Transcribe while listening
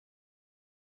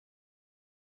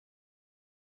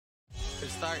We're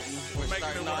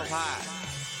starting off high.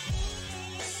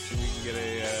 So we can get I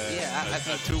a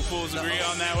think two fools agree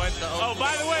on that one. Oh,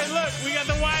 by the way, look, we got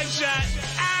the wide shot.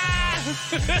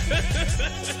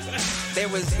 There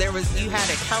was you had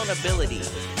accountability.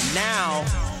 Now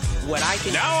what I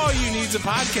can Now all you need is a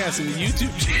podcast and a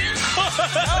YouTube channel.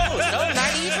 No,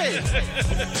 not even.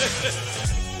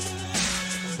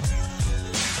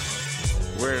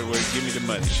 Where give me the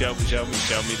money. Show me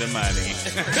the money.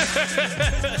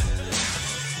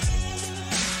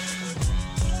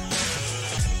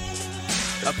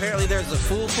 Apparently there's a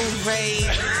foo-foo page.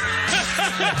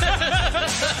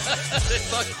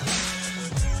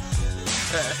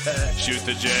 Shoot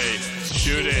the J.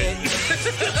 Shoot it.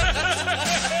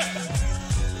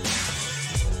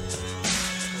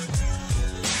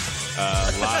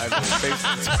 Live on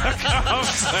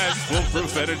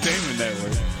Facebook.com/Foolproof Entertainment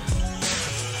Network.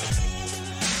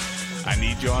 I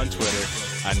need you on Twitter.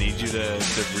 I need you to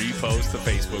repost the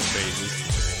Facebook pages.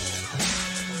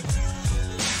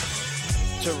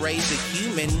 To raise a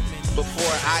human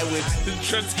before I would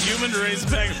trust a human to raise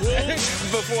back wolves.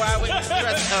 before I would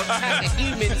trust a pack of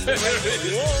humans to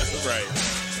raise wolves. Right.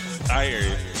 I hear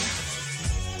you.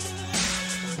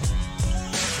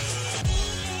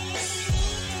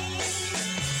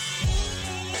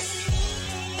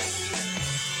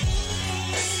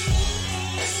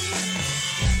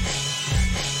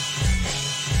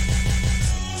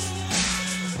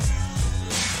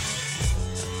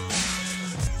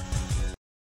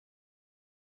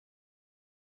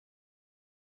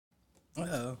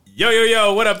 Uh-oh.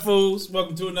 Yo, what up, fools?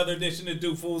 Welcome to another edition of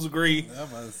Do Fools Agree.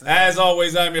 As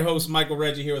always, I'm your host, Michael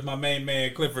Reggie, here with my main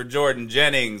man, Clifford Jordan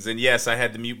Jennings. And yes, I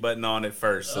had the mute button on at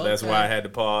first, so that's why I had to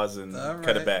pause and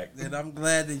cut it back. And I'm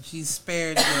glad that you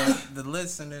spared the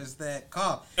listeners that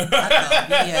call. I thought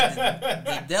we had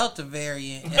the Delta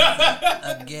variant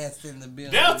as a guest in the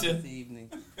building this evening.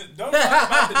 Don't talk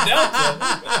about the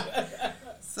Delta.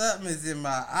 Something is in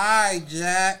my eye,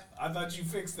 Jack. I thought you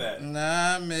fixed that.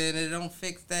 Nah, man, it don't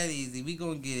fix that easy. We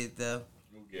gonna get it though.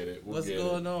 We'll get it. What's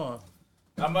going on?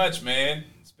 Not much, man.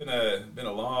 It's been a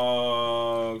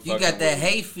long. You got that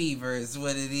hay fever, is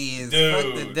what it is. Dude,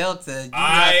 fuck the Delta. You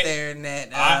out there in that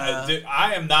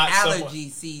I am not allergy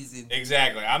season.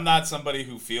 Exactly. I'm not somebody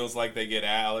who feels like they get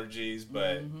allergies,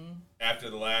 but after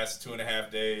the last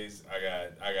 2.5 days, I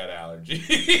got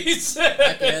allergies.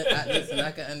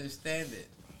 I can understand it.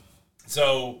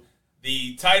 So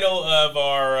the title of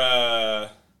our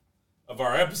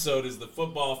episode is The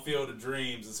Football Field of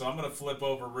Dreams, and so I'm going to flip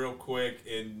over real quick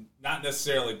and not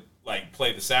necessarily like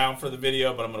play the sound for the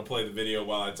video, but I'm going to play the video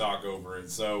while I talk over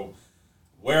it. So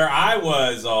where I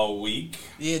was all week.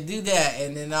 Yeah, do that,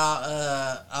 and then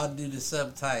I'll do the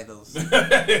subtitles.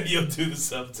 You'll do the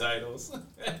subtitles.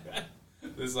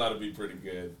 This ought to be pretty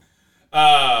good.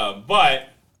 But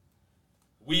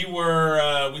we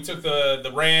took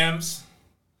the Rams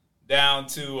down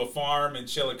to a farm in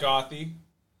Chillicothe.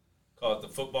 Call it the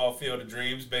Football Field of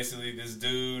Dreams. Basically, this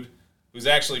dude who's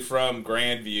actually from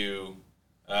Grandview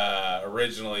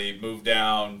originally moved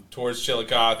down towards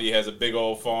Chillicothe. He has a big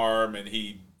old farm, and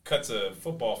he cuts a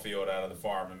football field out of the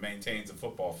farm and maintains a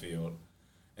football field.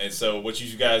 And so what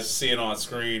you guys are seeing on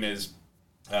screen is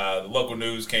the local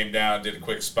news came down, did a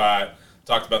quick spot,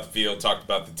 talked about the field, talked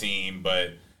about the team.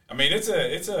 But I mean, it's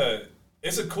a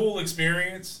cool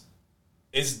experience.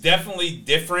 It's definitely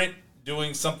different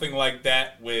doing something like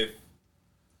that with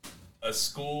a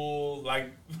school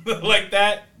like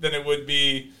that than it would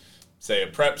be, say, a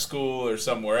prep school or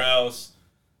somewhere else.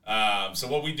 So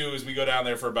what we do is we go down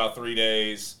there for about 3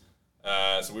 days.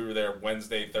 So we were there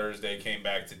Wednesday, Thursday, came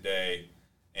back today.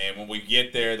 And when we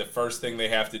get there, the first thing they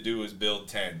have to do is build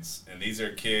tents. And these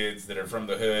are kids that are from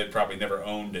the hood, probably never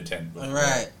owned a tent before.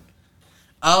 Right.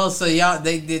 Oh, so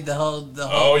they did the whole.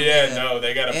 Oh yeah, no,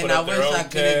 they got to put up their own tents. And I wish I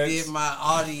could have did my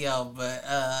audio, but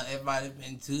it might have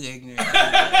been too ignorant.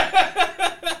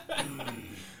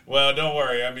 Well, don't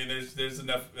worry. I mean, there's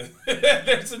enough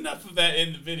there's enough of that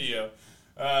in the video.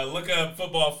 Look up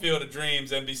Football Field of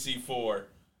Dreams, NBC4.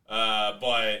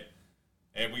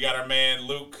 And we got our man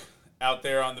Luke out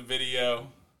there on the video,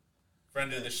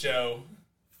 friend of the show.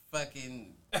 Fucking.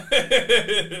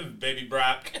 Baby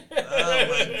Brock. Oh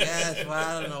my gosh, well,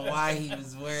 I don't know why he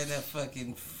was wearing that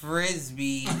fucking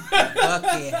frisbee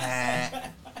bucket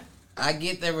hat. I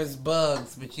get there was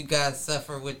bugs, but you guys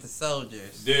suffer with the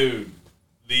soldiers. Dude,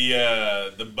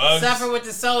 the bugs. Suffer with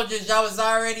the soldiers. Y'all was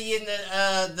already in the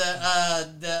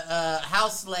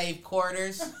house slave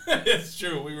quarters. It's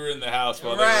true. We were in the house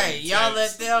while right. They were Y'all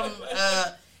let them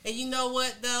and you know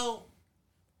what though?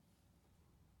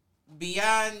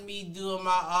 Beyond me doing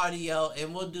my audio,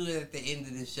 and we'll do it at the end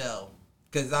of the show.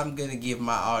 because I'm going to give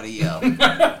my audio.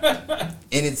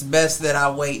 And it's best that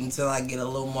I wait until I get a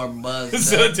little more buzzed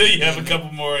So until you have a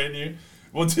couple more in you.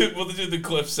 We'll do the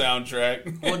Cliff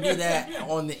soundtrack. We'll do that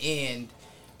on the end.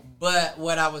 But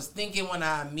what I was thinking when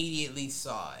I immediately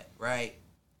saw it, right?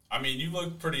 I mean, you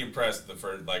looked pretty impressed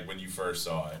when you first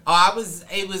saw it. Oh,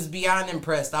 it was beyond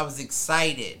impressed. I was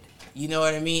excited. You know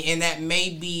what I mean? And that may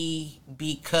be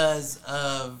because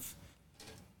of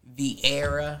the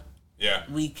era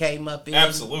we came up in.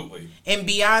 Absolutely. And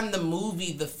beyond the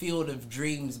movie, The Field of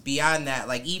Dreams, beyond that,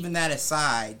 like even that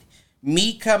aside,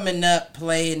 me coming up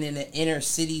playing in an inner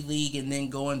city league and then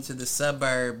going to the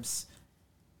suburbs,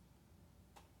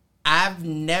 I've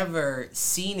never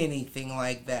seen anything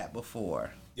like that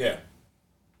before. Yeah.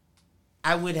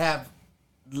 I would have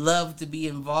loved to be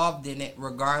involved in it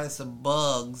regardless of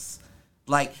bugs.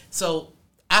 Like, so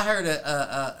I heard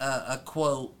a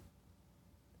quote,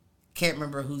 can't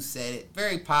remember who said it,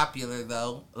 very popular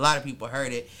though, a lot of people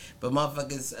heard it, but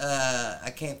motherfuckers, I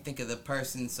can't think of the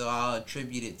person, so I'll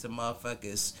attribute it to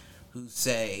motherfuckers who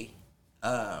say,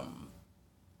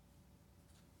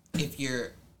 if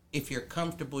you're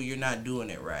comfortable, you're not doing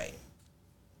it right.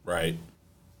 Right.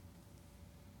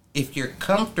 If you're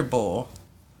comfortable,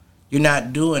 you're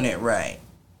not doing it right.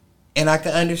 And I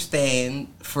can understand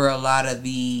for a lot of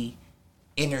the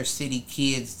inner city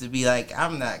kids to be like,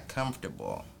 I'm not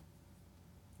comfortable.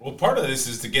 Well, part of this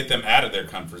is to get them out of their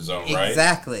comfort zone, right?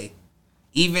 Exactly.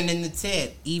 Even in the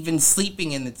tent, even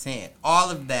sleeping in the tent, all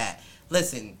of that.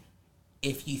 Listen,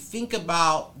 if you think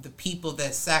about the people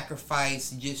that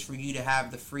sacrifice just for you to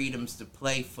have the freedoms to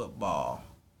play football,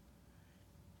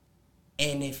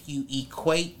 and if you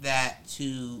equate that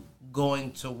to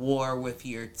going to war with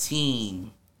your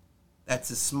team, that's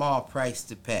a small price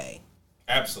to pay.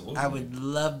 Absolutely. I would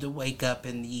love to wake up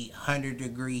in the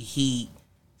 100-degree heat,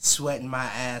 sweating my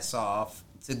ass off,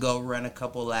 to go run a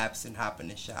couple laps and hop in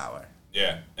the shower.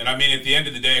 Yeah. And I mean, at the end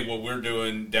of the day, what we're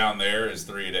doing down there is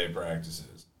 3-a-day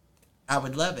practices. I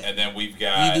would love it. And then we've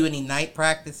got... Do you do any night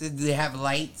practices? Do they have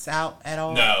lights out at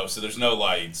all? No, so there's no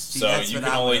lights. See, so you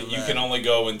can only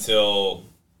go until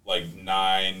like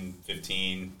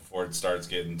 9:15 before it starts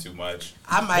getting too much.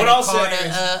 I might have called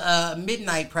a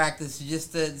midnight practice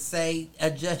just to say,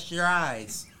 adjust your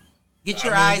eyes. Get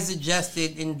your eyes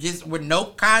adjusted and just with no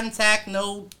contact,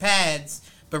 no pads,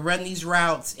 but run these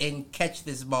routes and catch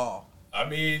this ball. I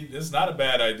mean, it's not a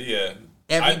bad idea.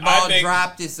 Every ball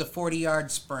dropped is a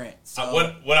 40-yard sprint. So.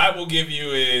 What I will give you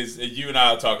is, you and I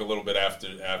will talk a little bit after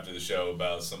the show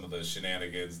about some of the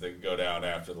shenanigans that go down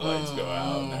after the lights go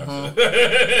out. And after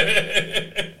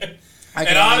I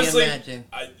can honestly imagine.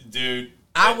 Dude,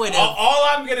 I would. All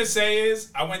I'm going to say is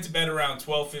I went to bed around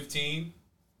 12:15.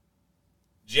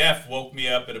 Jeff woke me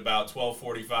up at about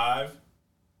 12:45,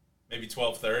 maybe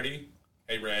 12:30.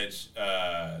 Hey, Reg,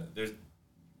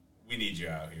 we need you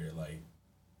out here. Like,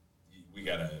 we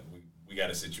got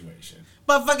a situation.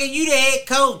 But fucking, you the head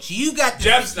coach. You got the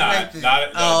Jeff's situation.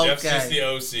 Jeff's just the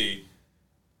OC.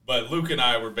 But Luke and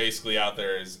I were basically out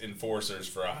there as enforcers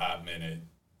for a hot minute.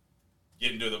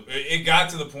 It got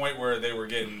to the point where they were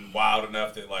getting wild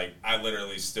enough that, like, I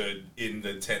literally stood in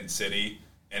the tent city,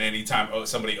 and anytime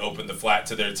somebody opened the flat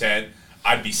to their tent,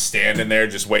 I'd be standing there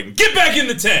just waiting. Get back in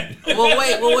the tent. Well,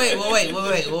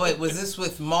 wait. Was this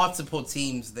with multiple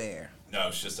teams there? No,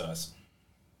 it's just us.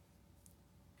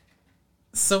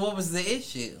 So what was the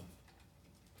issue?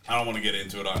 I don't want to get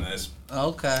into it on this.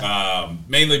 Okay.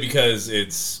 Mainly because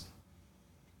it's...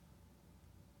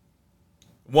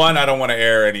 One, I don't want to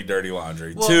air any dirty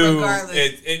laundry. Well, two, regardless.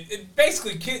 it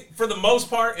basically, for the most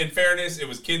part, in fairness, it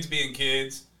was kids being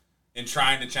kids and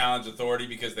trying to challenge authority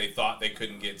because they thought they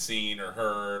couldn't get seen or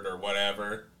heard or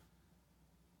whatever.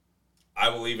 I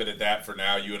will leave it at that for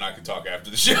now. You and I can talk after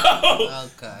the show.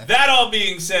 Okay. That all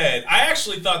being said, I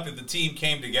actually thought that the team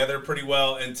came together pretty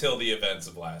well until the events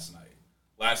of last night.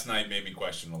 Last night made me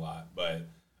question a lot, but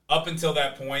up until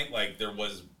that point, like, there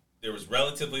was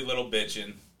relatively little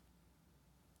bitching.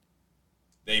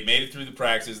 They made it through the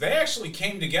practice. They actually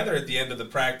came together at the end of the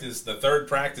practice, the third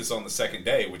practice on the second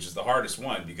day, which is the hardest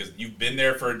one because you've been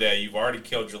there for a day. You've already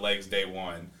killed your legs day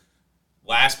one.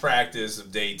 Last practice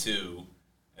of day two.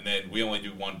 And then we only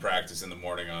do one practice in the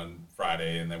morning on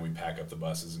Friday, and then we pack up the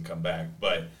buses and come back.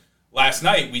 But last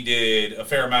night we did a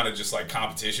fair amount of just, like,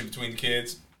 competition between the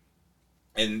kids.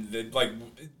 And, like,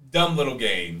 dumb little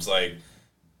games. Like,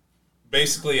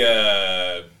 basically,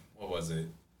 what was it?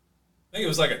 I think it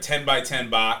was like a 10-by-10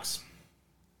 box.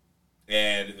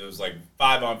 And it was, like,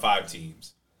 5-on-5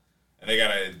 teams. And they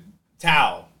got a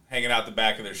towel hanging out the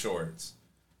back of their shorts.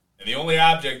 And the only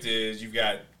object is you've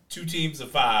got two teams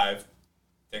of 5.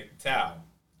 Take the towel.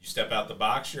 You step out the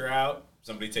box, you're out.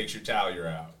 Somebody takes your towel, you're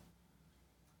out.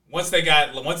 Once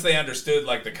they understood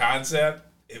like the concept,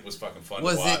 it was fucking fun to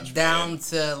watch. Was it down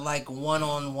to like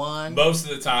 1-on-1? Most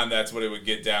of the time, that's what it would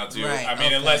get down to. Right, I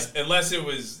mean, okay. unless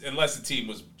the team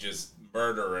was just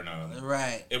murdering them,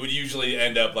 right? It would usually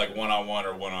end up like 1-on-1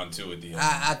 or 1-on-2 at the end.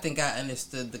 I think I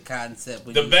understood the concept.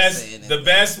 When the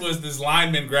best was this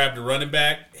lineman grabbed a running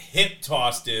back, hip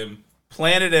tossed him,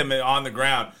 planted him on the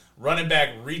ground. Running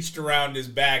back reached around his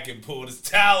back and pulled his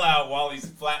towel out while he's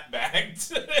flat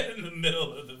backed in the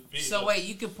middle of the field. So wait,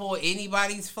 you could pull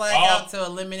anybody's flag out to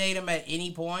eliminate him at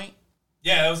any point?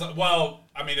 Yeah, it was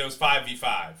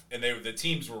 5v5, and the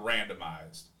teams were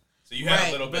randomized. So you had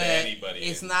a little bit of anybody.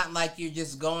 It's not like you're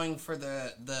just going for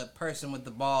the person with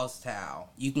the balls towel.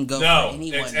 You can go for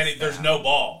anyone's towel. There's no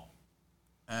ball.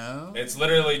 Oh. It's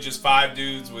literally just 5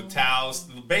 dudes with towels,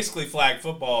 basically flag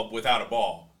football without a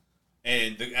ball.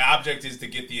 And the object is to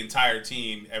get the entire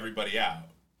team, everybody out,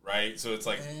 right? So it's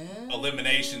like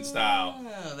elimination style.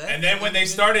 And then when they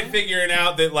started figuring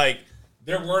out that, like,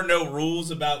 there were no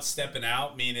rules about stepping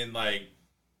out, meaning, like,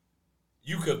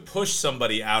 you could push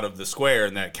somebody out of the square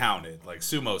and that counted, like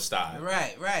sumo style.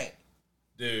 Right.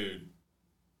 Dude,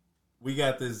 we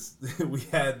got this,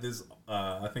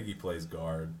 I think he plays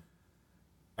guard.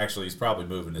 Actually, he's probably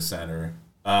moving to center.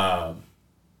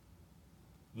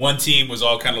 One team was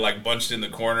all kind of like bunched in the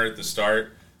corner at the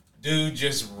start. Dude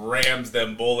just rams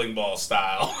them bowling ball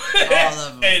style. All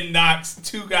of them. And knocks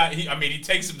 2 guys. He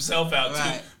takes himself out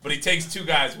too, but he takes 2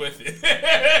 guys with it.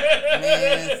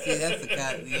 Man, see, that's the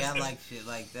kind. Yeah, I like shit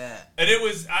like that. And it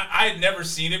was, I had never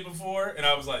seen it before, and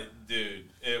I was like, dude,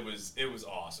 it was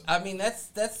awesome. I mean,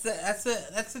 that's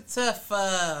a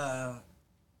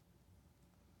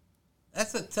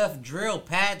tough drill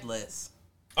padless.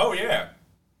 Oh yeah,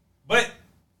 but.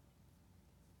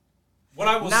 What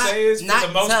I will say is, for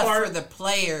the most tough part, for the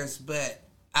players, but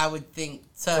I would think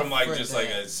tough from like for just like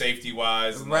a safety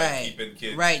wise, and like keeping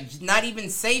kids not even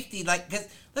safety. Like, cause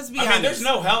let's be honest. There's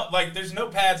no there's no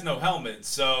pads, no helmet.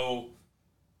 So,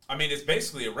 I mean, it's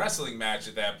basically a wrestling match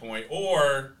at that point,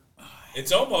 or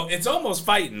it's almost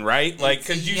fighting, right? Like,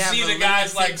 because you see the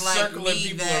guys like circling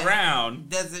people around.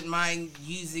 Doesn't mind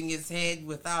using his head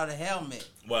without a helmet.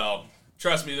 Well,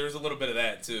 trust me, there's a little bit of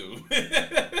that too.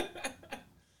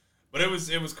 But it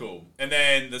was cool. And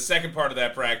then the second part of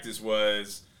that practice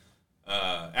was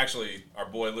actually our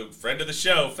boy Luke, friend of the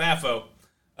show, Fafo.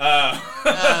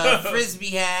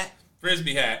 Frisbee hat.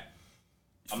 Frisbee hat.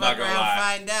 I'm not gonna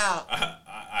lie. Find out.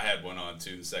 I had one on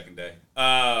too the second day.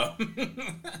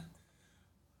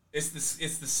 It's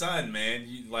the sun, man.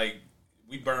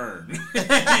 We burn.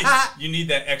 You need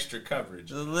that extra coverage.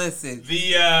 Listen.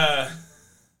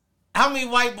 How many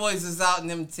white boys is out in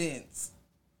them tents?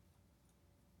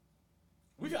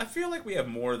 I feel like we have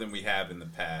more than we have in the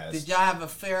past. Did y'all have a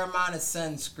fair amount of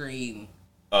sunscreen?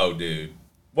 Oh, dude.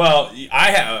 Well, I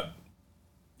have.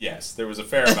 Yes, there was a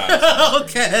fair amount of sunscreen.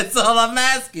 Okay, that's all I'm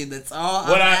asking. That's all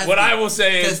I'm asking. What I will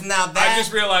say is, now I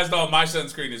just realized all my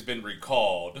sunscreen has been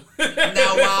recalled.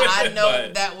 Now, while I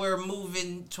know that we're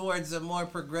moving towards a more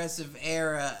progressive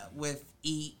era with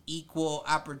equal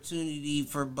opportunity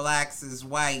for blacks as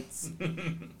whites,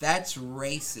 that's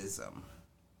racism.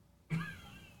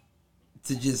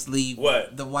 To just leave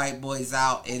the white boys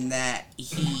out in that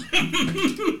heat.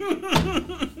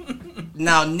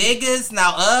 Now niggas,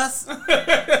 now us.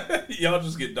 Y'all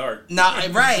just get dark. Now,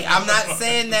 right. I'm not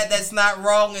saying that that's not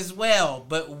wrong as well,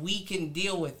 but we can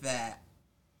deal with that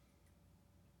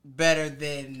better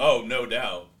than... Oh, no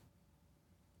doubt.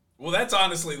 Well, that's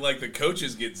honestly like the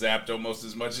coaches get zapped almost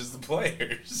as much as the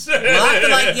players. Well, I feel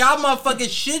like y'all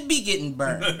motherfuckers should be getting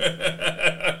burned.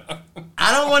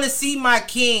 I don't want to see my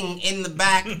king in the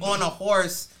back on a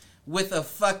horse with a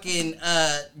fucking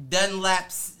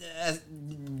Dunlap's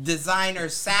designer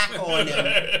sack on him.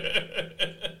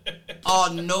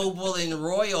 All noble and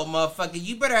royal, motherfucker.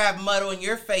 You better have mud on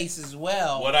your face as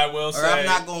well. What I will say... Or I'm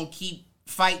not going to keep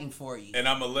fighting for you. And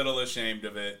I'm a little ashamed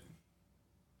of it.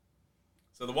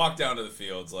 So the walk down to the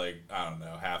field's like, I don't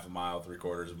know, half a mile,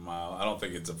 3/4 of a mile. I don't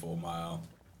think it's a full mile.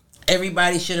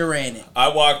 Everybody should have ran it. I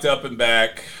walked up and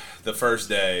back the first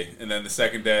day, and then the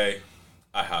second day,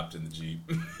 I hopped in the Jeep.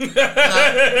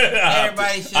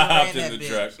 Everybody should have ran that bitch.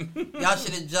 Truck. Y'all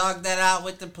should have jogged that out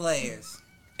with the players.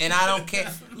 And I don't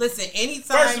care. Listen,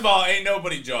 anytime... First of all, ain't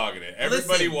nobody jogging it.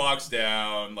 Everybody walks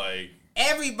down, like...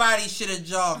 Everybody should have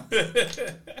jogged.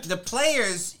 The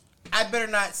players... I better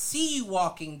not see you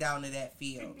walking down to that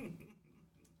field.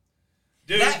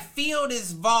 Dude. That field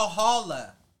is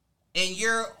Valhalla, and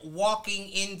you're walking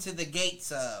into the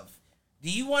gates of.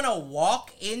 Do you want to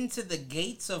walk into the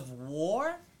gates of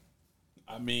war?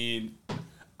 I mean,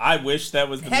 I wish that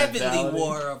was the Heavenly mentality.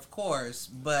 War, of course,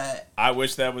 but I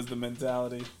wish that was the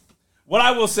mentality. What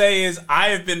I will say is I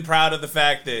have been proud of the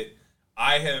fact that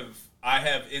I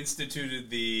have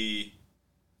instituted the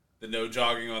no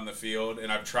jogging on the field,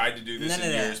 and I've tried to do this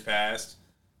in years past.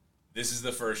 This is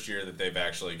the first year that they've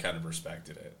actually kind of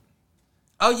respected it.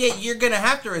 Oh, yeah, you're going to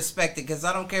have to respect it because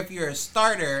I don't care if you're a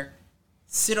starter,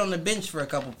 sit on the bench for a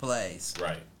couple plays.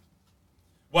 Right.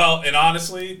 Well, and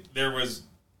honestly, there was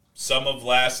some of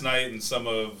last night and some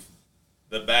of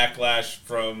the backlash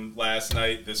from last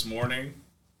night this morning.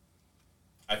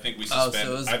 I think we suspended. Oh,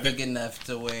 so it was big enough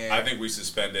to where I think we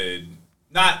suspended.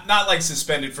 Not like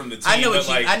suspended from the team. I know but what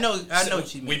you. like, I know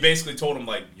what you mean. We basically told him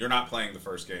like, you're not playing the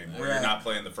first game, or Right. you're not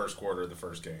playing the first quarter of the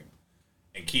first game,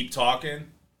 and keep talking,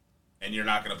 and you're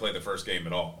not going to play the first game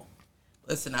at all.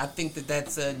 Listen, I think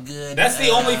that's a good. That's the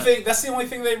only thing. That's the only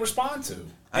thing they respond to.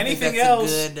 I Anything think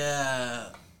else?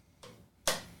 that's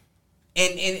a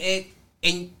good.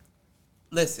 And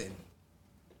listen.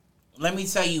 Let me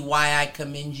tell you why I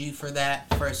commend you for that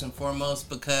first and foremost,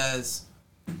 because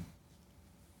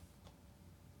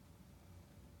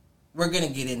we're gonna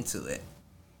get into it.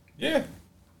 Yeah.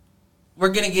 We're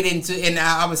gonna get into, and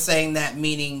I was saying that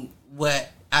meaning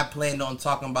what I planned on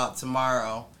talking about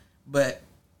tomorrow, but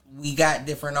we got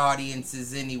different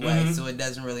audiences anyway, so it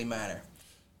doesn't really matter.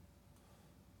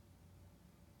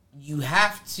 You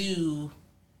have to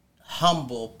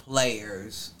humble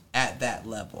players at that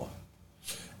level.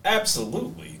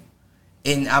 Absolutely.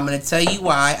 And I'm going to tell you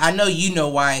why. I know you know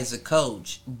why as a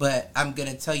coach, but I'm going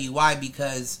to tell you why,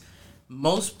 because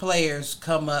most players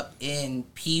come up in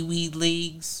Pee-wee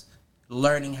leagues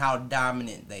learning how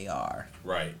dominant they are.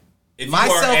 Right. If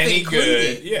Myself you are any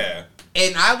included. good, yeah.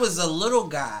 And I was a little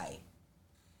guy.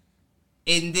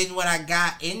 And then when I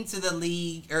got into the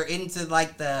league, or into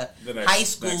like the high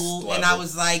school, and I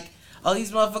was like, oh,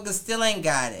 these motherfuckers still ain't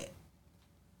got it.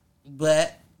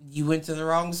 But you went to the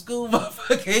wrong school,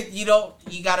 motherfucker. You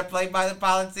got to play by the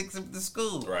politics of the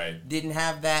school. Right. Didn't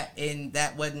have that, and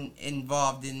that wasn't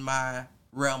involved in my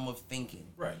realm of thinking.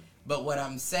 Right. But what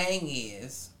I'm saying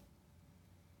is,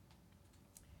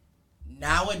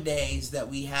 nowadays that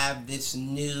we have this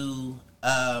new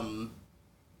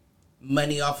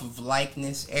money off of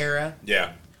likeness era,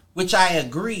 Yeah. which I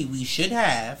agree we should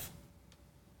have,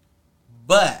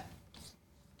 but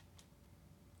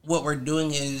what we're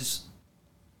doing is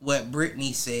what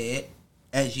Brittany said,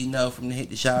 as you know from the Hit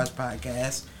the Showers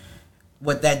podcast.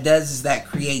 What that does is that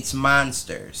creates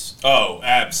monsters. Oh,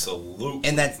 absolutely.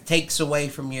 And that takes away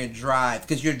from your drive,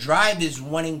 because your drive is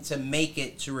wanting to make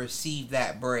it to receive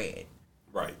that bread.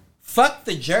 Right. Fuck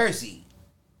the jersey.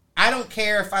 I don't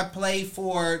care if I play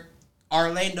for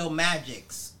Orlando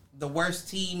Magics, the worst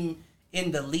team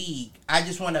in the league. I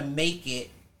just want to make it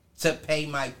to pay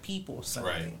my people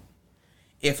something. Right.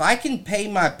 If I can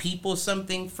pay my people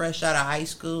something fresh out of high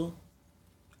school,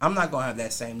 I'm not going to have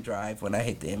that same drive when I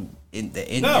hit the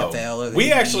NFL. Or the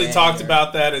we actually NBA talked or,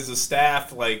 about that as a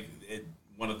staff. Like,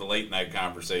 one of the late night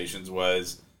conversations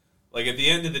was, like, at the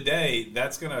end of the day,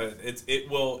 that's gonna it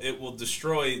will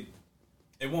destroy.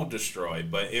 It won't destroy,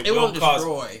 but it will cause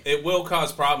destroy. It will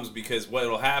cause problems, because what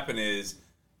will happen is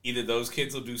either those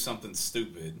kids will do something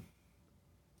stupid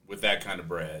with that kind of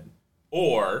bread,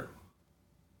 or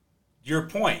your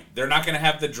point, they're not going to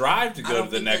have the drive to go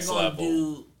to the next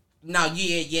level. No,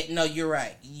 you're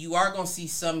right. You are gonna see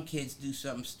some kids do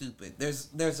something stupid.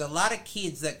 There's a lot of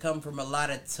kids that come from a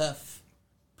lot of tough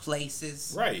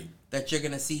places, Right. that you're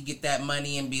gonna see get that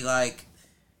money and be like,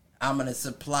 I'm gonna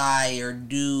supply or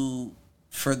do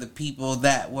for the people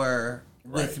that were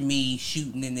with Right. me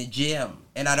shooting in the gym.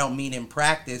 And I don't mean in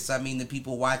practice. I mean the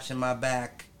people watching my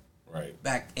back, Right.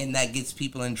 and that gets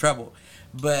people in trouble.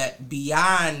 But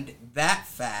beyond that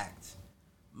fact,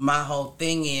 my whole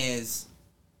thing is,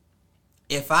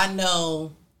 if I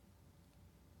know,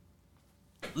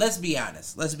 let's be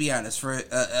honest, for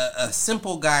a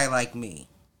simple guy like me.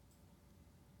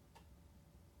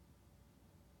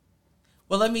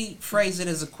 Well, let me phrase it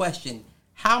as a question.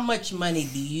 How much money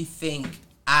do you think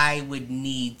I would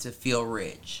need to feel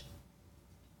rich?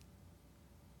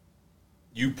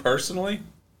 You personally?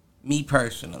 Me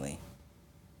personally.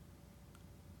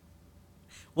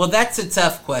 Well, that's a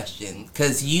tough question,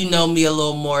 because you know me a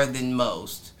little more than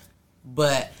most.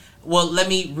 But, well, let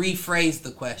me rephrase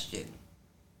the question.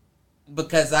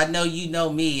 Because I know you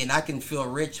know me, and I can feel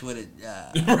rich with it.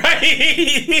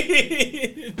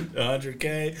 Right.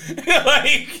 100K.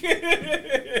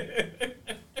 Like.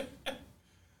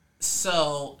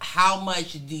 So, how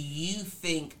much do you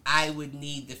think I would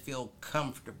need to feel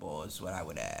comfortable is what I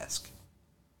would ask.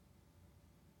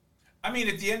 I mean,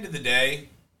 at the end of the day,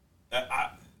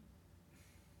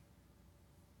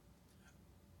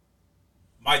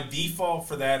 my default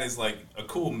for that is like a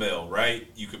cool mill, right?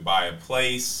 You could buy a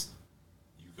place,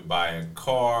 you could buy a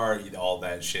car, all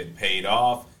that shit paid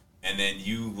off, and then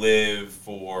you live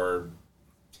for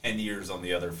 10 years on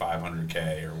the other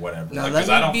 500K or whatever. Now, Because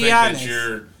let me be honest.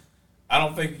 I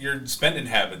don't think your spending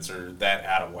habits are that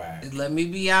out of whack. Let me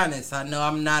be honest. I know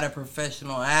I'm not a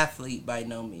professional athlete by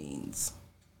no means,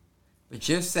 but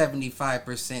you're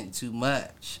 75% too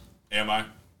much. Am I?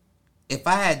 If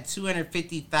I had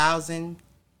 250,000,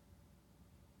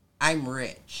 I'm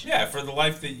rich. Yeah, for the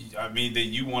life that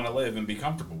you want to live and be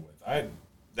comfortable with.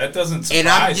 That doesn't surprise me. And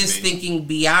I'm just thinking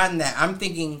beyond that. I'm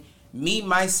thinking, me,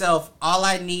 myself, all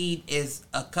I need is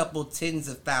a couple tens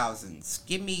of thousands.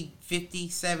 Give me 50,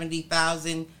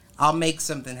 70,000. I'll make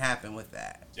something happen with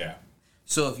that. Yeah.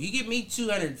 So if you give me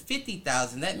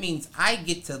 250,000, that means I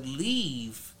get to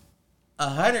leave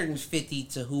 150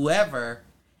 to whoever,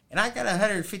 and I got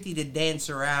 150 to dance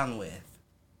around with.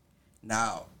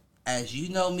 Now, as you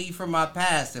know me from my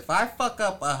past, if I fuck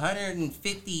up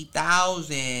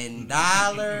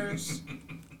 $150,000,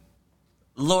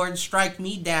 Lord, strike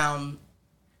me down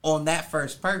on that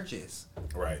first purchase.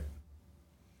 Right.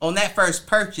 On that first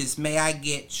purchase, may I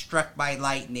get struck by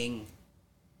lightning.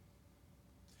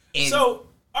 So,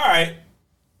 all right.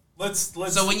 Let's.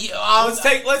 So when you let's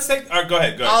take. All right, go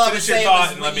ahead. Finish your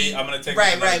thought, and I'm going to take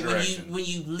it in another direction. When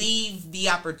you leave the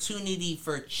opportunity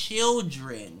for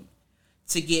children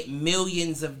to get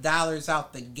millions of dollars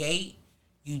out the gate,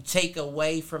 you take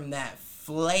away from that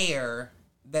flair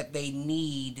that they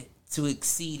need to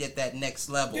exceed at that next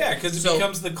level. Yeah, because it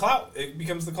becomes the clout. It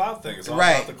becomes the clout thing. It's all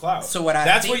about the clout. So what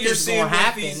That's think what you're is seeing gonna with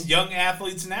happen, these young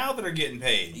athletes now that are getting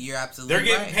paid. You're absolutely They're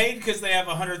getting right. paid because they have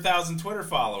 100,000 Twitter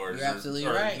followers. You're absolutely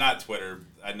or right. Not Twitter.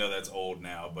 I know that's old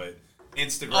now, but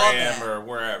Instagram or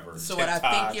wherever. So TikTok. what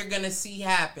I think you're gonna see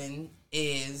happen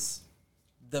is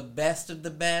the best of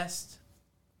the best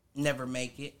never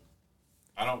make it.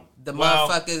 The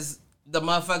motherfuckers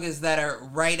that are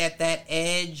right at that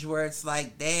edge where it's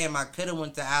like, damn, I could have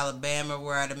went to Alabama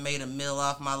where I'd have made a mill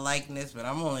off my likeness, but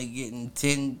I'm only getting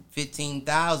 10,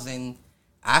 15,000.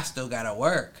 I still gotta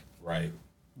work. Right.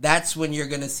 That's when you're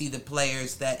gonna see the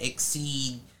players that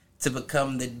exceed to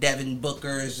become the Devin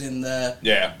Bookers and the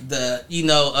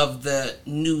of the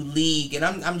new league. And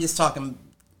I'm just talking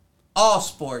all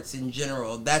sports in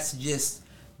general. That's just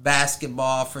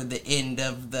basketball for the end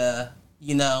of the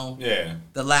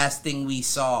the last thing we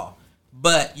saw.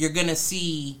 But you're going to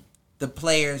see the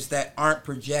players that aren't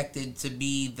projected to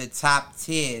be the top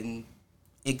 10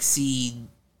 exceed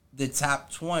the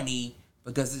top 20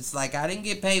 because it's like, I didn't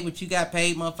get paid what you got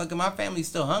paid, motherfucker. My family's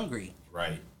still hungry.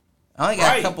 Right. I only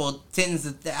got a couple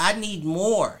tens I need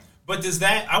more. But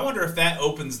I wonder if that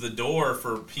opens the door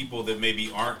for people that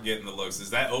maybe aren't getting the looks. Does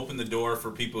that open the door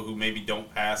for people who maybe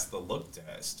don't pass the look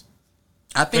test?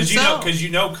 I think so. Because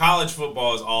college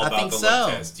football is all about the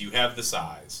look test. You have the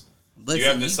size. Listen, you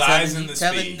have the size and the speed.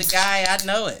 Telling the guy I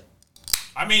know it.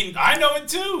 I mean, I know it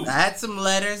too. I had some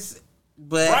letters,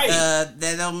 but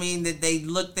that don't mean that they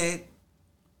looked at.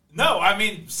 No, I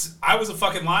mean, I was a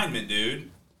fucking lineman, dude,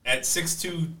 at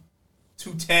 6'2",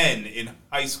 210 in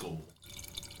high school.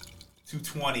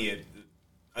 220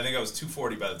 I think I was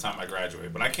 240 by the time I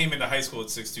graduated. But I came into high school at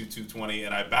 6'2", 220,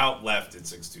 and I about left at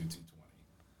 6'2", 220.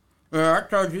 Well, I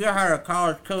told you I had a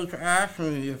college coach ask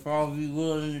me if I would be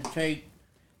willing to take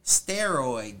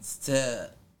steroids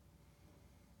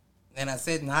and I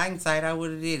said in hindsight I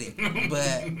would have did it.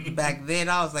 But back then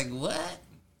I was like, what?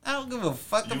 I don't give a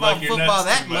fuck about football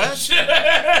that much. And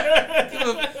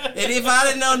if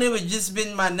I'd have known it would just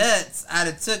been my nuts, I'd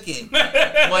have took it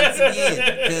once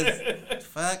again. Because,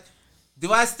 fuck.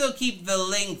 Do I still keep the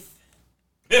length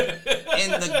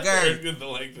and the girth? The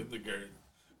length and the girth.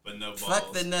 But no balls.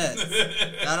 Fuck the nuts.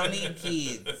 I don't need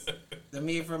kids. I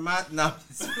mean, for my... No,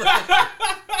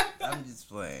 I'm just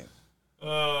playing.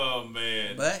 Oh,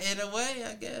 man. But in a way,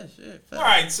 I guess. Shit, all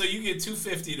right, so you get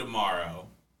 $250 tomorrow.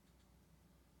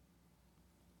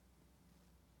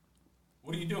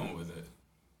 What are you doing with it?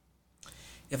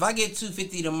 If I get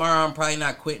 $250 tomorrow, I'm probably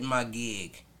not quitting my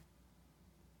gig.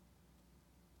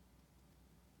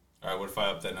 All right, what if I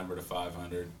up that number to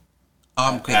 500?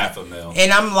 I'm quitting. $500,000.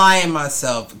 And I'm lying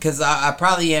myself because I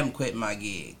probably am quitting my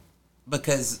gig.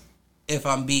 Because if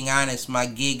I'm being honest, my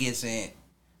gig isn't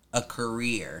a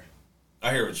career.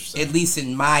 I hear what you're saying. At least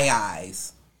in my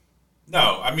eyes.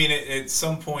 No, I mean, at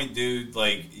some point, dude,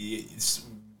 like,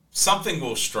 something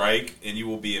will strike and you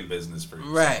will be in business for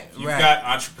yourself. Right, You've got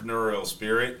entrepreneurial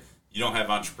spirit. You don't have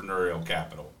entrepreneurial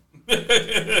capital.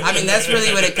 I mean, that's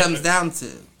really what it comes down to.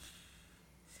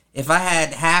 If I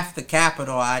had half the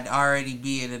capital, I'd already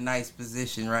be in a nice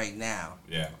position right now.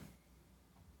 Yeah.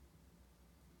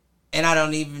 And I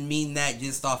don't even mean that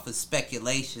just off of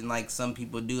speculation like some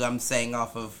people do. I'm saying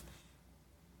off of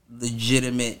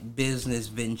legitimate business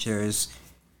ventures.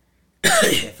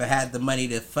 If I had the money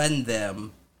to fund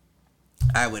them,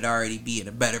 I would already be in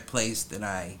a better place than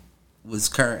I was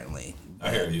currently.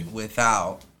 I hear you.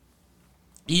 Without,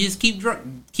 you just keep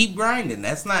grinding.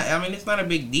 That's not. I mean, it's not a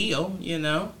big deal, you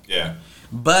know. Yeah.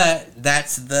 But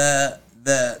that's the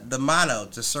motto,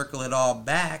 to circle it all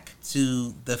back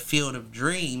to the field of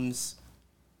dreams.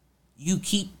 You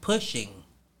keep pushing,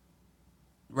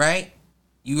 right?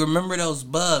 You remember those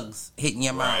bugs hitting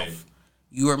your mouth.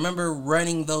 You remember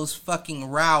running those fucking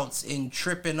routes and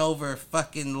tripping over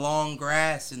fucking long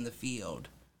grass in the field.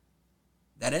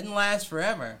 That didn't last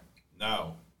forever.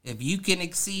 No. If you can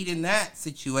exceed in that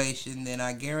situation, then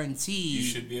I guarantee you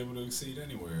should be able to exceed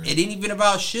anywhere. It ain't even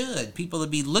about should. People will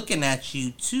be looking at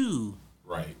you too.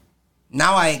 Right.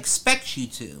 Now I expect you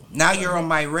to. Now you're on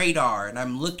my radar, and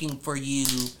I'm looking for you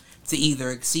to either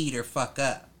exceed or fuck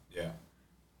up. Yeah.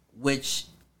 Which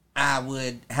I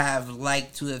would have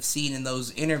liked to have seen in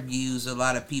those interviews. A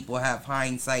lot of people have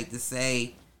hindsight to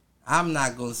say, I'm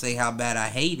not going to say how bad I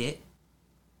hate it.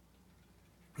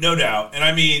 No doubt. And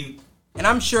I mean... And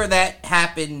I'm sure that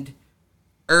happened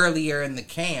earlier in the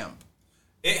camp.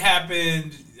 It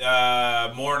happened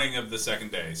morning of the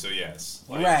second day, so yes.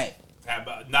 Right.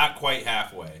 Not quite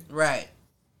halfway. Right.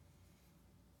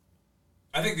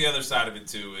 I think the other side of it,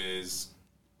 too, is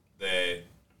that...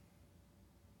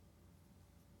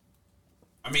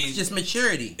 I mean... It's just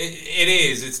maturity. It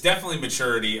is. It's definitely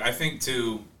maturity. I think,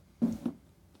 too,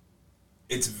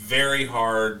 it's very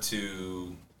hard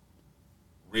to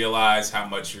realize how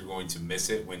much you're going to miss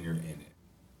it when you're in it.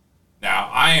 Now,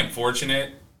 I am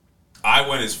fortunate. I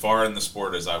went as far in the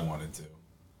sport as I wanted to.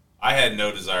 I had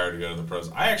no desire to go to the pros.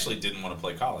 I actually didn't want to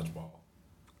play college ball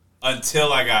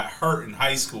until I got hurt in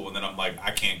high school, and then I'm like,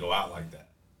 I can't go out like that.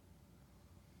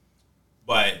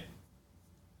 But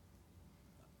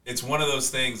it's one of those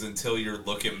things, until you're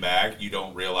looking back, you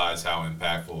don't realize how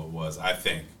impactful it was, I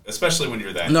think. Especially when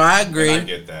you're that young. I agree. And I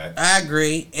get that. I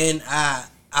agree. And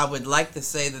I would like to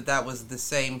say that was the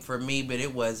same for me, but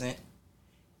it wasn't.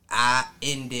 I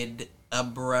ended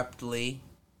abruptly.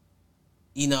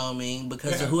 You know what I mean?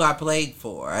 Because of who I played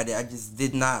for. I just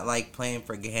did not like playing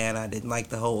for Gahanna. I didn't like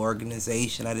the whole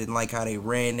organization. I didn't like how they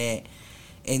ran it.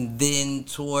 And then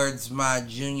towards my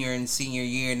junior and senior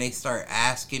year, and they start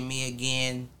asking me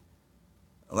again,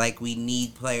 like, we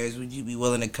need players. Would you be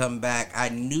willing to come back? I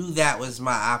knew that was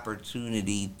my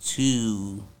opportunity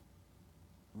to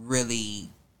really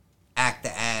act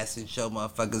the ass and show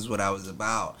motherfuckers what I was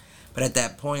about. But at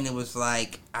that point, it was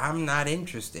like, I'm not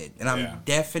interested. And I'm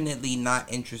definitely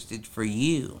not interested for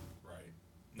you. Right.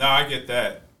 No, I get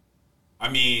that. I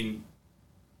mean,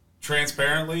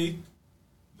 transparently,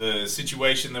 the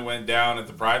situation that went down at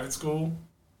the private school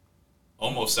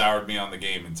almost soured me on the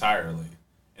game entirely.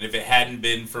 And if it hadn't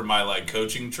been for my,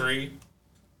 coaching tree,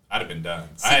 I'd have been done.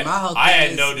 See, I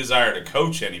had no desire to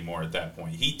coach anymore at that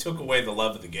point. He took away the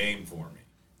love of the game for me.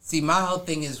 See, my whole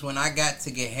thing is when I got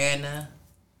to Gahanna,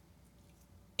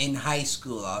 in high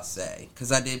school, I'll say,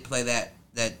 because I did play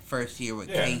that first year with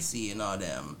Casey and all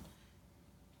them.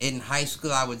 In high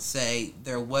school, I would say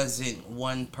there wasn't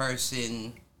one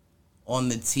person on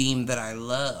the team that I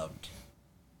loved.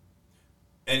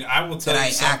 And I will tell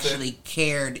you something. That I actually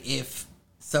cared if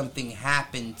something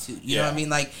happened to. You know what I mean?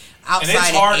 Like,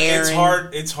 outside and of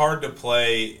Aaron. It's hard to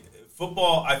play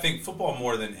football. I think football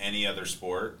more than any other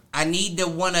sport. I need to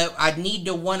want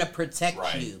to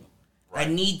protect you. Right. I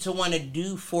need to want to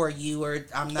do for you, or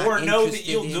I'm not. Or know that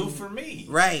you'll do for me.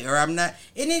 Right, or I'm not.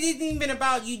 And it isn't even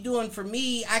about you doing for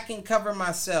me. I can cover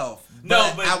myself.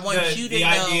 No, but I want you to know. The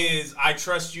idea is, I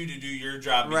trust you to do your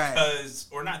job because,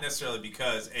 or not necessarily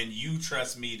because, and you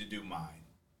trust me to do mine.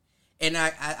 And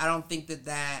I don't think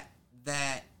that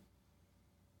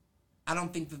I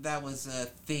don't think that was a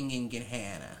thing in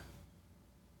Gahanna.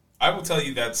 I will tell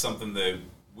you that's something that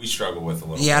we struggle with a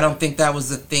little bit. I don't think that was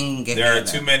a thing in Gahanna. There are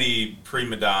too many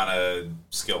prima donna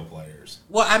skill players.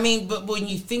 Well, I mean, but when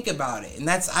you think about it, and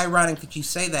that's ironic that you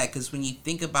say that, because when you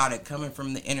think about it, coming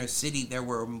from the inner city, there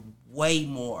were way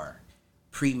more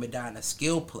prima donna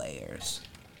skill players.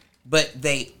 But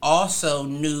they also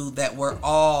knew that we're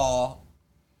all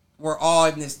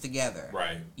in this together.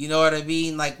 Right. You know what I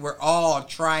mean? Like, we're all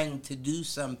trying to do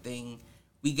something.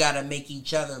 We got to make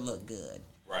each other look good.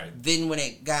 Right. Then when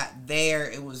it got there,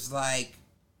 it was like,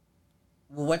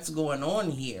 well, what's going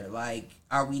on here? Like,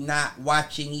 are we not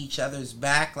watching each other's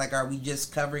back? Like, are we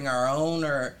just covering our own?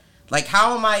 Or, like,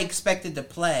 how am I expected to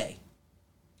play?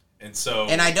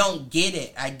 And I don't get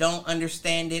it. I don't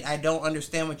understand it. I don't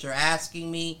understand what you're asking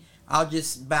me. I'll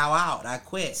just bow out. I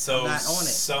quit. So I'm not on it.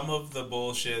 Some of the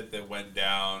bullshit that went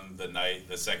down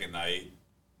the second night,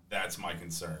 that's my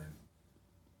concern.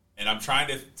 And I'm trying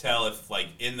to tell if, like,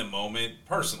 in the moment,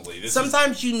 personally,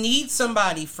 sometimes you need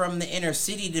somebody from the inner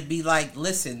city to be like,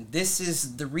 listen, this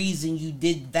is the reason you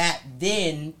did that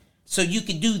then, so you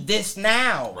can do this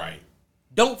now. Right.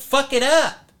 Don't fuck it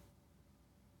up.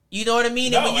 You know what I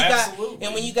mean? No,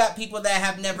 and when you got people that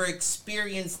have never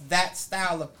experienced that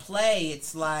style of play,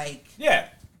 it's like, yeah,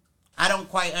 I don't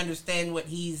quite understand what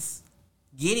he's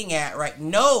getting at, right?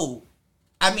 No.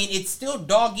 I mean, it's still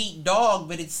dog eat dog,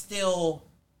 but it's still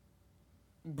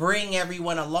bring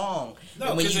everyone along.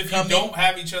 No, because if you don't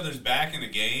have each other's back in a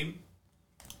game,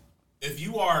 if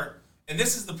you are, and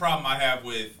this is the problem I have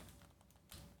with,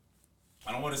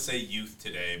 I don't want to say youth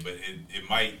today, but it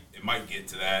might get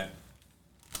to that.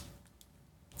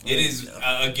 It is,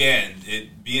 again,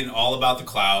 it being all about the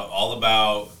clout, all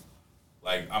about,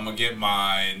 like, I'm going to get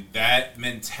mine. That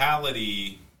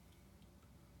mentality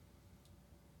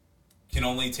can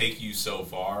only take you so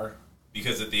far,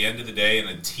 because at the end of the day, in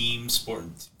a team sport,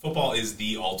 football is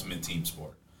the ultimate team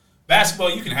sport. Basketball,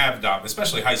 you can have,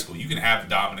 especially high school, you can have a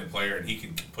dominant player and he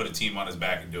can put a team on his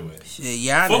back and do it.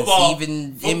 Yeah, football,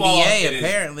 even NBA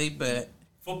apparently, but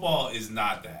football is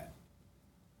not that.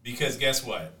 Because guess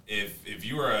what? If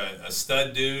you are a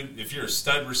stud dude, if you're a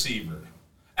stud receiver,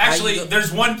 actually,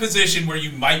 there's one position where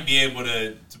you might be able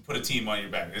to put a team on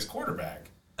your back. It's quarterback.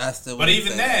 But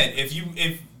even then,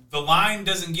 if the line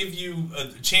doesn't give you a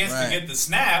chance to get the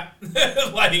snap,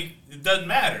 like, it doesn't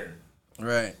matter.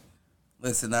 Right.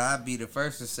 Listen, I'd be the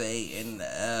first to say, and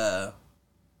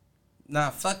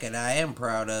fuck it, I am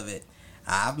proud of it.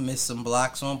 I've missed some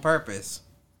blocks on purpose.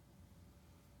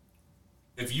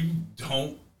 If you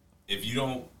don't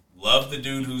love the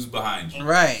dude who's behind you.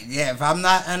 Right, yeah, if I'm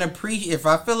not if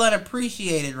I feel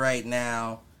unappreciated right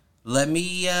now, let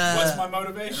me what's my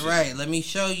motivation? Right, let me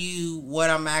show you what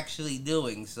I'm actually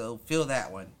doing, so feel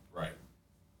that one. Right.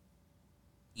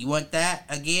 You want that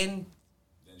again?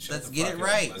 Let's get it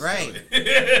right, right.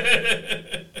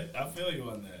 I feel you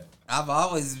on that. I've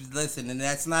always listened, and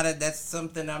that's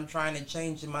something I'm trying to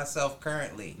change in myself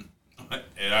currently.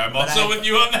 And I'm also with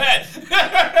you on that.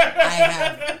 I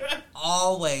have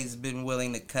always been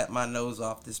willing to cut my nose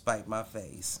off to spite my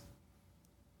face.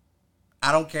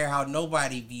 I don't care how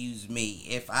nobody views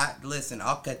me.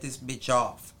 I'll cut this bitch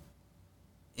off.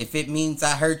 If it means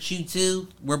I hurt you too,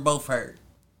 we're both hurt.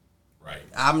 Right.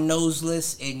 I'm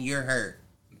noseless and you're hurt.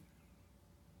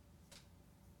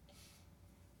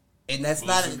 And that's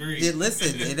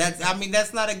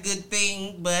that's not a good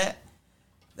thing, but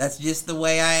that's just the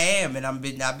way I am, and I've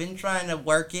been trying to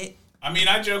work it. I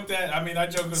joke about that a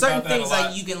lot. Certain things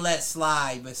like you can let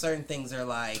slide, but certain things are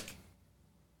like,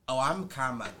 oh, I'm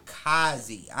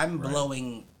kamikaze. I'm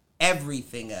blowing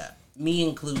everything up, me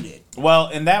included. Well,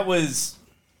 and that was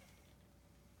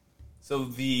so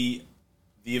the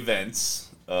events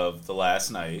of the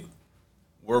last night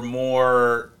were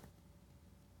more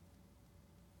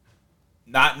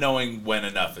not knowing when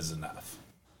enough is enough.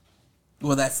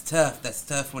 Well, that's tough. That's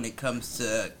tough when it comes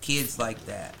to kids like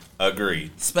that.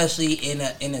 Agreed. Especially in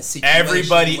a situation.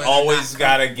 Everybody always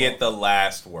gotta get the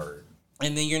last word.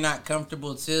 And then you're not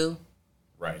comfortable too.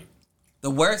 Right. The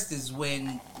worst is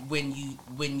when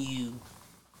you're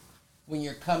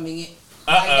coming in.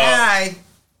 My guy.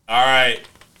 All right.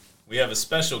 We have a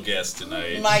special guest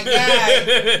tonight. My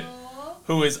guy.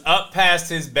 Who is up past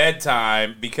his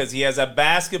bedtime because he has a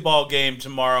basketball game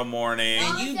tomorrow morning.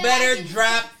 And you better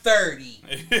drop 30.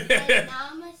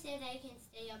 Mama said I can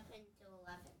stay up until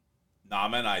 11.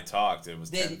 Nama and I talked. It was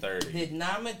 10:30. Did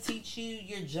Nama teach you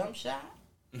your jump shot?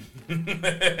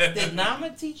 Did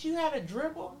Nama teach you how to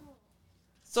dribble?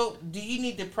 So, do you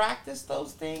need to practice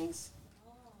those things?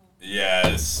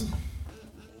 Yes.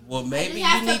 Well, maybe you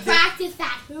have to practice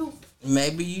that hoop.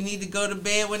 Maybe you need to go to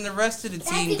bed when the rest of the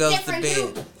team goes to bed.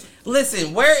 Hoop.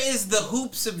 Listen, where is the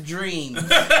hoops of dreams?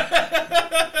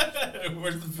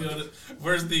 Where's the field?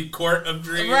 Where's the court of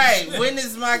dreams? Right. When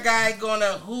is my guy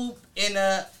gonna hoop in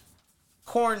a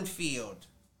cornfield?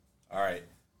 All right.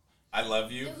 I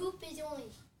love you. The hoop is only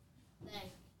like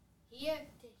here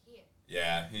to here.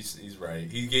 Yeah, he's right.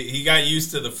 He got used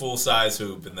to the full size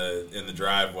hoop in the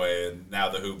driveway, and now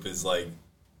the hoop is like.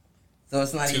 So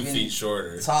it's not 2 feet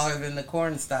shorter. Taller than the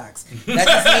corn stalks. That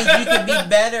just means you could be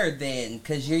better then,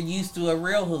 because you're used to a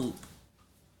real hoop.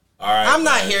 All right. I'm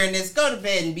not hearing this. Go to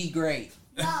bed and be great.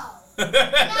 No. I'm not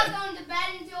going to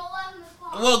bed until 11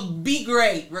 o'clock. Well, be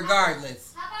great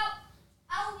regardless. How about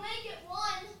I'll make it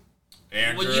 1?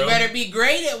 Andrew, well, you better be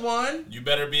great at 1. You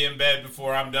better be in bed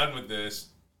before I'm done with this.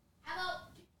 How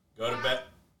about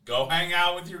Go Go hang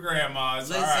out with your grandmas.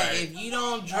 Listen, all right. if you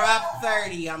don't drop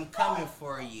 30, I'm coming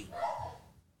for you.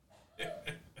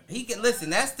 He can listen.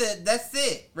 That's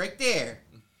it right there.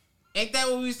 Ain't that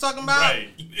what we was talking about? Right.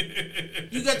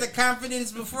 You got the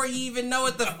confidence before you even know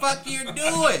what the fuck you're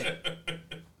doing.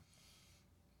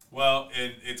 Well,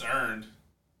 it's earned.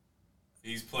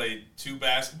 He's played 2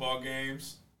 basketball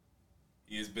games.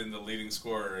 He has been the leading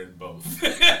scorer in both.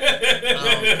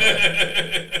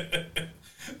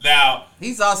 Now,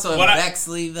 he's also in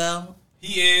Bexley, though.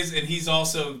 He is, and he's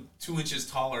also 2 inches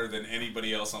taller than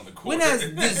anybody else on the court. Does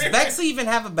Bexley even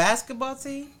have a basketball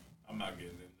team? I'm not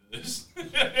getting into this.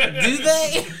 Do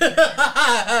they?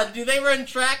 Do they run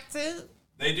track too?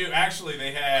 They do. Actually,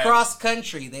 they had cross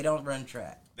country. They don't run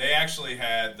track. They actually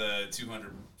had the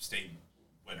 200 state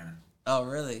winner. Oh,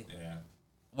 really? Yeah.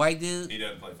 White dude? He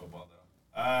doesn't play football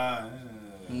though.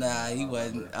 Nah, he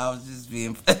wasn't. I was just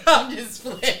being. I'm just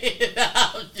playing.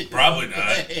 Probably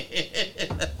not.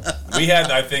 We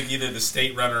had, I think, either the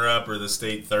state runner-up or the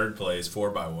state third place,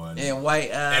 4x1. And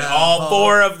white. And all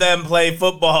 4 of them play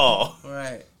football.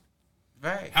 Right.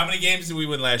 Right. How many games did we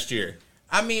win last year?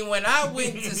 I mean, when I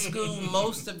went to school,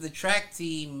 most of the track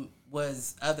team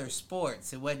was other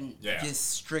sports. It wasn't just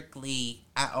strictly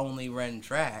I only run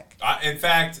track. In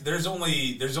fact, there's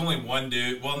only one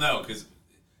dude. Well, no, because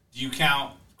do you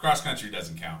count cross country?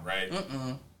 Doesn't count, right?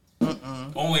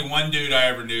 Only one dude I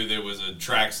ever knew that was a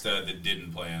track stud that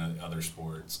didn't play in other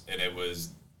sports, and it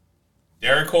was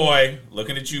Derek Hoy.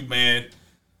 Looking at you, man.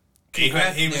 He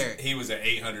was an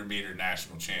 800-meter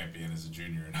national champion as a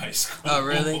junior in high school. Oh,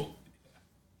 really?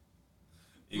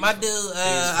 My dude,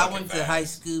 I went to high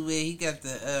school with. He got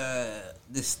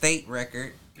the state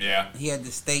record. Yeah. He had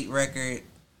the state record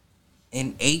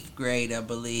in 8th grade, I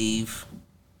believe.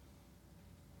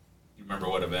 You remember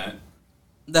what event?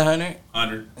 The 100.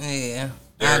 100. Yeah.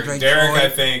 Derek, I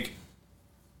think,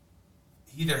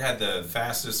 he either had the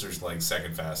fastest or like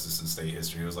second fastest in state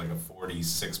history. It was like a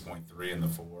 46.3 in the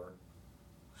 4.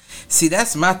 See,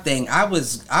 that's my thing. I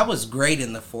was great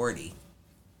in the 40.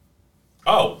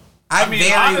 Oh. I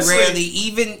mean, honestly, rarely,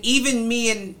 even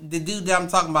me and the dude that I'm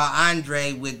talking about,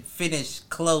 Andre, would finish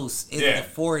close in the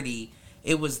 40.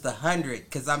 It was the 100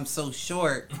 because I'm so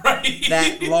short. Right.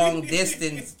 That long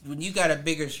distance, when you got a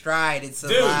bigger stride, it's a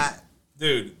lot.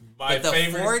 Dude, but the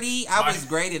 40, I was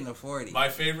great in the 40. My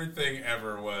favorite thing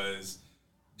ever was,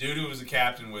 dude who was a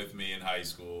captain with me in high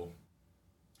school,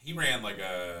 he ran like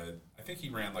a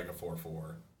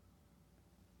 4.4.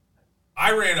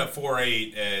 I ran a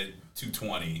 4.8 at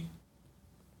 220.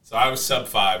 So I was sub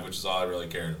 5, which is all I really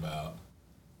cared about.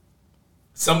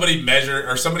 Somebody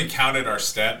counted our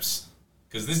steps,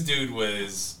 because this dude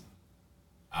was,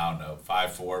 I don't know,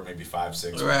 5'4", maybe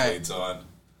 5'6", with weights on.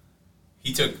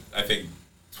 He took, I think,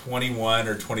 21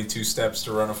 or 22 steps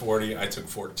to run a 40. I took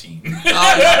 14. They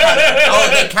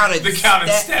counted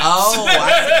steps. Oh,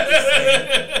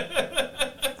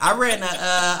 I ran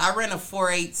a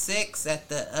 4.86 at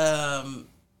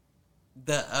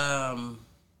the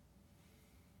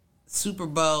Super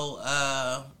Bowl.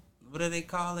 What do they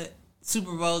call it?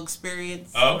 Super Bowl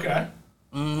experience. Oh, okay.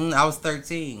 I was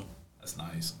 13. That's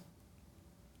nice.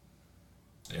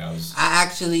 Yeah,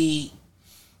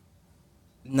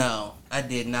 No, I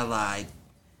didn't. I lied.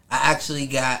 I actually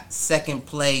got second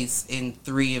place in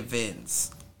 3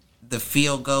 events. The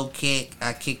field goal kick,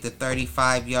 I kicked a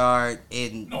 35-yard,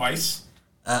 and nice.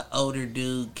 An older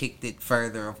dude kicked it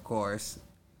further, of course.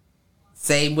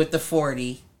 Same with the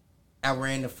 40. I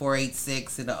ran the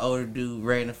 4.86, and the older dude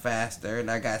ran it faster, and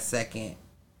I got second.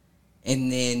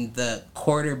 And then the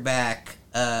quarterback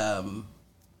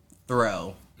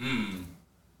throw.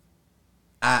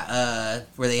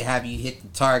 Where they have you hit the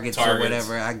targets or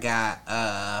whatever. I got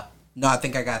I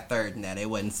think I got third in that. It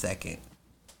wasn't second.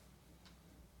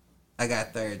 I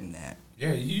got third in that.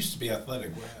 Yeah, you used to be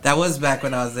athletic. That was back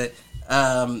when I was at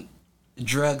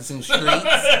Drugs and Streets.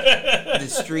 The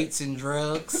Streets and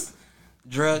Drugs.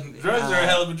 Drugs are a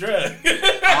hell of a drug.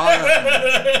 All of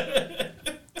them.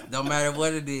 No matter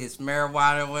what it is,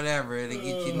 marijuana or whatever, it'll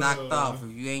get you knocked off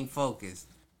if you ain't focused.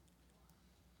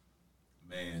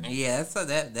 Man. Yeah, so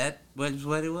that was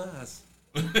what it was.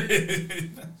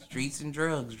 Streets and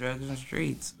drugs and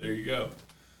streets. There you go.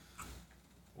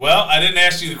 Well, I didn't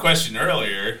ask you the question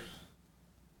earlier.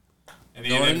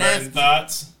 Any inadvertent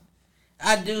thoughts?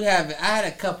 I do have it. I had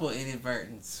a couple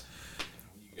inadvertents.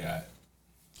 You got it.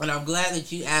 And I'm glad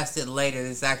that you asked it later.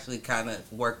 This actually kind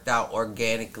of worked out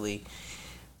organically.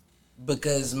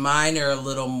 Because mine are a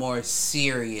little more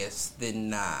serious than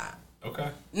not.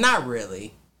 Okay. Not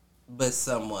really, but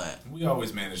somewhat. We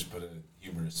always manage to put a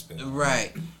humorous spin.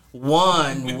 Right.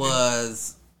 One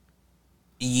was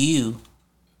you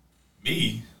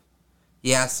Me?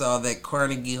 Yeah, I saw that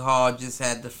Carnegie Hall just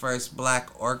had the first black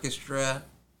orchestra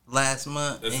last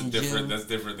month That's in different. June. That's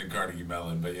different than Carnegie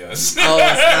Mellon, but yes. Oh,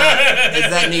 it's not. Is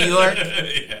that New York?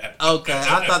 Yeah. Okay,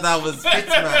 I thought that was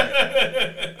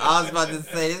Pittsburgh. I was about to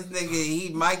say, this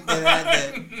nigga, Mike done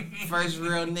had the first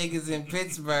real niggas in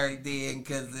Pittsburgh then,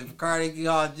 because if Carnegie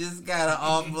Hall just got an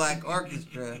all-black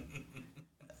orchestra,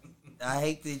 I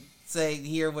hate to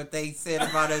hear what they said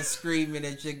about us screaming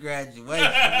at your graduation,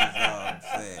 is all I'm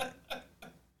saying.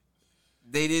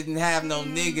 They didn't have no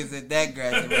niggas at that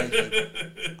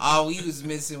graduation. All we was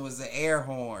missing was an air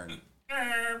horn.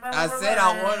 I said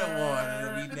I wanted one,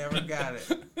 and we never got it.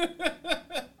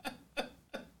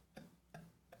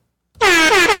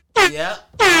 Yep.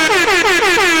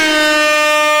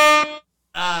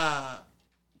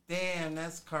 Damn,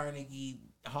 that's Carnegie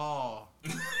Hall.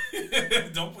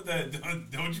 Don't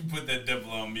you put that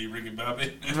devil on me, Ricky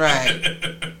Bobby.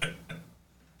 Right.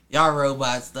 Y'all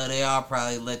robots, though, they all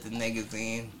probably let the niggas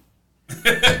in.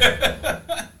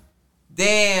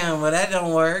 Damn, well, that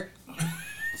don't work.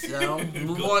 So,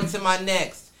 move on to my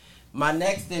next. My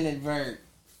next inadvert.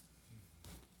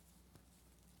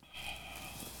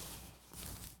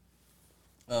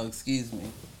 Oh, excuse me.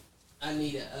 I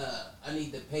need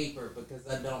the paper because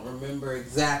I don't remember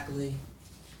exactly.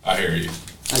 I hear you.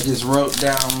 I just wrote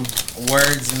down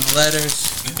words and letters.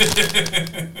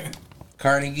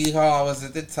 Carnegie Hall was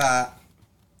at the top.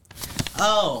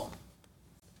 Oh.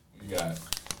 What you got?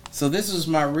 So this was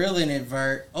my real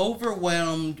inadvert.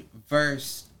 Overwhelmed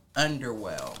versus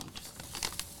underwhelmed.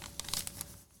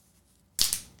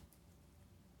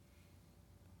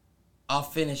 I'll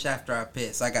finish after I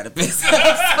piss. I gotta piss.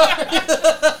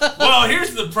 Well,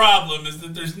 here's the problem: is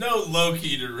that there's no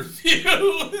Loki to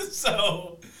review,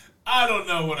 so I don't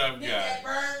know what I've got.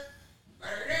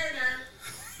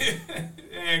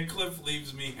 And Cliff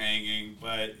leaves me hanging,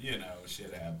 but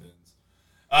shit happens.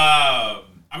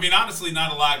 I mean, honestly,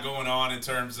 not a lot going on in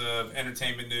terms of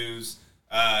entertainment news.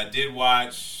 I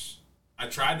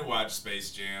tried to watch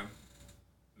Space Jam.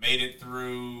 Made it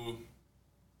through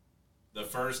the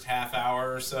first half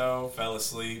hour or so, fell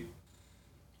asleep.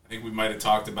 I think we might have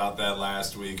talked about that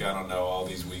last week. I don't know. All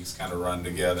these weeks kind of run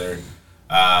together.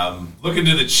 Looking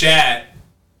to the chat.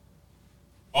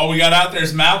 All we got out there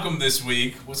is Malcolm this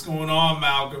week. What's going on,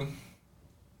 Malcolm?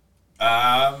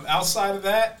 Outside of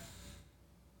that,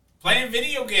 playing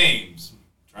video games.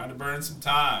 Trying to burn some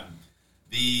time.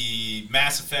 The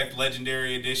Mass Effect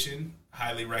Legendary Edition,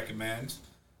 highly recommend.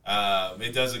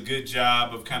 It does a good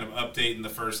job of kind of updating the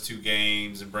first two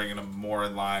games and bringing them more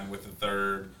in line with the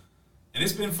third. And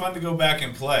it's been fun to go back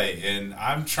and play. And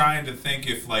I'm trying to think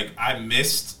if I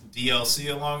missed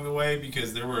DLC along the way,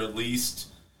 because there were at least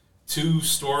 2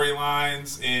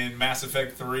 storylines in Mass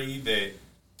Effect 3 that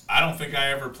I don't think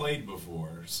I ever played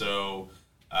before. So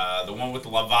the one with the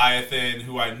Leviathan,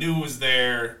 who I knew was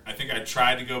there, I think I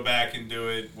tried to go back and do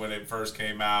it when it first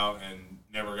came out and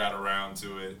never got around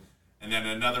to it. And then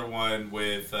another one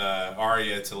with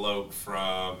Arya T'Loak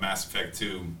from Mass Effect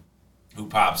 2, who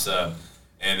pops up.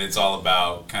 And it's all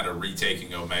about kind of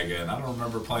retaking Omega. And I don't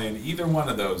remember playing either one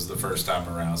of those the first time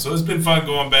around. So it's been fun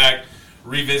going back,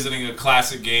 revisiting a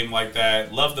classic game like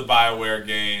that. Love the BioWare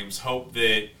games. Hope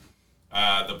that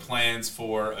the plans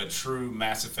for a true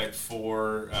Mass Effect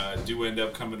 4 do end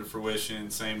up coming to fruition.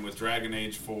 Same with Dragon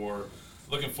Age 4.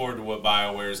 Looking forward to what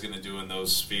BioWare is going to do in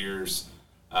those spheres.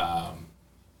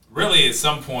 Really, at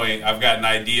some point, I've got an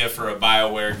idea for a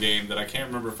BioWare game that I can't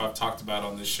remember if I've talked about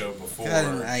on this show before. Got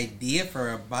an idea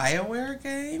for a BioWare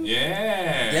game?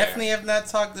 Yeah. Definitely have not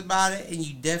talked about it, and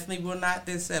you definitely will not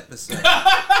this episode.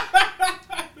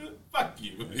 Fuck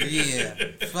you. Yeah.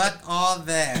 Fuck all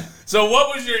that. So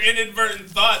what was your inadvertent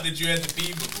thought that you had to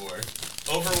pee before?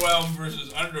 Overwhelmed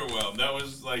versus underwhelmed. That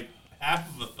was like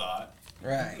half of a thought.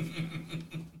 Right.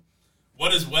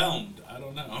 What is whelmed? I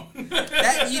don't know.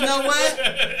 That, you know what?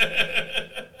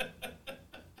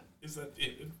 Is that the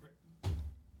inadvertent?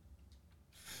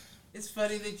 It's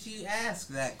funny that you ask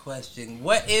that question.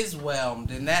 What is whelmed?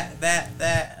 And that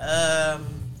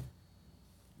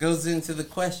goes into the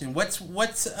question. What's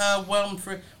whelmed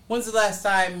for? When's the last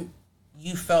time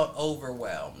you felt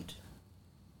overwhelmed?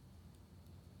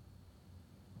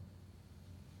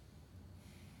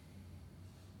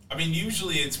 I mean,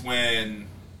 usually it's when...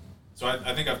 So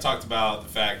I think I've talked about the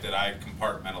fact that I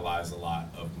compartmentalize a lot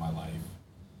of my life.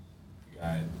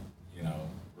 I got,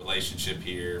 relationship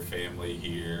here, family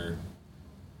here.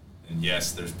 And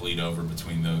yes, there's bleed over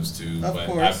between those two. Of but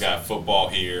course. I've got football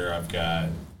here. I've got,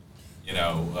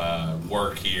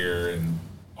 work here and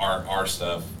our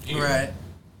stuff here. Right.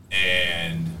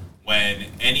 And when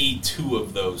any two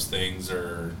of those things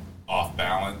are off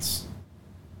balance,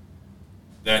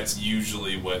 that's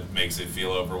usually what makes it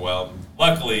feel overwhelmed.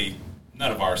 Luckily,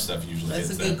 none of our stuff usually That's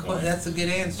hits a that good. point. That's a good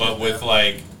answer. But with though.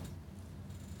 like,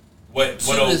 what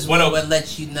what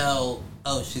lets you know?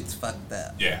 Oh, shit's fucked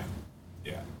up. Yeah.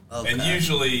 Okay. And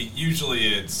usually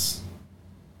it's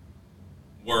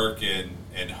work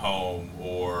and home,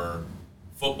 or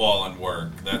football and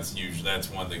work. That's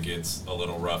one that gets a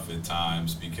little rough at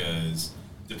times, because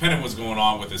depending what's going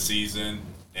on with the season,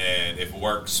 and if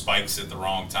work spikes at the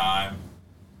wrong time,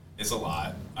 it's a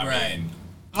lot. I mean,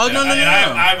 oh no. I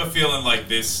have a feeling like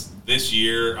this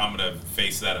year I'm gonna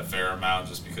face that a fair amount,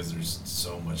 just because there's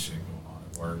so much shit going on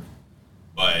at work.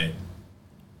 But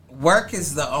work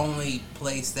is the only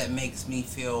place that makes me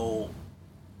feel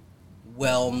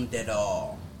whelmed at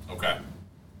all. okay.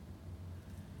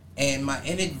 And my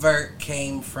inadvert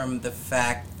came from the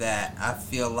fact that I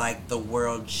feel like the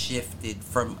world shifted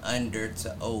from under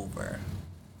to over.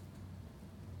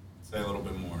 Say a little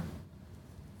bit more.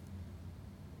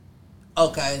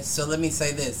 Okay, so let me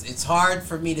say this. It's hard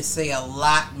for me to say a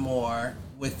lot more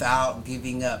without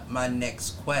giving up my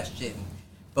next question.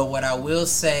 But what I will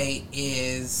say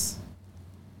is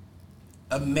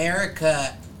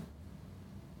America,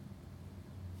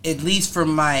 at least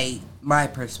from my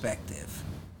perspective,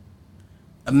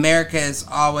 America has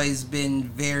always been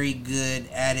very good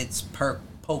at its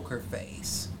poker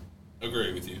face.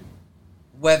 Agree with you.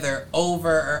 Whether over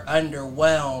or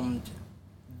underwhelmed,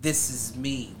 this is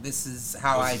me. This is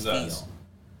how I feel. Us.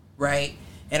 Right?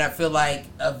 And I feel like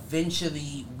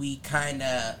eventually we kind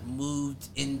of moved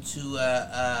into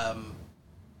a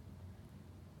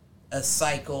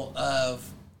cycle of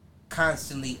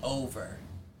constantly over,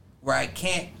 where I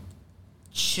can't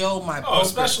show my poker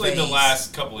especially face. the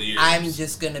last couple of years. I'm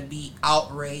just going to be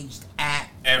outraged at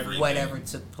Everything. whatever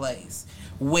took place.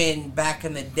 When back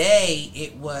in the day,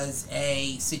 it was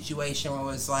a situation where it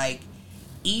was like,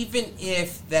 even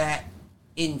if that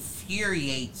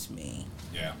infuriates me,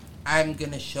 Yeah. I'm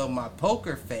going to show my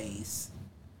poker face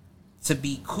to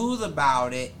be cool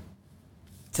about it,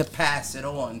 to pass it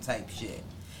on type shit.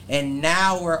 And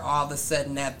now we're all of a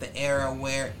sudden at the era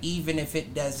where even if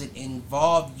it doesn't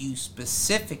involve you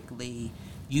specifically,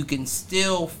 you can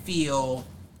still feel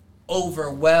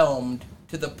overwhelmed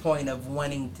to the point of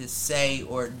wanting to say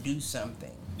or do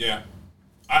something. Yeah.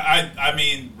 I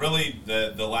mean, really,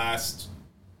 the last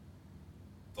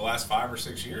 5 or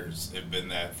 6 years have been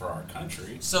that for our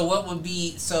country. So what would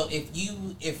be, so if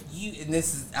you and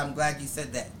this is, I'm glad you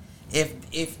said that.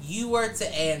 If you were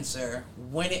to answer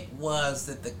when it was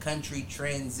that the country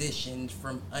transitioned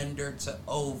from under to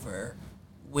over,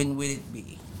 when would it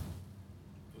be?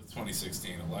 The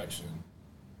 2016 election.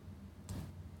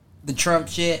 The Trump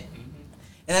shit? Mm-hmm.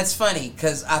 And that's funny,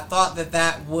 because I thought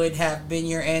that would have been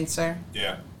your answer.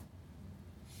 Yeah.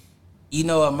 You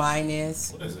know what mine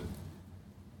is? What is it?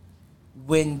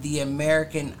 When the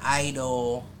American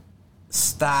Idol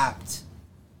stopped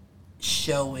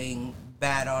showing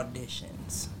bad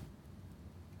auditions.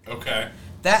 Okay.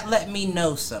 That let me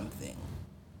know something.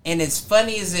 And as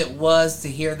funny as it was to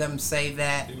hear them say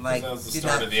that, Because like, that was the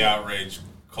start of the outrage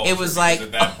culture. It was because like,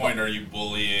 at that point, are you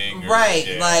bullying? right,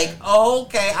 yeah. like, oh,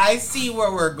 okay, I see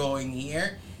where we're going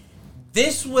here.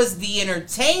 This was the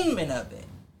entertainment of it,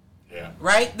 Yeah.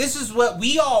 right? This is what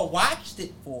we all watched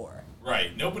it for.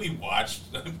 Right. Nobody watched.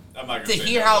 I'm not going To say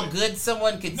hear how nobody. good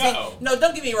someone could No. sing. No,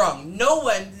 don't get me wrong. No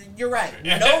one, you're right.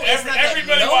 No, it's not that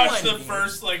Everybody no watched one the did.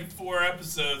 first 4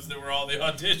 episodes that were all the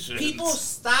auditions. People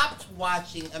stopped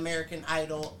watching American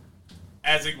Idol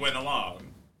as it went along.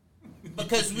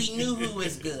 because we knew who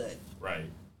was good. Right.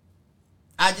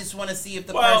 I just want to see if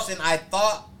the Well, person I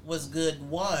thought was good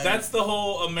won. That's the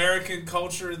whole American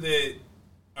culture that,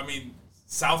 I mean,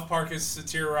 South Park has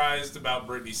satirized about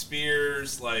Britney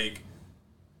Spears. Like,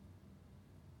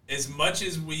 as much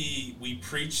as we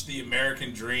preach the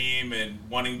American dream and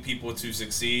wanting people to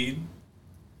succeed,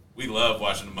 we love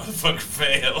watching a motherfucker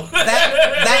fail.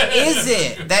 that is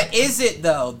it. That is it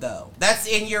though. That's,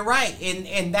 and you're right.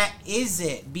 And that is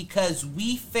it, because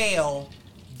we fail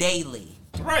daily.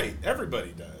 Right.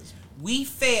 Everybody does. We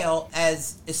fail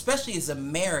especially as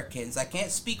Americans. I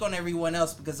can't speak on everyone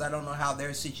else because I don't know how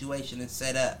their situation is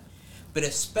set up. But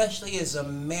especially as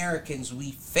Americans,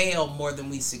 we fail more than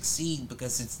we succeed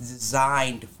because it's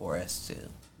designed for us to.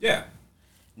 Yeah.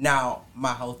 Now,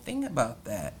 my whole thing about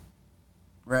that,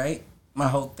 right? My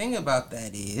whole thing about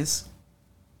that is,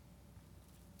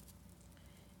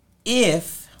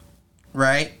 if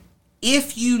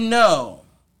you know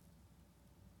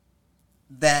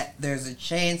that there's a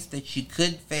chance that you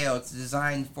could fail, it's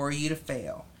designed for you to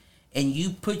fail, and you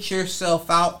put yourself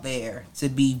out there to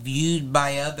be viewed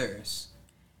by others,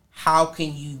 how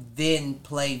can you then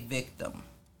play victim?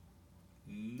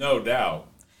 No doubt.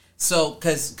 So,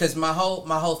 cause my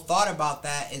whole thought about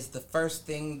that is the first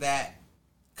thing that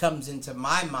comes into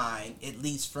my mind, at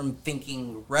least from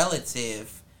thinking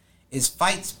relative, is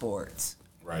fight sports.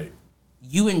 Right.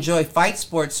 You enjoy fight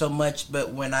sports so much,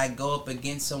 but when I go up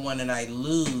against someone and I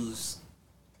lose,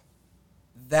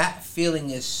 that feeling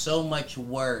is so much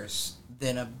worse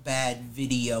than a bad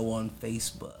video on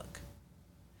Facebook.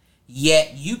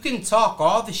 Yet you can talk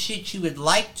all the shit you would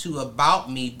like to about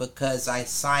me because I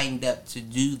signed up to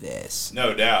do this.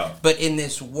 No doubt. But in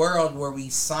this world where we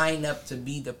sign up to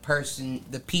be the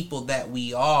people that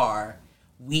we are,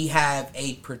 we have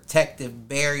a protective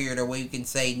barrier to where you can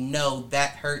say, no,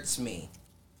 that hurts me.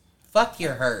 Fuck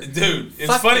your hurt. Dude, it's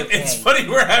Fuck funny. your pain. It's funny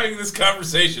we're having this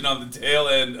conversation on the tail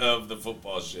end of the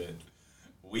football shit.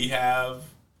 We have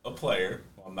a player,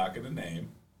 I'm not going to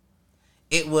name.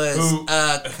 It was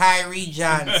Kyrie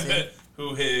Johnson.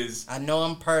 I know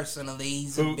him personally.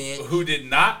 He's a bitch. Who did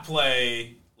not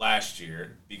play last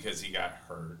year because he got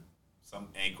hurt. Some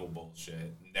ankle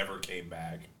bullshit. Never came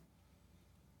back.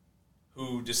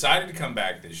 Who decided to come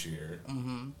back this year.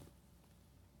 Mm-hmm.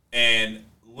 And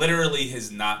literally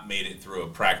has not made it through a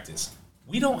practice.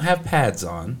 We don't have pads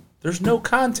on. There's no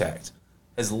contact.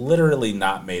 Has literally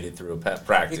not made it through a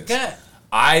practice.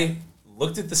 I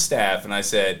looked at the staff and I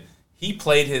said, he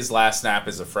played his last snap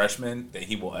as a freshman that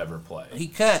he will ever play.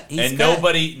 He's cut.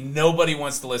 Nobody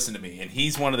wants to listen to me. And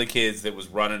he's one of the kids that was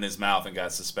running his mouth and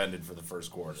got suspended for the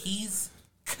first quarter. He's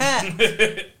cut.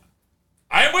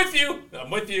 I am with you. I'm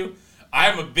with you.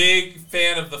 I'm a big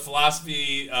fan of the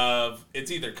philosophy of it's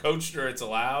either coached or it's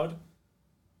allowed.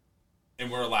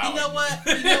 And we're allowing.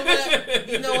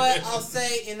 You know what? I'll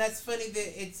say, and that's funny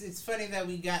that it's funny that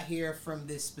we got here from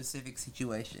this specific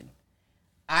situation.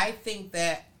 I think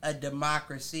that a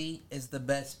democracy is the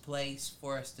best place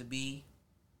for us to be,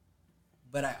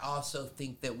 but I also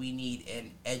think that we need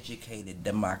an educated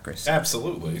democracy.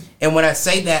 Absolutely. And when I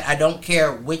say that, I don't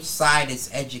care which side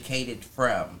it's educated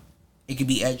from. It could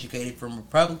be educated from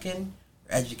Republican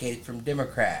or educated from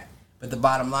Democrat. But the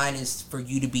bottom line is for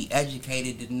you to be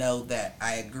educated to know that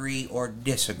I agree or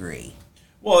disagree.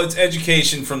 Well, it's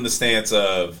education from the stance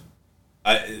of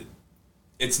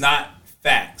it's not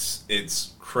facts,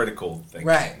 it's critical thinking.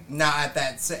 Right. Now, at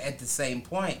the same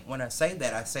point, when I say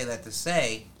that to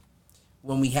say,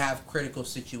 when we have critical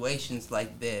situations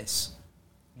like this,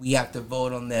 we have to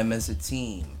vote on them as a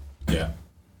team. Yeah.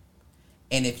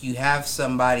 And if you have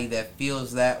somebody that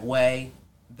feels that way,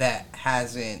 that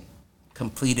hasn't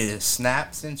completed a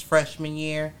snap since freshman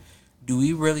year, do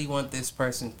we really want this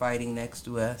person fighting next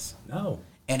to us? No.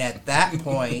 And at that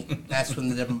point, that's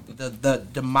when the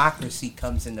democracy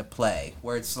comes into play,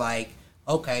 where it's like,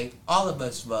 okay, all of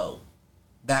us vote.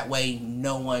 That way,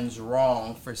 no one's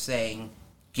wrong for saying,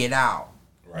 get out.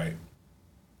 Right.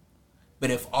 But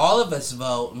if all of us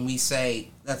vote and we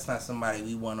say, that's not somebody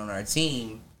we want on our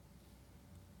team,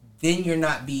 then you're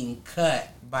not being cut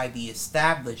by the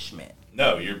establishment.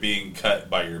 No, you're being cut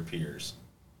by your peers.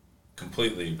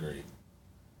 Completely agree.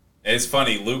 And it's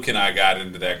funny, Luke and I got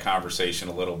into that conversation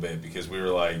a little bit because we were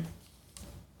like,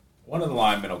 one of the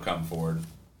linemen will come forward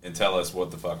and tell us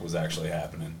what the fuck was actually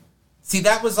happening. See,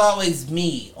 that was always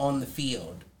me on the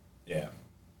field. Yeah.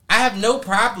 I have no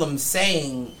problem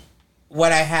saying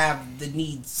what I have the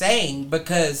need saying,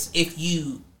 because if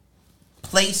you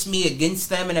place me against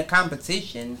them in a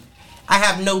competition, I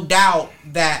have no doubt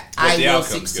that I will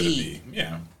succeed.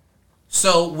 Yeah.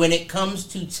 So when it comes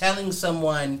to telling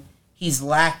someone he's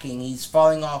lacking, he's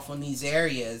falling off on these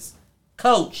areas,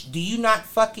 coach, do you not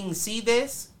fucking see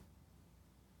this?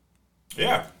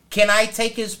 Yeah. Can I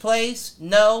take his place?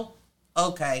 No?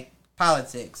 Okay.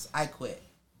 Politics. I quit.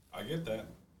 I get that.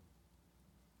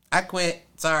 I quit.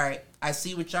 It's alright. I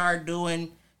see what y'all are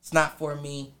doing. It's not for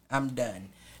me. I'm done.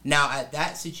 Now, at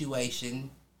that situation,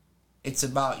 it's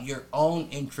about your own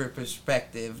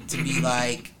perspective to be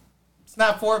like, it's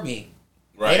not for me.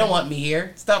 Right. They don't want me here.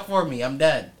 It's not for me. I'm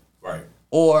done. Right.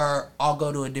 Or I'll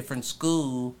go to a different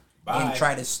school and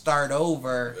try to start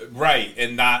over. Right,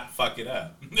 and not fuck it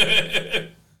up.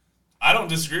 I don't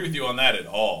disagree with you on that at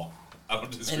all. I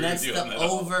don't disagree with you on that at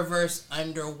all. And that's the over versus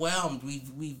underwhelmed.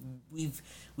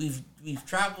 We've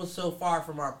traveled so far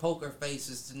from our poker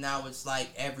faces to now it's like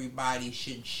everybody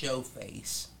should show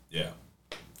face. Yeah.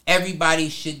 Everybody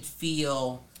should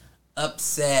feel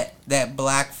upset that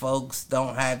black folks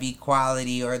don't have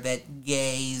equality, or that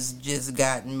gays just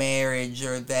got marriage,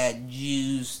 or that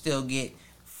Jews still get...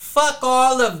 Fuck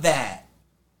all of that.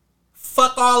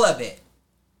 Fuck all of it.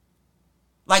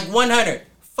 Like 100.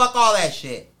 Fuck all that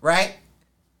shit, right?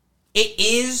 It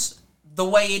is the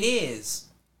way it is.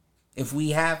 If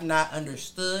we have not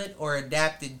understood or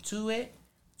adapted to it,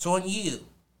 It's on you.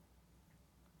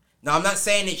 Now, I'm not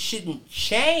saying it shouldn't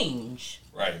change.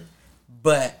 Right.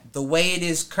 But the way it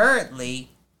is currently,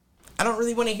 I don't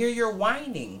really want to hear your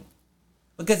whining.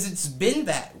 Because it's been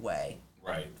that way.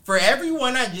 Right. For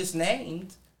everyone I just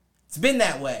named, it's been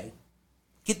that way.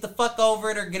 Get the fuck over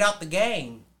it or get out the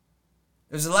game.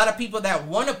 There's a lot of people that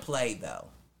want to play, though.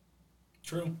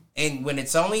 True. And when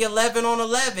it's only 11 on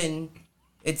 11,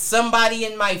 it's somebody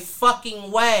in my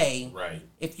fucking way. Right.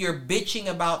 If you're bitching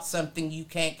about something you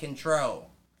can't control,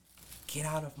 get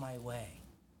out of my way.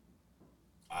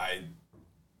 I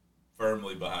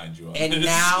firmly behind you on and this.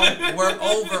 now we're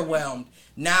overwhelmed.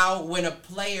 Now when a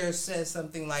player says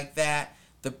something like that,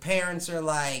 the parents are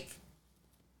like,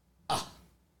 oh,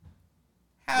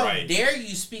 how Right. dare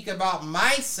you speak about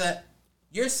my son?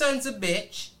 Your son's a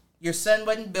bitch. Your son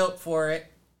wasn't built for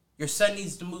it. Your son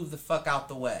needs to move the fuck out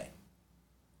the way.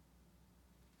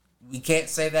 We can't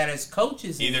say that as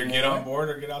coaches Either anymore. get on board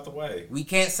or get out the way. We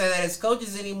can't say that as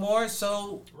coaches anymore,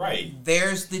 so Right.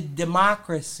 there's the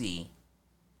democracy.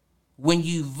 When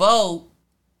you vote,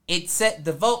 it set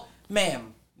the vote.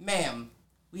 Ma'am,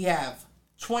 we have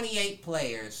 28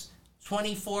 players.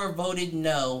 24 voted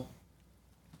no.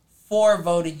 4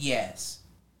 voted yes.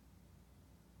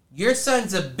 Your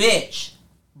son's a bitch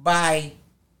by...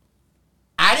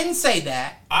 I didn't say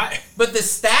that, but the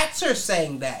stats are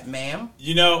saying that, ma'am.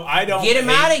 You know, I don't Get him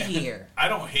hate- out of here. I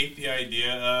don't hate the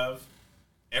idea of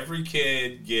every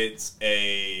kid gets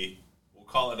we'll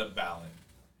call it a ballot.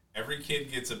 Every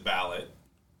kid gets a ballot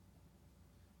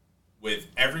with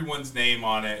everyone's name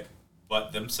on it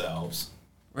but themselves.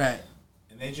 Right.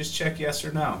 And they just check yes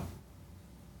or no.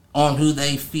 On who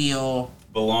they feel...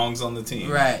 Belongs on the team.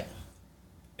 Right.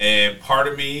 And part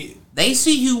of me... They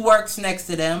see who works next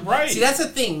to them. Right. See, that's the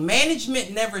thing.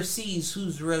 Management never sees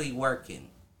who's really working.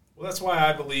 Well, that's why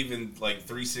I believe in, like,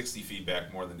 360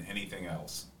 feedback more than anything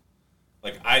else.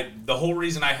 Like, the whole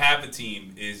reason I have a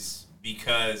team is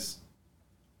because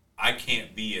I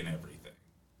can't be in everything.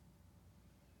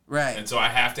 Right. And so I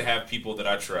have to have people that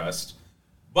I trust.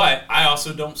 But I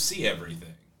also don't see everything.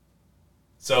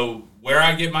 So where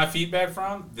I get my feedback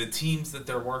from, the teams that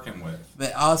they're working with.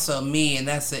 But also me, and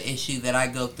that's the issue that I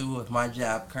go through with my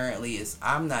job currently, is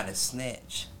I'm not a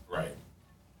snitch. Right.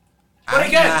 But I'm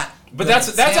again, not but gonna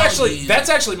that's tell you-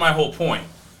 actually my whole point.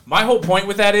 My whole point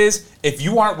with that is, if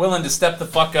you aren't willing to step the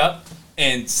fuck up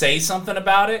and say something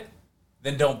about it,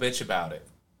 then don't bitch about it.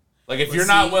 Like, if Well, you're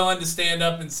not see- willing to stand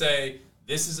up and say,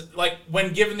 this is, like,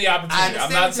 when given the I opportunity,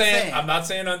 understand what you're saying. I'm not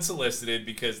saying unsolicited,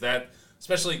 because that,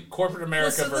 especially corporate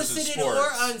America versus solicited sports.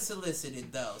 or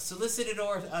unsolicited, though. Solicited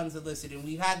or unsolicited. And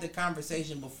we've had the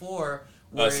conversation before.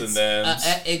 Where Us and it's,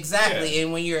 them. Exactly. Yeah.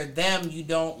 And when you're them, you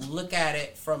don't look at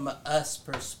it from a us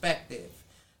perspective.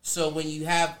 So when you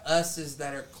have us's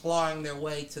that are clawing their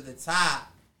way to the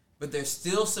top, but there's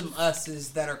still some us's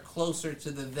that are closer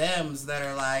to the thems that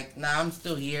are like, nah, I'm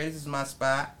still here. This is my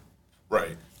spot.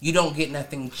 Right. You don't get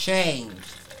nothing changed.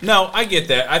 No, I get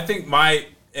that. I think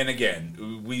and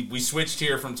again, we switched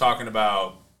here from talking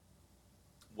about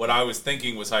what I was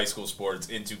thinking was high school sports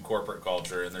into corporate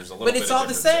culture, and there's a little bit But it's of all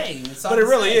the difference same. there. It's all But it the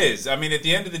really same. is. I mean, at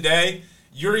the end of the day,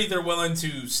 you're either willing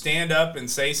to stand up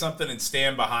and say something and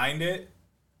stand behind it,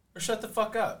 or shut the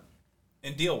fuck up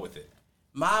and deal with it.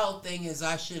 My whole thing is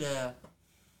I should have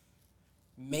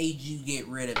made you get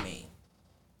rid of me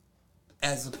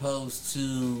as opposed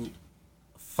to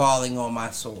falling on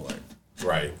my sword.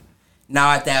 Right.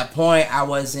 Now, at that point, I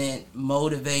wasn't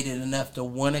motivated enough to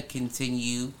want to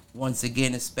continue, once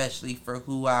again, especially for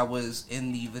who I was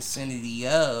in the vicinity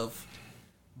of.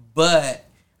 But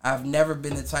I've never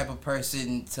been the type of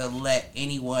person to let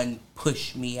anyone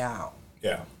push me out.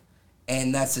 Yeah.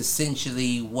 And that's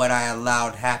essentially what I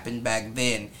allowed happen back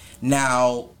then.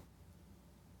 Now,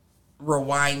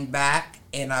 rewind back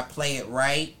and I play it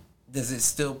right. Does it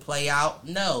still play out?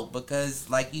 No, because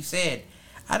like you said,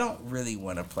 I don't really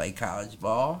want to play college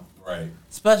ball. Right.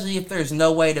 Especially if there's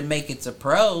no way to make it to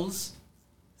pros.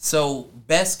 So,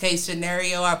 best case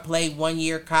scenario, I play 1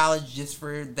 year college just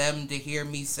for them to hear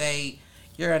me say,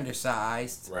 you're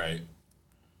undersized. Right.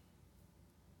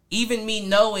 Even me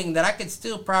knowing that I could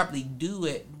still probably do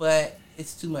it, but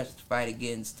it's too much to fight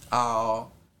against.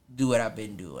 I'll do what I've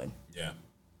been doing. Yeah.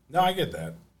 No, I get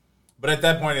that. But at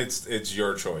that point, it's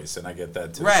your choice, and I get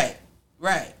that too.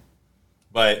 Right.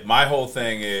 But my whole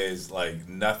thing is, like,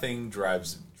 nothing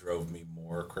drove me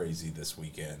more crazy this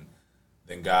weekend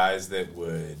than guys that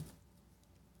would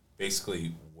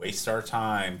basically waste our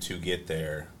time to get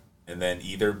there and then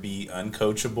either be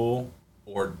uncoachable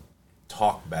or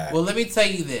talk back. Well, let me tell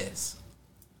you this.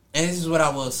 And this is what I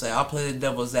will say. I'll play the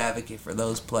devil's advocate for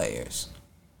those players.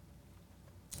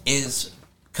 Is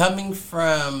coming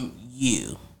from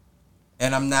you,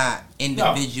 and I'm not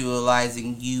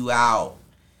individualizing you out,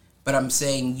 but I'm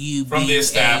saying you from being the a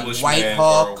establishment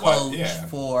Whitehall or coach yeah.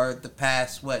 for the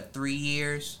past 3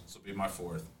 years? This will be my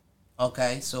 4th.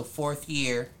 Okay, so 4th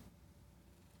year.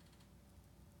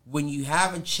 When you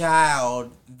have a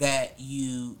child that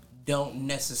you don't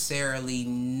necessarily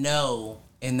know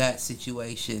in that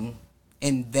situation,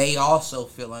 and they also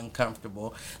feel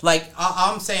uncomfortable. Like,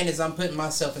 all I'm saying is I'm putting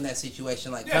myself in that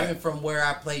situation. Like, coming from where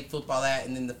I played football at,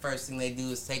 and then the first thing they do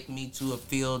is take me to a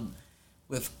field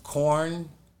with corn,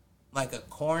 like a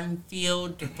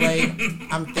cornfield to play.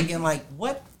 I'm thinking, like,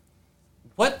 what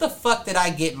the fuck did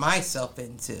I get myself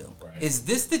into? Right. Is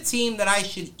this the team that I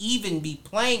should even be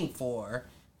playing for,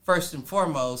 first and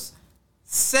foremost?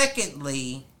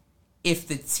 Secondly, if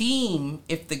the team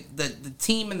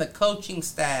and the coaching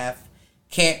staff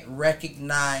can't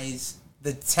recognize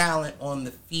the talent on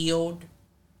the field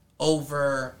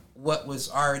over what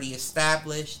was already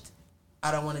established,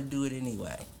 I don't want to do it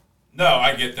anyway. No,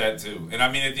 I get that too. And I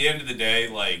mean, at the end of the day,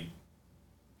 like...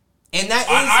 And that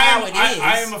is how it is.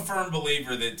 I am a firm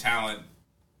believer that talent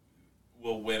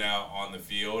will win out on the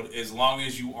field as long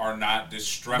as you are not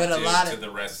destructive to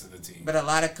the rest of the team. But a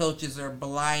lot of coaches are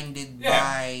blinded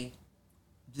by...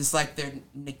 Just like their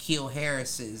N'Keal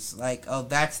Harris's. Like, oh,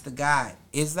 that's the guy.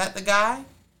 Is that the guy?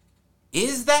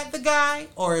 Is that the guy?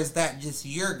 Or is that just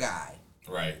your guy?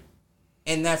 Right.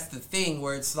 And that's the thing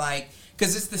where it's like...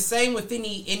 Because it's the same with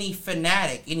any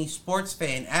fanatic, any sports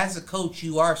fan. As a coach,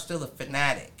 you are still a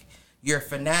fanatic. You're a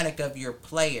fanatic of your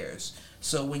players.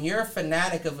 So when you're a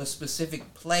fanatic of a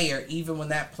specific player, even when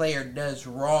that player does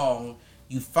wrong,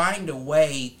 you find a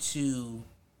way to...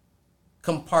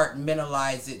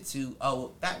 compartmentalize it to, oh,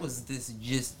 that was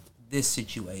this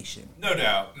situation. No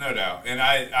doubt. And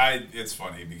I it's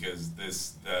funny because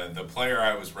the player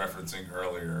I was referencing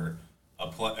earlier,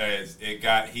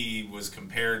 he was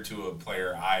compared to a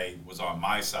player I was on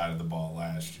my side of the ball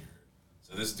last year.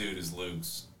 So this dude is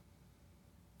Luke's.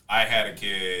 I had a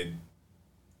kid,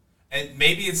 and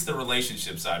maybe it's the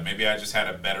relationship side. Maybe I just had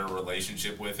a better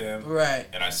relationship with him, right?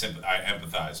 And I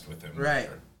empathized with him, right?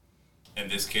 Better. And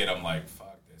this kid, I'm like,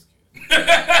 fuck this kid. But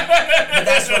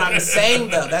that's what I'm saying,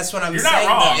 though. That's what I'm You're saying,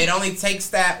 not wrong. though. It only takes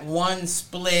that one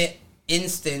split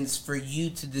instance for you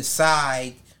to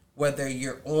decide whether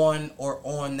you're on or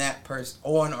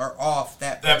off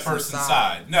that person's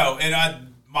side. No, and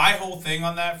my whole thing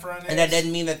on that front is... And that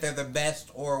doesn't mean that they're the best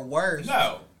or worst.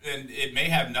 No, and it may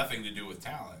have nothing to do with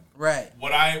talent. Right.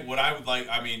 What I would like,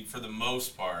 I mean, for the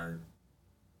most part,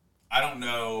 I don't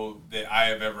know that I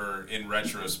have ever, in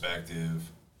retrospective,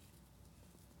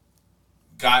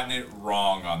 gotten it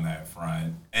wrong on that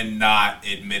front and not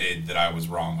admitted that I was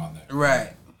wrong on that front.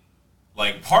 Right.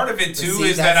 Like, part of it, too,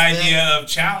 is that idea of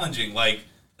challenging. Like,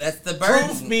 that's the burden.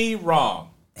 Prove me wrong.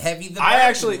 Heavy the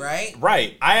burden, right?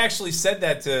 Right. I actually said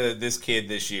that to this kid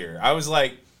this year. I was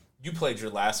like, you played your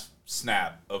last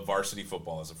snap of varsity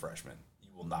football as a freshman. You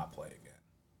will not play again.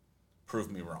 Prove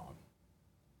me wrong.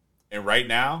 And right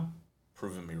now...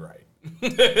 proving me right.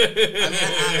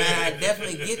 I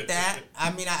definitely get that.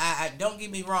 I mean, I don't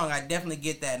get me wrong. I definitely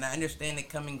get that. And I understand it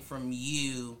coming from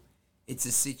you. It's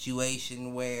a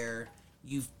situation where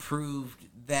you've proved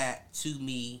that to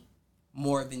me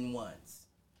more than once.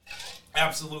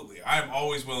 Absolutely. I'm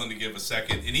always willing to give a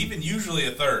second and even usually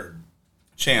a third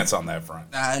chance on that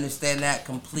front. I understand that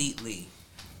completely.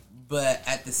 But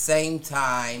at the same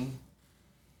time...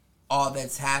 all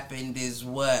that's happened is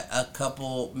a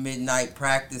couple midnight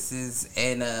practices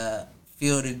and a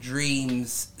Field of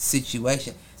Dreams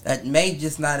situation. That may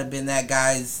just not have been that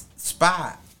guy's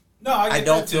spot. No, I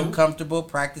don't feel comfortable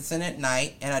practicing at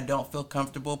night, and I don't feel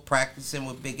comfortable practicing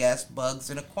with big ass bugs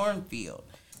in a cornfield.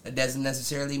 That doesn't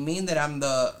necessarily mean that I'm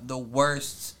the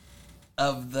worst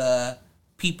of the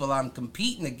people I'm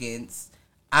competing against.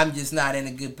 I'm just not in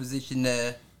a good position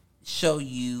to show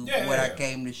you what I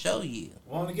came to show you.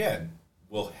 Well, and again,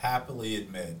 we'll happily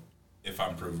admit if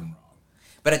I'm proven wrong.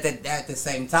 But at the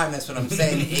same time, that's what I'm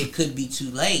saying. It could be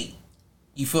too late.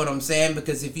 You feel what I'm saying?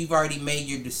 Because if you've already made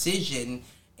your decision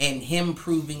and him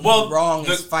proving you wrong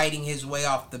is fighting his way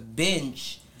off the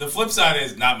bench. The flip side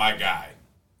is not my guy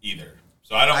either.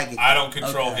 So I don't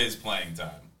control his playing time.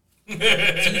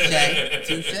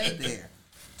 Touche there.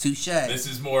 Touche. This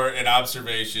is more an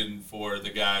observation for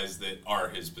the guys that are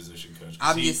his position coach.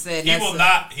 I'm just saying he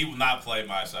will not play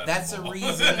my side. That's of the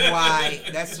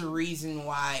ball. That's a reason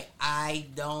why I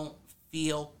don't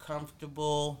feel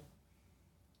comfortable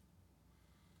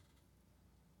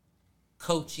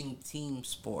coaching team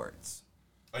sports.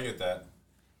 I get that.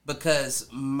 because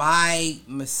my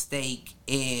mistake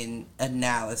in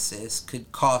analysis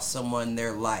could cost someone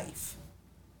their life.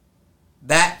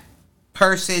 That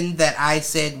person that I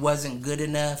said wasn't good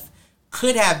enough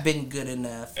could have been good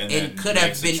enough and could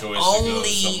have been only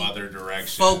some other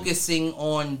direction. Focusing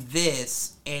on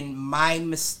this, and my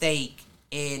mistake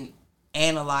in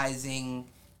analyzing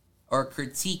or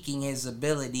critiquing his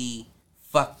ability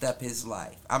fucked up his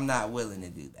life. I'm not willing to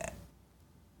do that.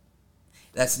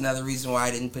 That's another reason why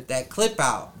I didn't put that clip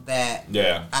out that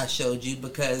I showed you,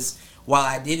 because while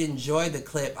I did enjoy the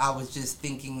clip, I was just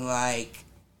thinking like,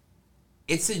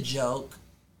 it's a joke,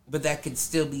 but that could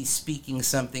still be speaking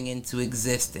something into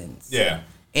existence. Yeah.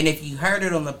 And if you heard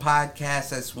it on the podcast,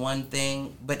 that's one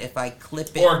thing. But if I clip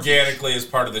it organically as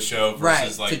part of the show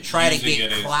versus to try to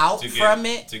get clout from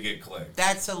it, to get clicked,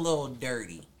 that's a little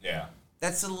dirty. Yeah.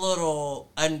 That's a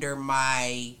little under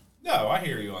my. No, I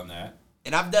hear you on that.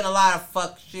 And I've done a lot of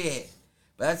fuck shit,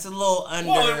 but that's a little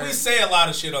under. Well, we say a lot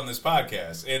of shit on this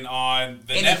podcast and on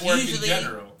the network in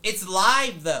general. It's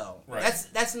live though. Right.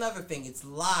 That's another thing. It's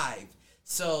live.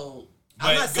 So but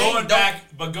I'm not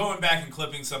going back and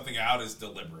clipping something out is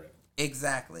deliberate.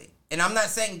 Exactly. And I'm not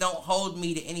saying don't hold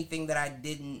me to anything that I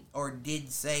didn't or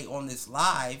did say on this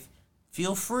live.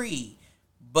 Feel free.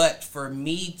 But for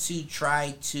me to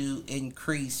try to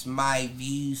increase my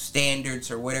view standards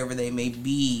or whatever they may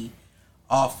be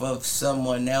off of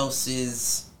someone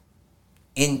else's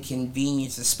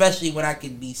inconvenience, especially when I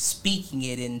could be speaking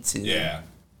it into,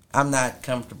 I'm not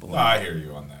comfortable. No, I hear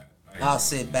you on that. I'll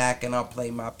sit back and I'll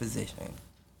play my position.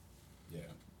 Yeah.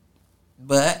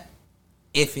 But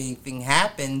if anything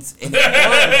happens in the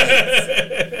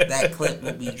comments, that clip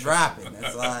will be dropping.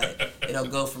 That's all. It'll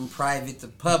go from private to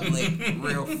public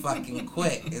real fucking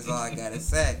quick. Is all I gotta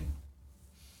say.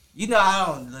 You know, I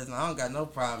don't got no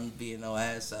problem being no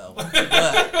asshole, but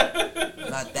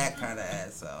not that kind of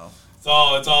asshole.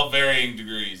 It's all varying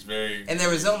degrees. And there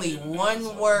was only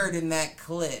one word in that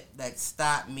clip that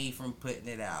stopped me from putting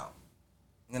it out.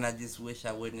 And I just wish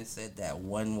I wouldn't have said that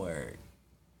one word.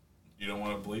 You don't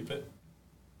want to bleep it?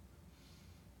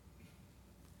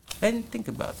 I didn't think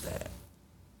about that.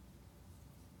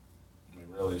 I mean,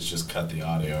 really, it's just cut the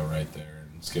audio right there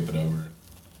and skip it over.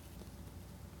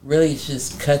 Really, it's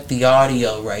just cut the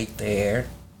audio right there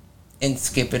and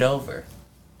skip it over.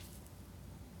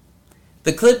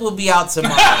 The clip will be out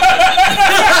tomorrow.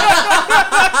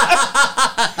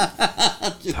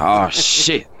 Oh,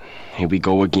 shit. Here we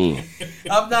go again.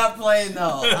 I'm not playing,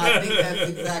 though. I think that's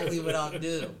exactly what I'll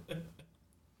do.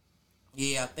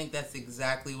 Yeah, I think that's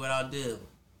exactly what I'll do.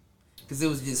 Because it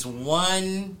was just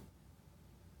one,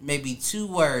 maybe two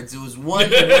words. It was one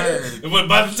word. But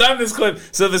by the time this clip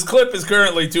is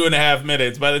currently 2.5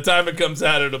 minutes. By the time it comes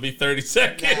out, it'll be 30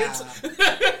 seconds.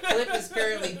 Clip is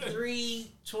currently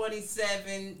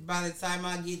 3:27. By the time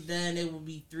I get done, it will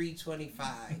be 3:25.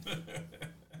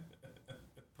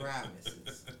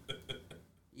 Promises.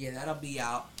 Yeah, that'll be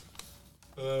out.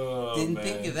 Oh, Didn't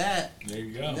think of that. There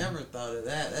you go. Never thought of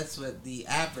that. That's what the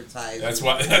advertiser.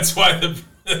 That's why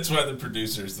the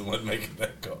producer is the one making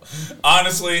that call.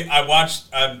 Honestly,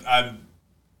 I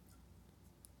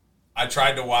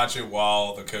tried to watch it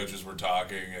while the coaches were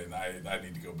talking, and I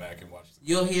need to go back and watch it.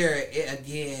 You'll hear it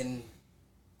again.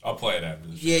 I'll play it after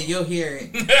the show. Yeah, you'll hear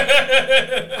it.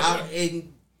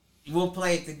 And we'll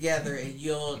play it together, and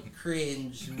you'll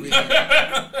cringe with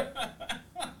it.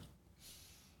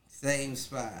 Same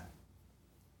spot.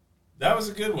 That was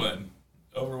a good one.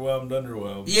 Overwhelmed,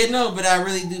 underwhelmed. Yeah, no, but I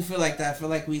really do feel like that. I feel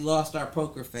like we lost our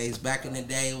poker face. Back in the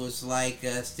day, it was like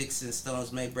sticks and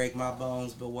stones may break my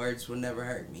bones, but words will never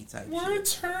hurt me type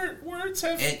Words shit. hurt. Words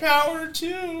have power,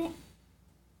 too.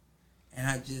 And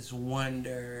I just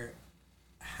wonder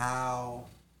how...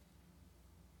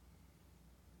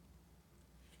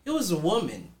 It was a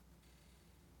woman.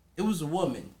 It was a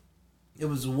woman. It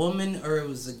was a woman or it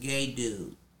was a gay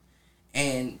dude.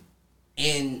 And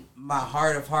in my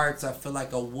heart of hearts, I feel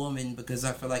like a woman because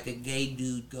I feel like a gay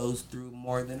dude goes through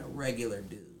more than a regular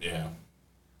dude. Yeah.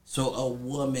 So a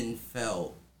woman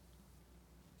felt.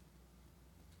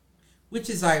 Which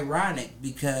is ironic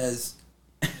because...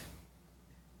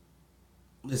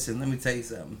 Listen, let me tell you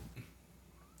something.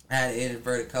 I had to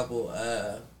invert a couple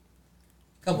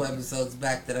episodes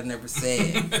back that I never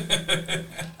said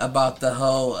about the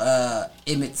whole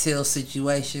Emmett Till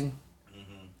situation.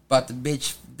 About the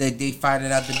bitch that they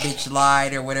finding out the bitch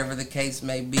lied or whatever the case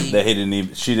may be. That he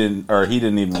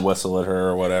didn't even whistle at her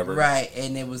or whatever. Right,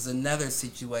 and there was another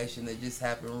situation that just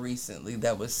happened recently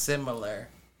that was similar,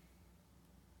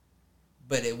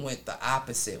 but it went the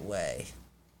opposite way,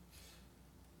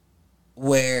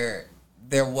 where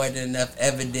there wasn't enough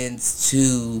evidence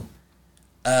to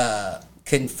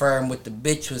confirm what the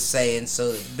bitch was saying,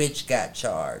 so the bitch got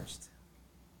charged.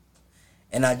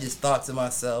 And I just thought to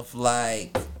myself,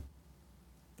 like,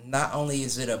 not only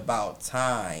is it about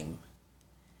time,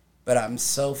 but I'm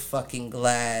so fucking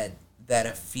glad that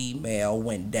a female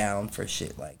went down for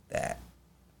shit like that.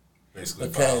 Basically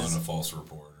filing a false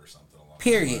report or something along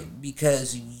Period.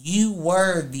 Because you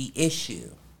were the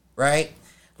issue, right?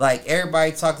 Like,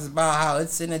 everybody talks about how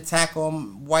it's an attack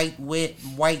on white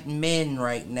men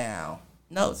right now.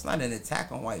 No, it's not an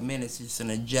attack on white men. It's just an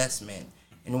adjustment.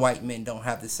 And white men don't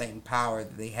have the same power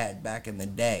that they had back in the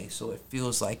day. So it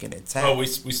feels like an attack. Oh, we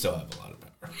still have a lot of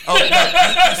power. Oh, no,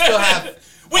 you still have...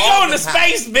 We all going the to power.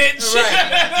 space, bitch!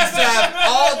 Right. You still have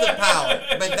all the power.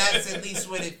 But that's at least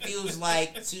what it feels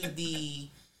like to the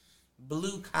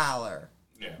blue-collar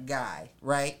guy,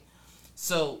 right?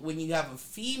 So when you have a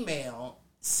female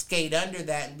skate under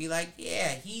that and be like, yeah,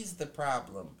 he's the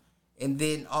problem. And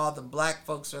then all the black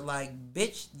folks are like,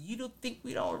 bitch, you don't think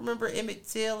we don't remember Emmett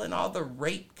Till and all the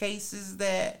rape cases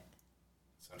that...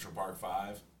 Central Park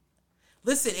 5.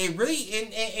 Listen, it really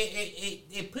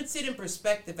it puts it in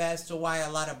perspective as to why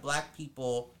a lot of black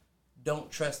people don't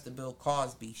trust the Bill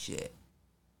Cosby shit.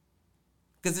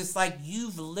 Because it's like,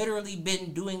 you've literally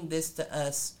been doing this to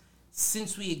us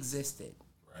since we existed.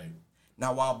 Right.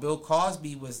 Now, while Bill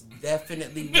Cosby was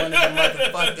definitely one of the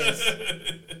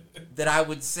motherfuckers that I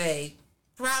would say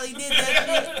probably did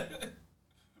that shit.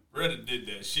 Brother did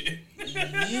that shit.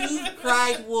 You've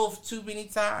cried wolf too many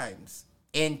times.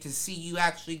 And to see you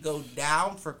actually go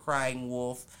down for crying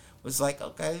wolf was like,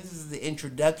 okay, this is the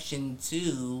introduction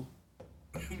to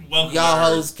Welcome y'all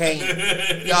hoes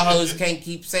can't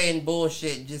keep saying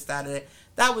bullshit just out of it.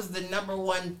 That was the number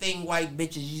one thing white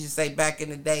bitches used to say back in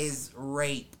the day is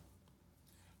rape.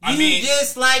 You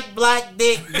just like black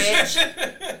dick,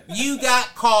 bitch. You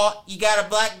got caught. You got a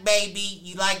black baby.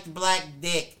 You liked black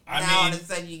dick. Now all of a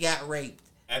sudden you got raped.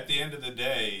 At the end of the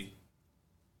day,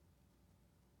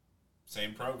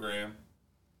 same program.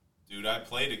 Dude I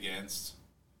played against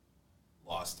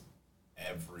lost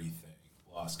everything.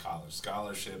 Lost college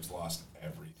scholarships, lost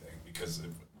everything because of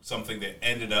something that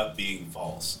ended up being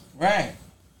false. Right.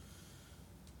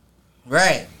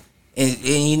 Right. And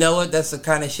you know what? That's the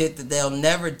kind of shit that they'll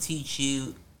never teach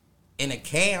you in a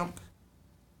camp.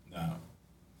 No.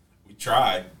 We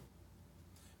tried.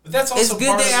 But that's also it's good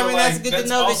part to, of the, I mean, like, that's good to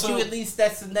know also, that you at least,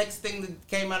 that's the next thing that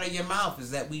came out of your mouth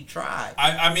is that we tried.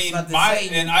 I mean,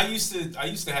 same. I used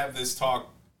to have this talk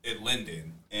at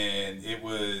Linden, and it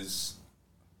was,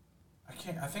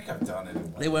 I think I've done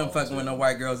it. They weren't fucking with no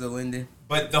white girls at Linden.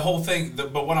 But the whole thing,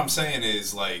 but what I'm saying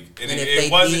is like, and if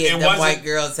the white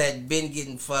girls had been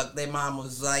getting fucked, their mom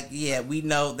was like, yeah, we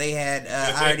know they had,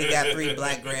 I already got 3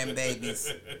 black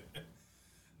grandbabies.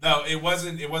 No, it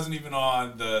wasn't even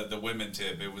on the women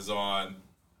tip. It was on,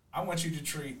 I want you to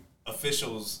treat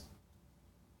officials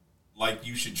like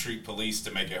you should treat police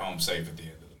to make it home safe at the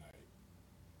end of the night.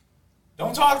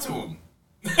 Don't talk to them.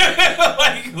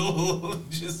 Like,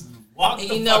 just walk the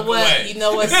fuck away. You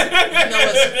know what's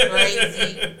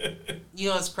crazy? You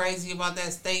know what's crazy about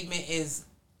that statement is,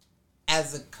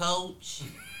 as a coach,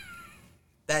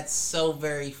 that's so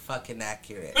very fucking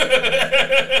accurate.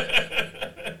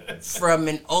 From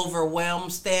an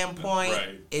overwhelmed standpoint,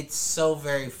 right. It's so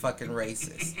very fucking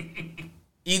racist.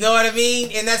 You know what I mean?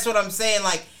 And that's what I'm saying.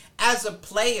 Like, as a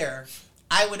player,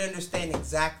 I would understand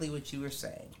exactly what you were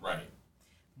saying. Right.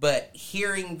 But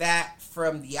hearing that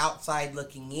from the outside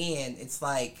looking in, it's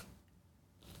like,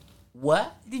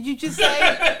 what did you just say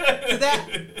to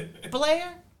that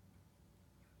player?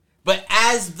 But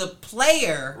as the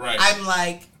player, right. I'm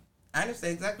like, I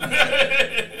understand exactly what you're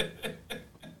saying.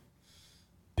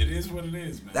 It is what it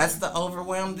is, man. That's the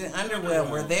overwhelmed and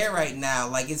underwhelmed. We're there right now.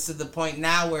 Like, it's to the point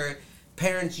now where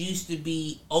parents used to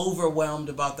be overwhelmed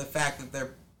about the fact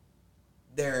that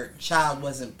their child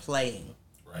wasn't playing.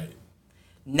 Right.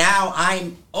 Now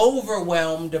I'm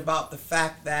overwhelmed about the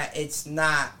fact that it's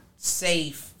not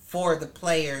safe for the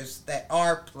players that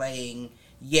are playing,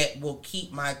 yet will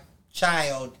keep my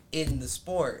child in the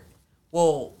sport.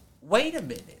 Well, wait a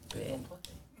minute, man.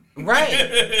 Right.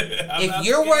 If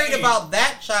you're worried about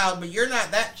that child, but you're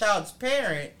not that child's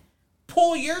parent,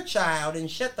 pull your child and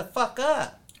shut the fuck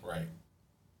up. Right.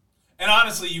 And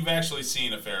honestly, you've actually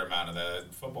seen a fair amount of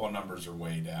that. Football numbers are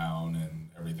way down and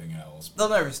everything else. They'll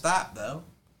never stop, though.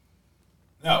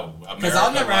 No. Because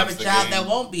I'll never have a child that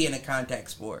won't be in a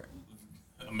contact sport.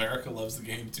 America loves the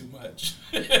game too much.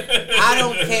 I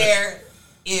don't care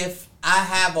if I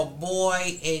have a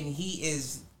boy and he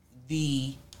is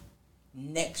the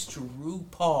next to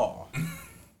RuPaul.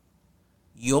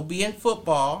 You'll be in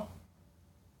football.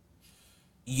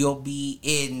 You'll be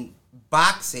in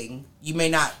boxing. You may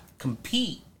not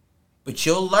compete, but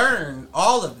you'll learn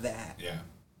all of that. Yeah.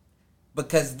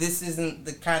 Because this isn't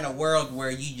the kind of world where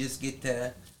you just get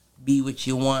to be what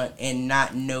you want and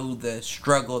not know the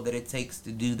struggle that it takes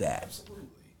to do that.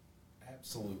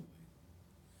 Absolutely.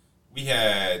 We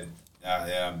had,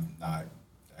 I'm not,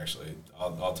 actually,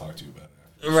 I'll talk to you about it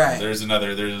after. Right. There's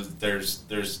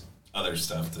other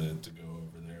stuff to go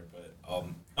over there, but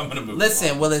I'm going to move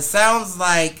Listen, on. well, it sounds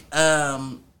like at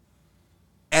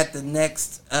the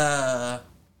next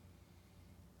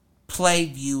play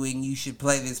viewing, you should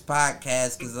play this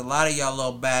podcast because a lot of y'all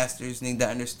little bastards need to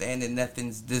understand that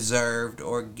nothing's deserved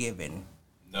or given.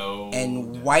 No.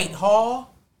 And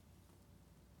Whitehall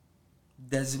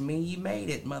doesn't mean you made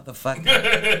it,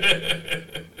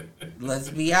 motherfucker. Let's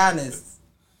be honest.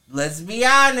 Let's be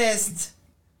honest.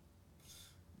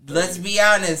 Let's be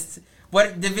honest.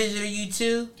 What division are you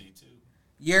to? D2.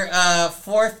 You're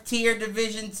fourth tier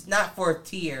divisions, not fourth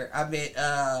tier. I meant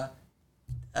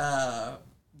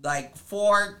like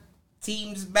 4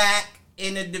 teams back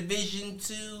in a Division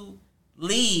 2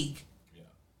 league. Yeah.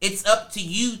 It's up to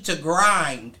you to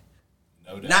grind,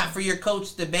 No doubt. not for your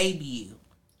coach to baby you.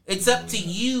 It's up to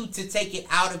you to take it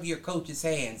out of your coach's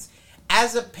hands.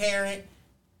 As a parent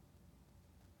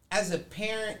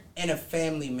and a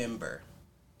family member,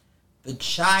 the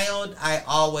child I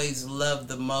always loved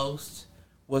the most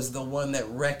was the one that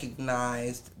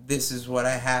recognized this is what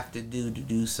I have to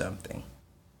do something.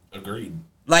 Agreed.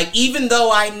 Like, even though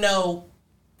I know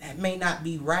that may not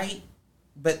be right,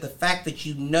 but the fact that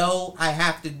you know I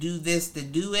have to do this to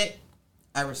do it,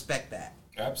 I respect that.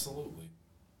 Absolutely.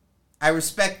 I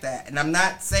respect that. And I'm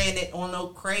not saying it on no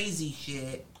crazy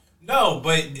shit. No,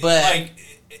 but But-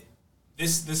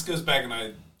 this goes back,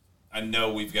 and I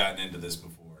know we've gotten into this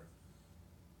before.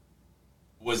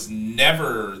 Was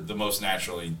never the most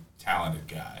naturally talented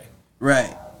guy,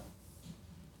 Right.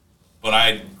 but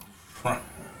I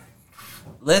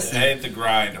Listen. had to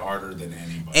grind harder than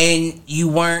anybody. And you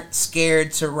weren't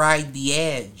scared to ride the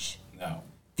edge. No.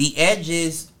 The edge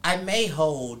is, I may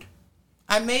hold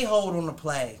on a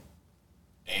play.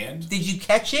 And? Did you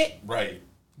catch it? Right.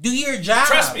 Do your job.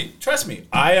 Trust me.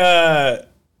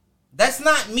 That's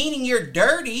not meaning you're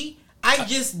dirty. I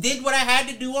just did what I had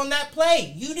to do on that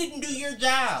play. You didn't do your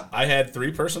job. I had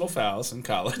 3 personal fouls in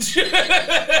college.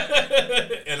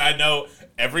 And I know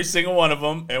every single one of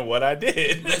them and what I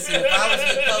did. Listen, if I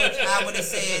was your coach, I would have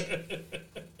said,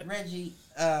 Reggie,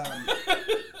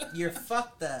 you're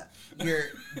fucked up. You're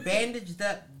bandaged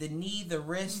up, the knee, the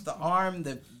wrist, the arm,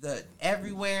 the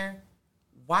everywhere.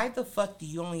 Why the fuck do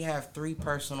you only have 3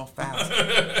 personal fouls?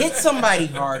 Hit somebody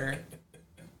harder.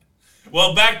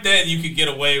 Well, back then you could get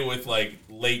away with like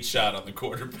late shot on the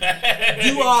quarterback.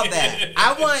 Do all that.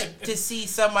 I want to see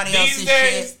somebody else's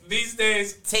shit These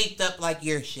days, taped up like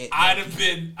your shit. I'd have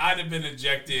been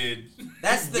ejected.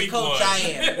 That's the week coach 1.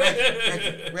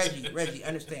 I am. Reggie,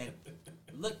 understand.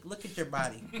 Look at your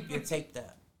body. You're taped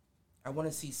up. I want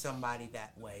to see somebody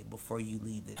that way before you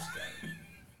leave this game.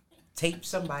 Tape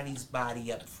somebody's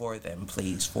body up for them,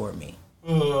 please, for me.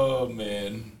 Oh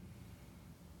man.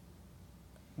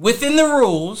 Within the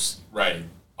rules, Right.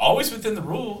 Always within the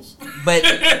rules. but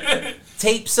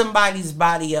tape somebody's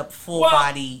body up, full Well,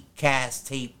 body cast,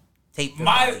 tape their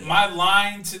body up. My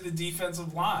line to the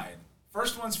defensive line.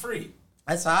 First one's free.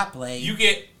 That's how I play. You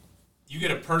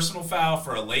get a personal foul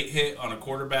for a late hit on a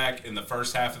quarterback in the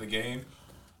first half of the game.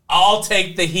 I'll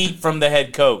take the heat from the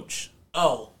head coach.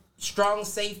 Strong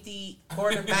safety,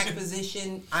 quarterback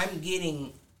position, I'm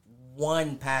getting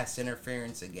 1 pass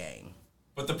interference a game.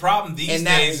 But the problem these And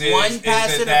days that one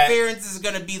pass is interference is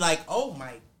going to be like, oh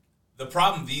my. the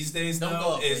problem these days Don't though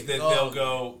go up is there.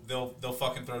 that they'll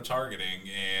fucking throw targeting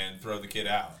and throw the kid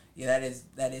out. Yeah, that is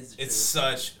It's true.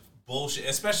 such bullshit,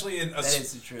 especially in That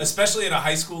is the truth. especially at a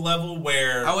high school level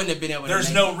where I wouldn't have been able to there's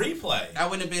make no it. replay. I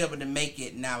wouldn't have been able to make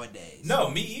it nowadays. No,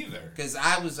 me either. Because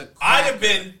I was a I'd have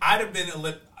cracker.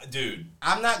 been dude.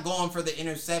 I'm not going for the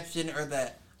interception or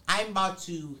I'm about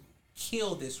to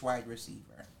kill this wide receiver.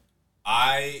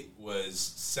 I was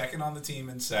second on the team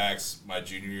in sacks my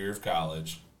junior year of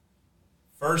college,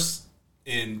 first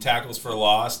in tackles for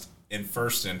loss, and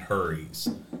first in hurries.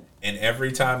 And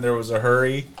every time there was a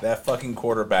hurry, that fucking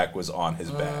quarterback was on his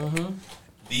back.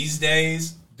 These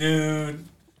days, dude,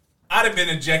 I'd have been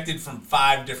ejected from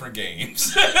 5 different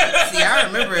games. See, I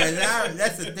remember,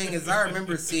 that's the thing is I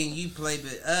remember seeing you play,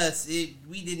 but us,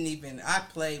 I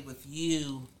played with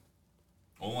you.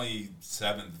 Only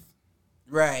 7th.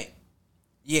 Right.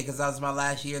 Yeah, because that was my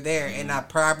last year there, and I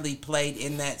probably played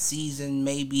in that season,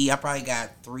 I probably got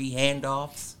 3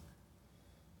 handoffs.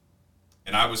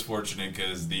 And I was fortunate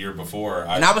because the year before,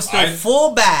 I was still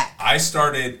fullback. I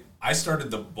started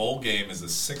the bowl game as a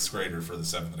 6th grader for the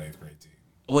 7th and 8th grade team.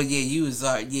 Well, yeah, you was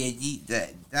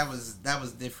that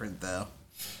was different though.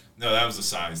 No, that was a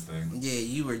size thing. Yeah,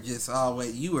 you were just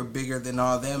always you were bigger than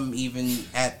all them even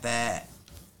at that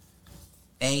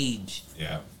age.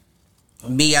 Yeah.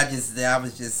 Me,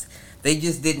 they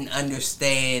just didn't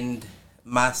understand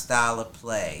my style of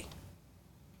play.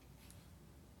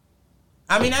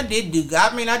 I did do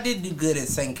good at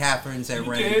St. Catherine's at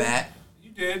running back.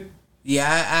 You did. Yeah,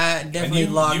 I definitely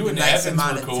logged a nice Evans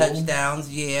amount of cool.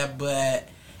 touchdowns. Yeah, but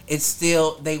it's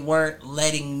still they weren't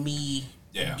letting me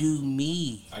do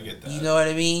me. I get that. You know what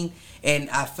I mean? And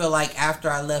I feel like after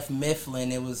I left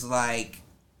Mifflin, it was like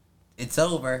it's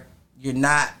over. You're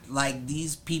not like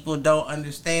these people don't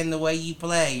understand the way you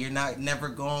play. You're not never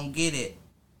gonna get it.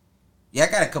 Yeah, I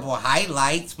got a couple of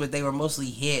highlights, but they were mostly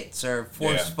hits or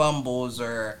forced fumbles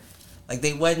or like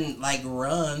they wasn't like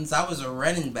runs. I was a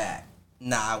running back.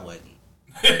 Nah, I wasn't.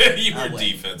 You were a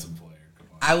defensive player. Come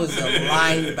on. I was a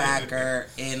linebacker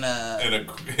in a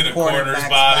corner's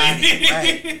body.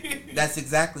 Right. That's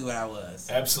exactly what I was.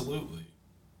 Absolutely.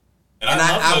 And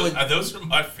I love those are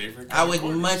my favorite. I would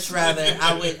much rather.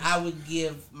 I would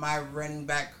give my running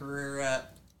back career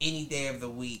up any day of the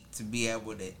week to be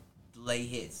able to lay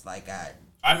hits like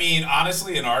I mean,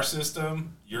 honestly, in our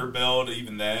system, your build,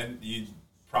 even then, you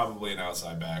probably an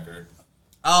outside backer.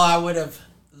 Oh, I would have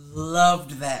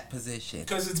loved that position.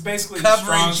 Because it's basically coverage,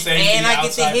 strong safety, and I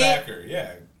get to outside hit. backer.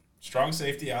 Yeah. Strong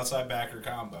safety, outside backer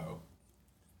combo.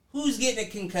 Who's getting a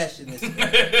concussion this week?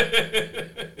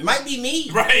 It might be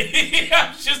me. Right. I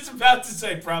was just about to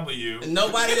say probably you.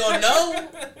 Nobody will know.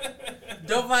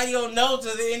 Nobody will know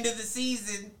till the end of the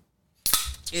season.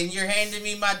 And you're handing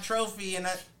me my trophy and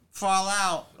I fall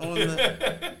out on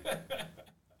the...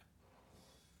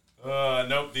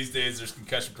 Nope. These days there's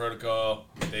concussion protocol.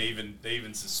 They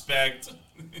even suspect.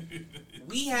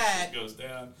 It goes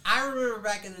down. I remember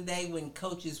back in the day when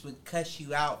coaches would cuss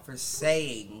you out for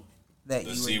saying that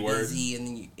The you C were word? busy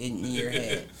in your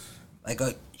head. Like,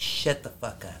 oh, shut the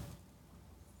fuck up.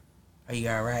 Are you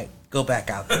all right? Go back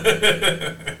out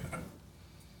there.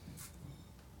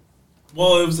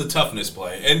 Well, it was a toughness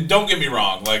play. And don't get me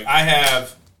wrong, like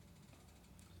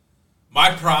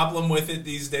my problem with it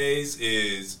these days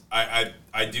is I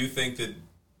do think that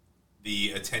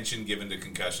the attention given to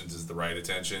concussions is the right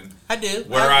attention. I do.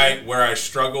 Where I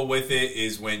struggle with it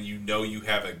is when you know you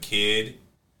have a kid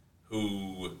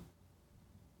who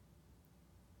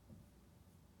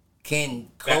can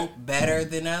cope better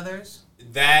than others.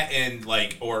 That and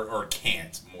like or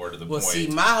can't, more to the point. Well, see,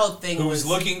 my whole thing who's was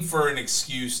looking for an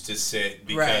excuse to sit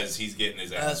because he's getting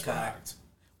his ass rocked.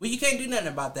 Well, you can't do nothing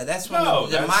about that. That's when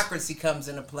democracy comes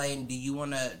into play. And do you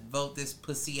want to vote this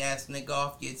pussy ass nigga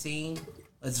off your team?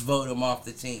 Let's vote him off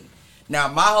the team. Now,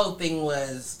 my whole thing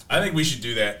was... I think we should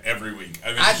do that every week. I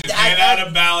mean, we should hand out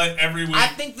a ballot every week. I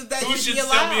think that who should should be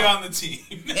allowed. still be on the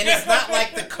team. And it's not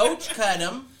like the coach cut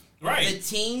him. Right. The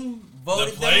team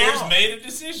voted the players them off. made a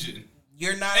decision.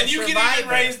 You're not and a you survivor. can even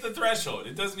raise the threshold.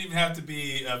 It doesn't even have to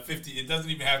be 50. It doesn't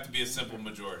even have to be a simple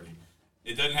majority.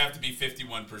 It doesn't have to be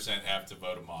 51% have to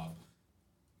vote him off.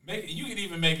 You can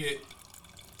even make it.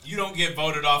 You don't get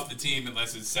voted off the team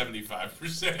unless it's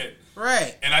 75%.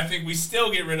 Right. And I think we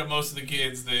still get rid of most of the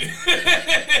kids that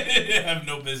have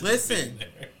no business being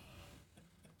there.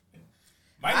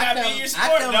 Might not be your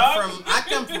sport, dog. I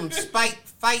come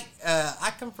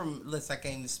from listen, I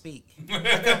can't even speak.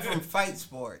 I come from fight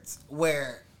sports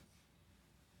where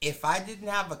if I didn't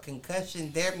have a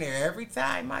concussion damn near every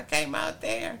time I came out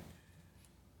there,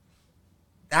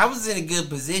 I was in a good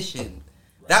position.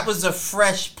 Right. That was a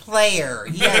fresh player.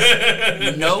 He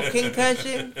has no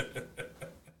concussion.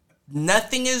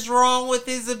 Nothing is wrong with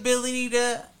his ability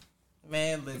to...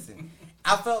 Man, listen.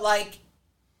 I felt like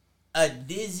a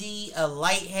dizzy, a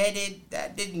lightheaded,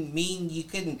 that didn't mean you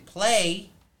couldn't play.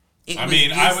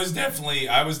 I was definitely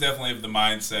of the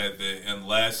mindset that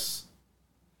unless,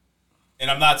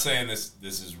 and I'm not saying this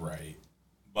is right,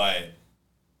 but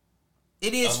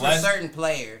it is for certain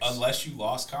players. Unless you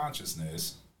lost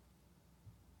consciousness,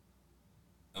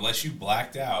 unless you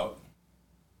blacked out,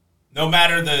 no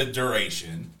matter the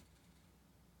duration,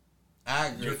 I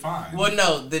agree. You're fine. Well,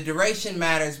 no, the duration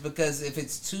matters because if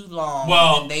it's too long,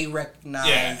 then they recognize.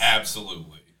 Yeah,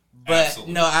 absolutely. But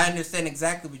absolutely. No, I understand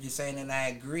exactly what you're saying, and I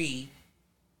agree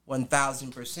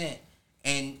 1,000%.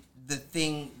 And the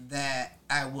thing that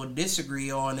I will disagree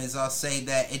on is I'll say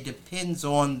that it depends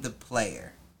on the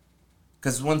player.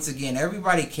 Because once again,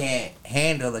 everybody can't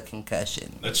handle a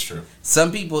concussion. That's true.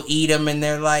 Some people eat them and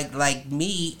they're like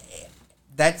me,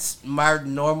 that's my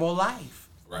normal life.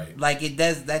 Right. Like it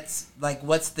does. That's like,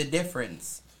 what's the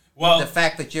difference? Well, The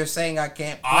fact that you're saying I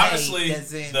can't play honestly,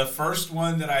 doesn't. the first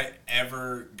one that I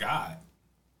ever got,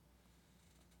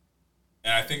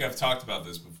 and I think I've talked about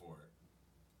this before,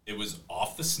 it was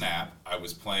off the snap. I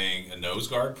was playing a nose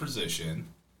guard position,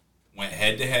 went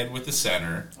head to head with the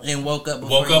center, And woke up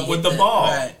with the ball.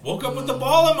 Right. Woke up with the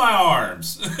ball in my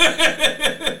arms.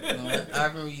 I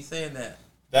remember you saying that.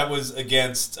 That was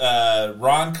against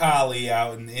Ron Colley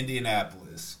out in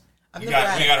Indianapolis. We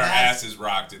got our asses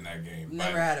rocked in that game. I've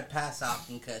never had a pass out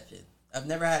concussion. I've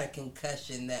never had a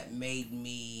concussion that made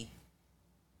me.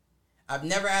 I've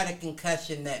never had a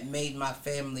concussion that made my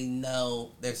family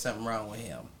know there's something wrong with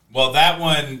him. Well, that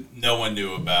one no one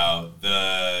knew about.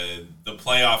 The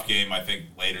playoff game, I think,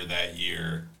 later that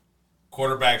year.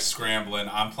 Quarterback scrambling.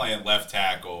 I'm playing left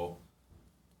tackle.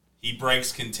 He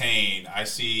breaks contain. I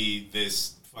see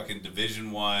this fucking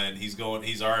Division I. He's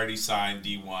already signed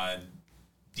D1.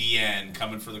 DN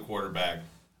coming for the quarterback.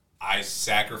 I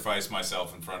sacrifice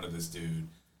myself in front of this dude.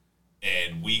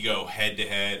 And we go head to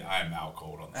head. I'm out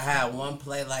cold on the I had one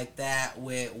play like that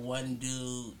with one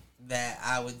dude that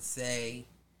I would say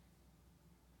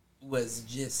was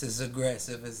just as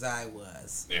aggressive as I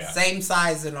was. Yeah. Same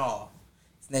size and all.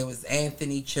 His name was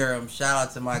Anthony Churum. Shout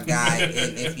out to my guy.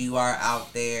 And if you are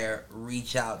out there,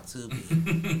 reach out to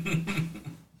me.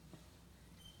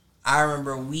 I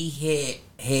remember we hit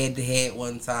head to head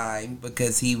one time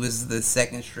because he was the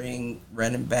second string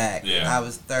running back. Yeah. I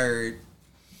was third.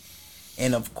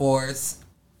 And of course,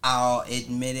 I'll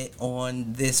admit it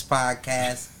on this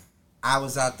podcast, I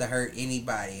was out to hurt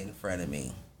anybody in front of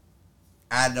me.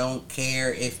 I don't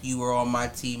care if you were on my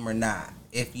team or not.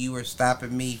 If you were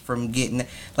stopping me from getting...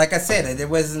 Like I said, there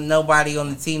wasn't nobody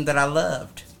on the team that I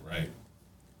loved. Right.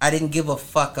 I didn't give a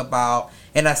fuck about...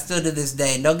 And I still to this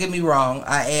day, don't get me wrong,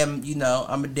 I am,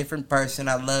 I'm a different person.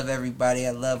 I love everybody.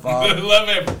 I love all... I love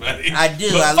everybody. I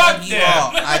do. But I fuck love you them.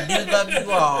 all. I do love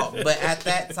you all. But at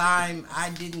that time,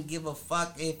 I didn't give a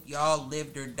fuck if y'all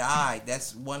lived or died.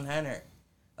 That's 100.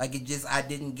 Like, I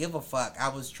didn't give a fuck. I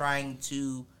was trying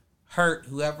to hurt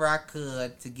whoever I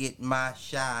could to get my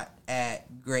shot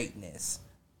at greatness.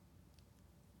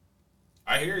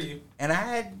 I hear you. And I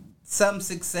had some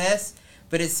success,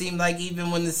 but it seemed like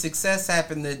even when the success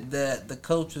happened, the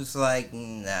coach was like,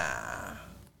 nah.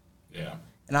 Yeah.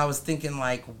 And I was thinking,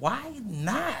 like, why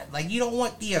not? Like, you don't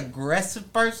want the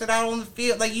aggressive person out on the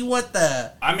field. Like, you want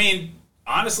the... I mean,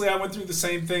 honestly, I went through the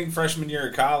same thing freshman year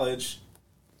of college.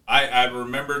 I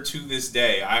remember to this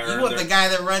day. You want the guy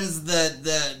that runs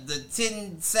the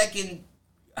 10-second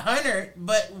 100,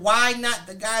 but why not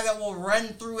the guy that will run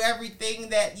through everything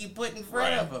that you put in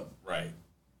front of him? Right.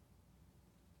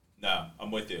 No,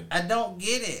 I'm with you. I don't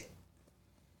get it.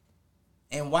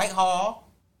 And Whitehall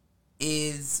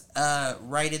is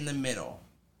right in the middle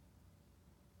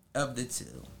of the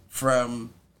two.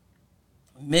 From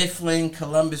Mifflin,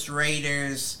 Columbus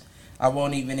Raiders, I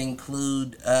won't even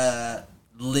include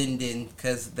Linden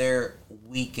because they're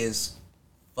weak as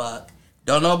fuck.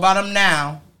 Don't know about them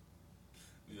now.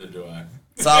 Neither do I.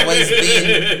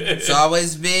 It's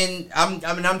always been. I'm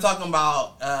talking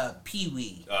about Pee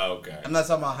Wee. Oh, okay. I'm not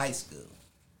talking about high school.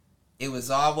 It was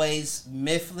always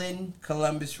Mifflin,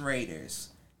 Columbus Raiders,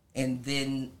 and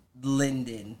then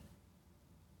Linden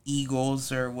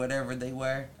Eagles or whatever they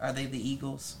were. Are they the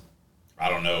Eagles? I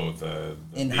don't know the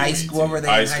in high school. What were they?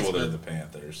 High in school, they're the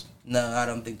Panthers. No, I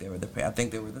don't think they were the. I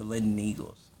think they were the Linden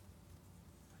Eagles.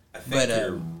 I think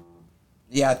you're.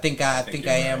 Yeah, I think I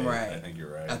am right. I think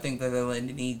you're right. I think they're the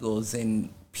Linden Eagles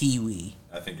and Pee Wee.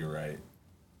 I think you're right.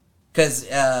 Because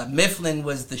Mifflin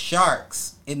was the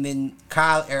Sharks, and then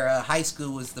high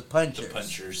school was the Punchers. The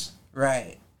Punchers.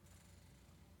 Right.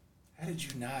 How did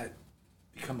you not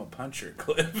become a puncher,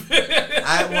 Cliff?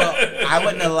 I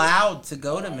wasn't allowed to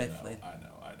go to Mifflin. I know.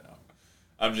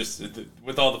 I'm just,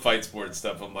 with all the fight sports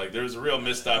stuff, I'm like, there's a real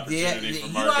missed opportunity for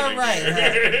marketing. You are right.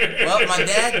 Here. Well, my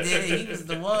dad did it. He was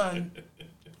the one.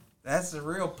 That's the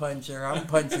real puncher. I'm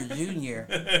Puncher Junior.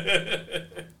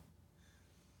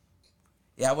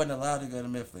 Yeah, I wasn't allowed to go to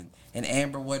Mifflin. And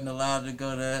Amber wasn't allowed to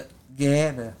go to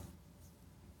Gahanna.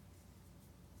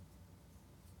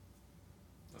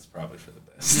 That's probably for the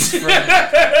best.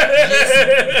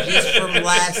 Just from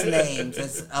last names.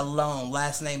 That's alone.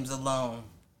 Last names alone.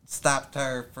 Stopped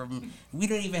her from... We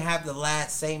don't even have the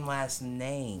same last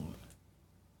name.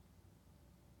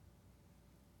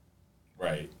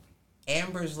 Right.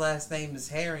 Amber's last name is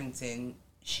Harrington.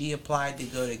 She applied to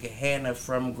go to Gahanna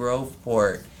from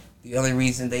Groveport. The only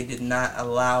reason they did not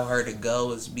allow her to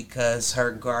go is because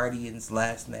her guardian's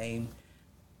last name,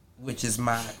 which is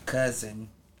my cousin,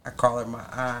 I call her my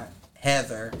aunt,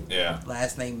 Heather. Yeah.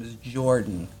 Last name is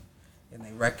Jordan. And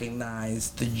they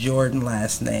recognized the Jordan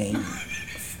last name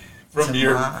From to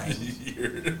your,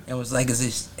 mine. And was like, is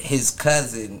this his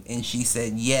cousin? And she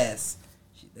said yes.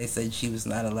 They said she was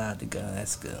not allowed to go.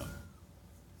 That's good.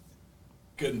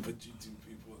 Couldn't put you two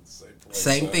people in the same place.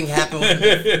 Same thing happened with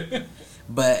Mifflin.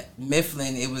 But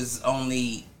Mifflin, it was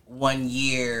only 1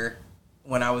 year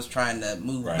when I was trying to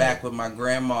move back with my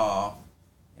grandma.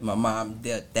 And my mom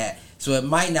did that. So it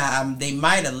might not, they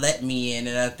might have let me in,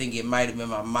 and I think it might have been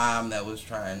my mom that was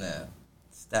trying to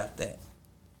stop that.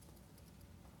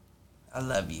 I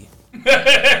love you.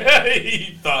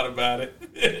 He thought about it.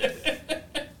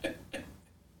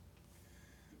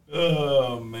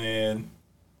 Oh, man.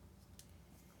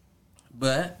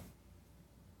 But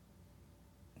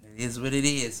it is what it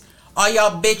is. All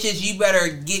y'all bitches, you better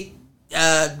get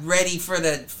ready for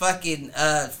the fucking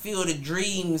Field of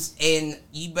Dreams, and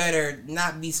you better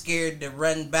not be scared to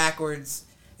run backwards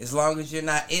as long as you're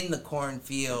not in the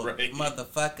cornfield,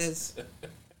 motherfuckers.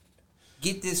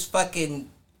 Get this fucking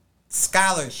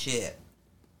scholarship.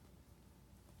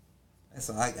 That's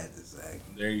all I got to say.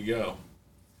 There you go.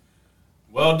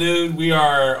 Well, dude, we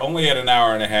are only at an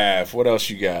hour and a half. What else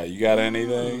you got? You got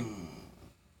anything?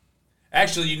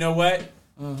 Actually, you know what?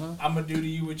 I'm going to do to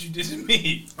you what you did to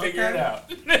me. Figure it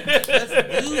out.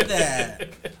 Let's do that.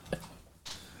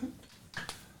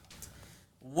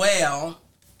 Well,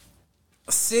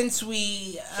 since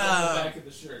we... back of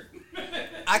the shirt.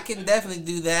 I can definitely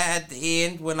do that at the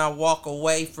end when I walk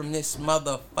away from this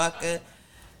motherfucker.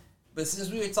 But since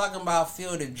we were talking about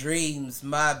Field of Dreams,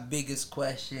 my biggest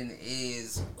question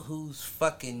is, whose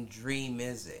fucking dream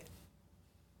is it?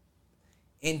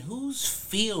 And whose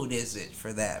field is it,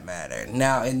 for that matter?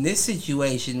 Now, in this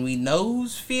situation, we know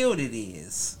whose field it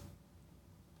is.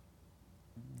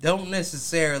 Don't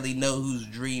necessarily know whose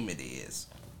dream it is.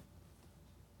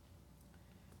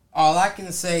 All I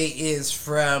can say is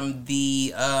from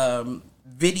the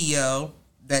video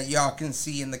that y'all can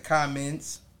see in the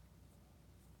comments,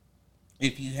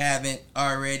 if you haven't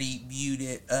already viewed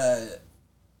it,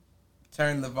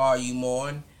 turn the volume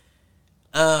on.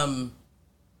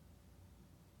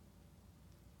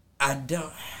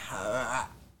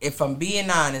 If I'm being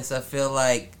honest, I feel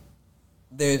like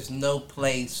there's no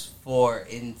place for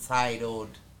entitled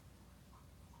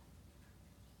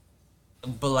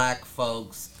black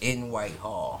folks in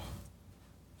Whitehall.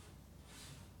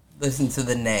 Listen to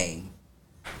the name.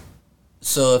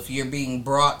 So if you're being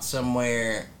brought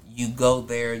somewhere, you go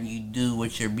there and you do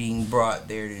what you're being brought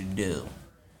there to do.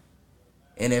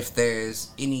 And if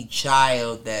there's any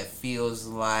child that feels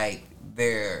like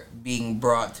they're being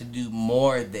brought to do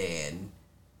more than,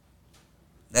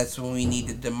 that's when we need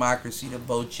the democracy to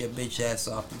vote your bitch ass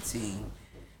off the team.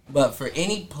 But for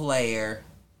any player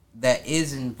that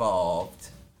is involved,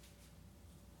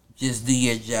 just do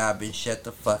your job and shut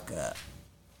the fuck up.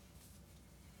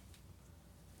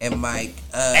 And Mike,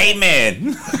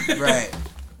 Amen. Right,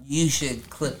 you should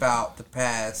clip out the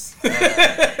past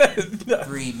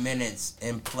 3 minutes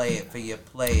and play it for your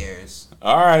players.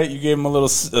 All right, you gave him a little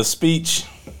speech.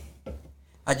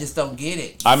 I just don't get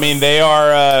it. I mean, they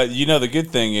are, the good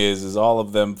thing is all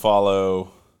of them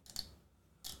follow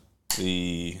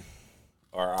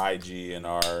our IG and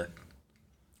our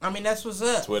that's what's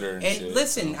up. Twitter and shit.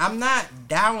 Listen, I'm not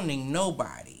downing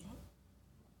nobody.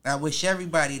 I wish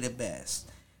everybody the best.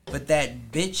 But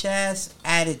that bitch ass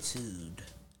attitude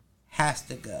has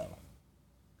to go.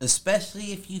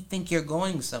 Especially if you think you're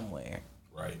going somewhere.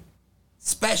 Right.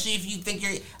 Especially if you think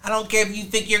I don't care if you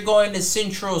think you're going to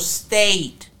Central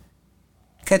State.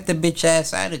 Cut the bitch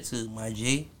ass attitude, my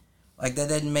G. Like, that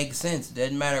doesn't make sense. It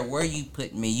doesn't matter where you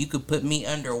put me. You could put me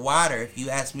underwater. If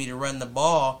you ask me to run the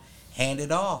ball, hand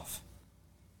it off.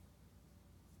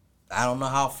 I don't know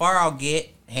how far I'll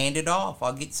get. Hand it off.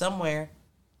 I'll get somewhere.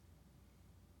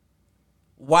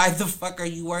 Why the fuck are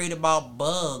you worried about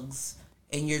bugs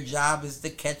and your job is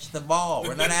to catch the ball?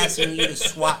 We're not asking you to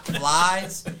swat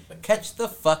flies. Catch the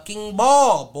fucking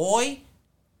ball, boy.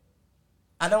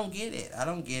 I don't get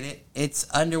it. It's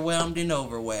underwhelmed and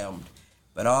overwhelmed.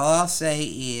 But all I'll say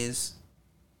is,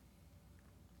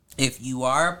 if you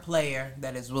are a player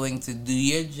that is willing to do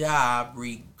your job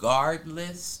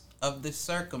regardless of the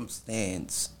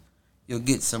circumstance, you'll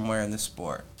get somewhere in the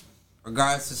sport.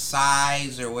 Regardless of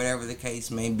size or whatever the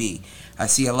case may be. I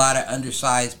see a lot of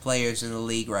undersized players in the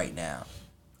league right now.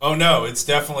 Oh, no, it's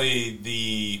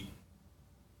definitely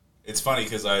it's funny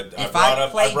because I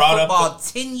played football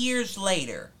 10 years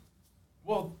later.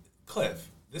 Well, Cliff,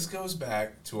 this goes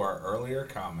back to our earlier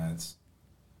comments.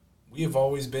 We have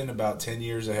always been about 10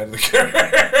 years ahead of the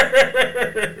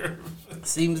curve.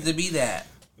 Seems to be that.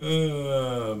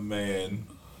 Oh, man.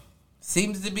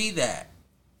 Seems to be that.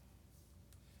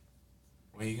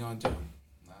 What are you going to do?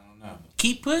 I don't know.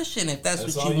 Keep pushing if that's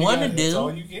That's what all you want to got. That's do.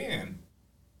 all you can.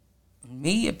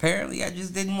 Me, apparently, I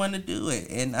just didn't want to do it.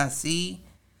 And I see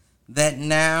that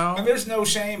now. And there's no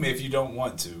shame if you don't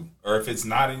want to or if it's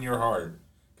not in your heart.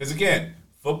 Because, again,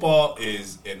 football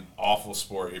is an awful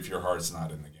sport if your heart's not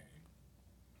in the game.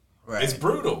 Right. It's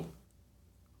brutal.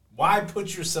 Why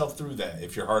put yourself through that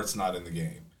if your heart's not in the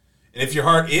game? And if your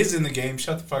heart is in the game,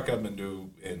 shut the fuck up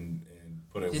and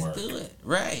put in Just work. do it.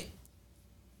 Right.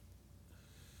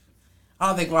 I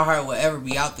don't think my heart will ever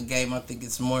be out the game. I think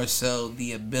it's more so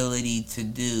the ability to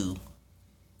do.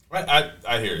 I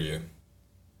hear you.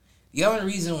 The only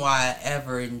reason why I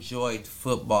ever enjoyed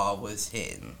football was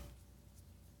hitting.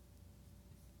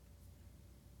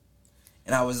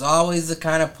 And I was always the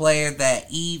kind of player that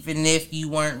even if you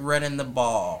weren't running the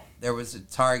ball, there was a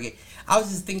target. I was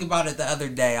just thinking about it the other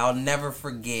day. I'll never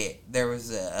forget. There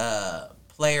was a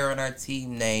player on our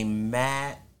team named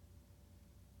Matt.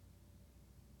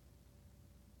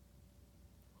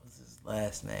 What's his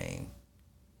last name?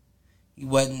 He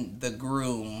wasn't the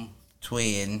groom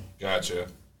twin. Gotcha.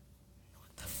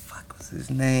 What the fuck was his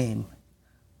name?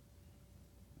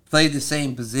 Played the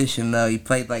same position though. He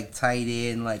played like tight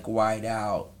end, like wide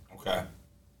out. Okay.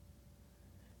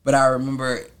 But I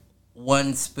remember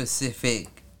one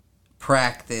specific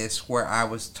practice where I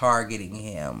was targeting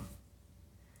him.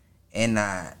 And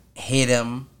I hit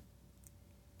him.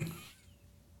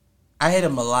 I hit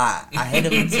him a lot. I hit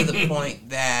him to the point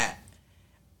that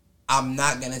I'm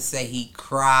not going to say he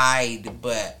cried,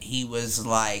 but he was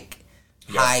like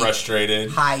You got frustrated.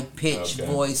 high-pitched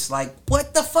Okay. voice, like,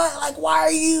 what the fuck? Like, why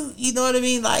are you? You know what I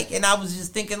mean? Like, and I was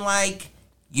just thinking, like,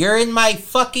 you're in my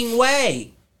fucking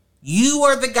way. You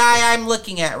are the guy I'm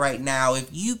looking at right now. If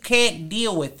you can't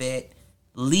deal with it,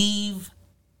 leave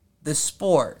the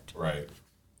sport. Right.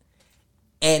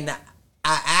 And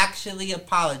I actually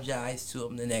apologized to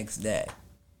him the next day.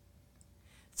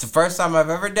 It's the first time I've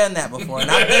ever done that before. And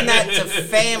I've done that to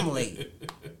family.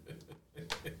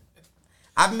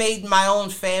 I've made my own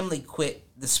family quit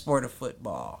the sport of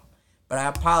football. But I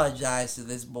apologized to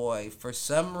this boy for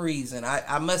some reason.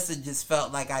 I must have just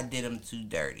felt like I did him too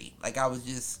dirty. Like I was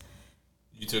just...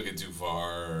 You took it too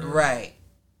far. Right.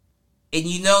 And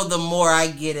you know, the more I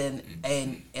get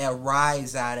a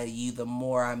rise out of you, the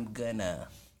more I'm gonna...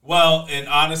 Well, and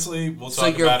honestly, we'll talk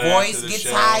So your about it after voice the gets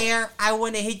show. higher, I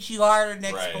want to hit you harder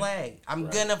next Right. play. I'm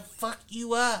Right. gonna fuck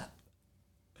you up.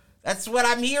 That's what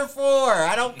I'm here for.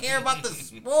 I don't care about the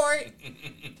sport.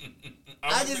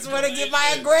 I just want to get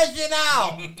my aggression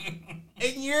out.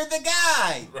 And you're the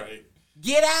guy. Right.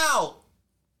 Get out.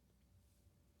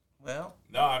 Well,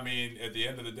 No, I mean, at the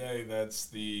end of the day, that's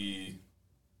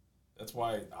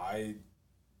why I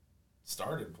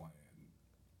started playing.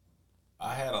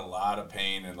 I had a lot of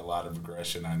pain and a lot of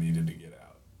aggression I needed to get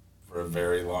out for a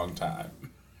very long time.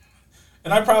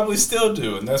 And I probably still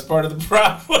do, and that's part of the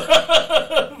problem.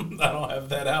 I don't have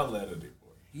that outlet anymore.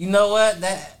 you know what?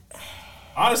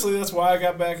 Honestly, that's why I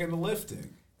got back into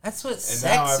lifting. That's what And now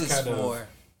sex I've is kind of- for.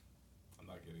 I'm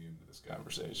not getting into this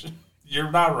conversation. You're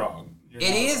not wrong. You're It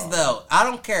not is, wrong. though. I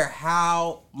don't care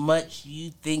how much you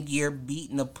think you're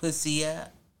beating a pussy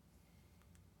up.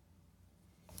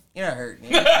 You're not hurting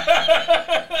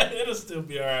it. It'll still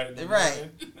be all right. in the Right.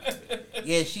 morning.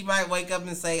 Yeah, she might wake up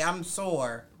and say, I'm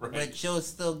sore. Right. But she'll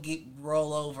still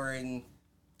roll over and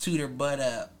toot her butt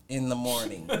up in the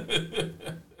morning.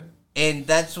 And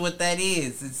that's what that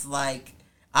is. It's like,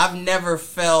 I've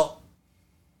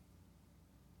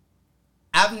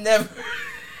never...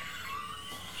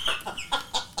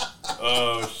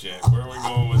 Oh, shit. Where are we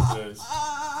going with this?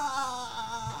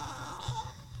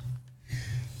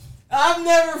 I've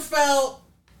never felt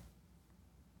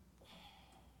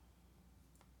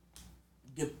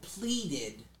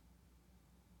depleted.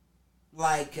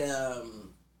 Like,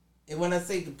 and when I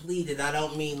say depleted, I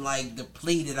don't mean like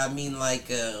depleted. I mean like,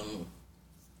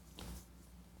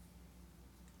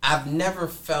 I've never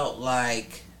felt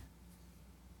like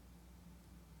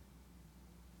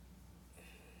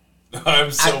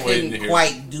I'm so I waiting to couldn't hear.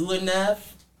 quite do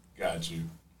enough. Got you.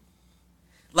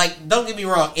 Like, don't get me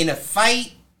wrong, in a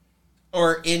fight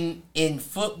or in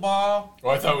football. Oh,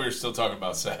 I thought we were still talking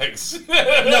about sex.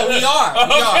 No, we are. We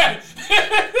Okay.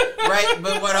 are. Right?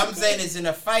 But what I'm saying is in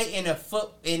a fight, in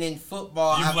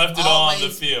football, You've I've left it all on the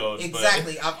always- field. but-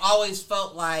 Exactly. I've always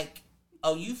felt like,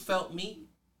 oh, you felt me.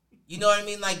 You know what I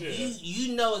mean? Like, Yeah.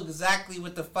 you know exactly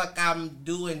what the fuck I'm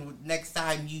doing next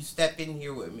time you step in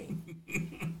here with me.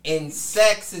 In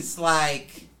sex, it's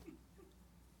like,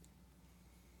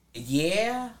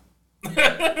 yeah.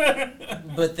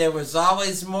 But there was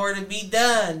always more to be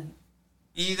done.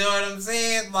 You know what I'm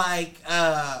saying? Like,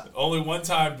 Only one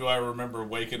time do I remember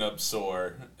waking up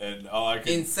sore, and all I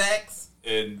could... in sex?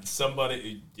 And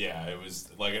somebody... Yeah, it was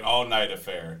like an all-night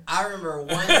affair. I remember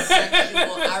one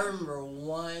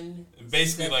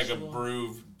Basically like a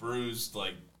sexual- bruised,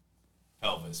 like,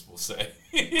 pelvis, we'll say.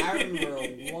 I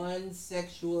remember one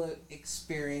sexual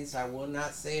experience. I will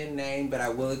not say a name, but I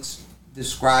will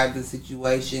describe the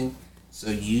situation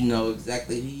so you know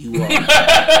exactly who you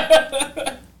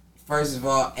are. First of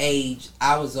all, age.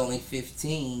 I was only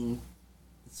 15,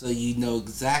 so you know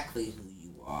exactly who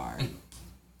you are.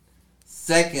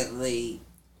 Secondly,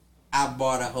 I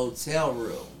bought a hotel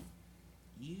room.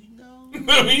 You know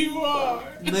Who you are.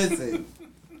 Listen.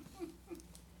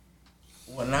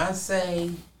 When I say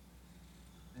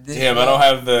this, Damn, I don't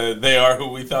have the "they are who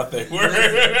we thought they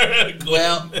were."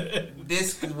 well,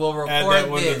 this will Add that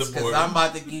record one to this the because board. I'm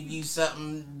about to give you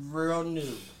something real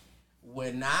new.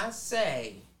 When I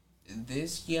say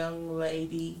this young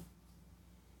lady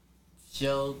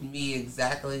showed me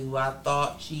exactly who I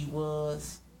thought she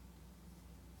was,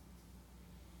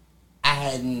 I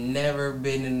had never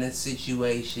been in a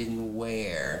situation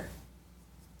where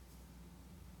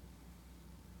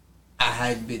I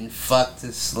had been fucked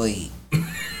to sleep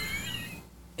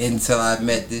until I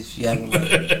met this young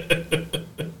lady.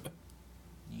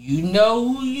 You know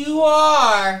who you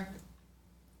are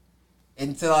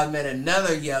until I met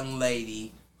another young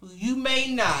lady who you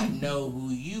may not know who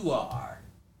you are.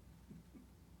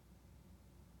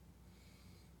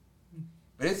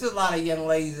 But it's a lot of young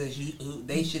ladies that who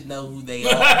they should know who they are.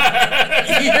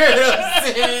 You know what I'm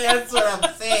saying? That's what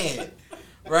I'm saying.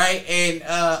 Right? And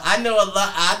I know a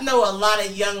lot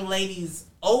of young ladies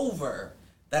over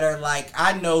that are like,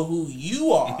 I know who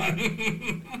you are.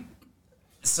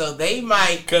 So they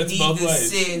might Cuts need both to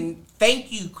ways. send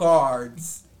thank you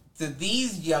cards to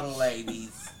these young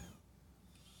ladies.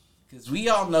 Because we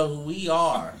all know who we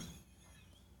are.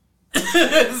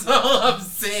 That's all I'm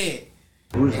saying.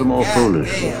 Who's the more God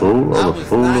foolish, damn, the fool I or the was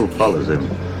fool not who kidding. follows him?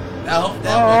 I hope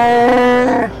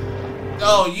that was...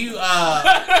 Oh, you,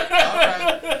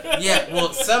 alright. Yeah,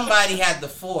 well, somebody had the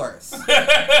force.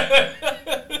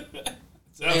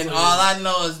 And all I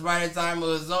know is by the time it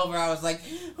was over, I was like,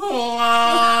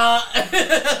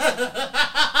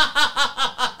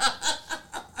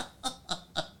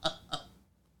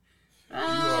 You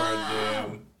are a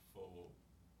damn fool.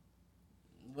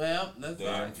 well, that's all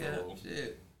Damn I got. fool.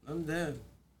 Shit, I'm done.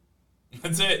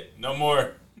 That's it. No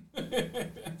more.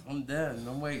 I'm done.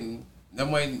 I'm waiting.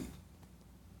 I'm waiting.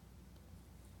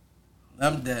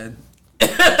 I'm done.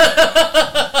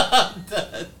 I'm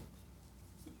done.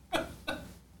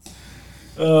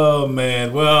 Oh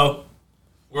man. Well,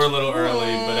 we're a little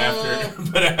early,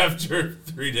 but after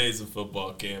 3 days of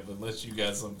football camp, unless you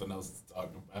got something else to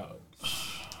talk about,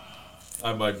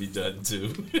 I might be done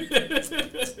too.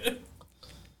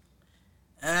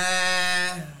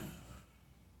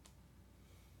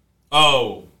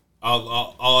 Oh,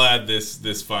 I'll add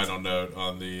this final note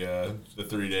on the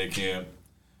 3-day camp.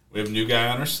 We have a new guy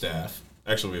on our staff.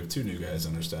 Actually, we have 2 new guys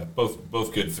on our staff.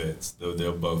 Both good fits, though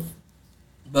they'll both.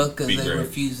 Both because Be they great.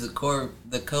 refused the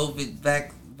COVID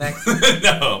vaccine.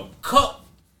 No. Before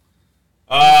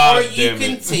you Damn it.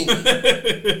 continue,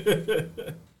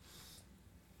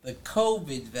 the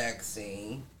COVID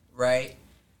vaccine, right?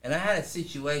 And I had a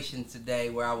situation today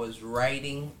where I was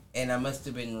writing, and I must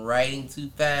have been writing too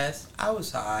fast. I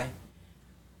was high.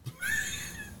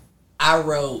 I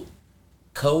wrote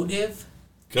Codiv,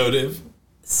 Codiv.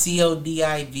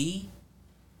 CODIV.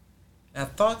 And I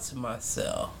thought to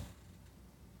myself,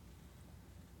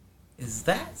 is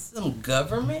that some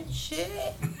government shit?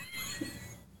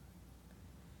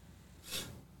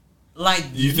 Like,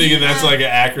 You thinking that's like an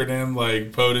acronym,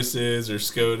 like POTUS is or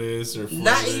SCOTUS or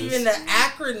not FOTUS? even an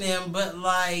acronym, but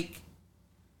like,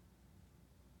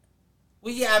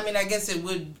 well, yeah, I mean, I guess it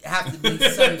would have to be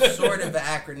some sort of an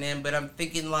acronym, but I'm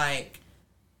thinking like,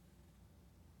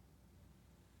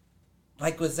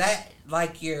 was that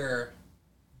like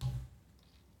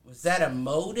was that a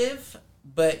motive,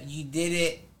 but you did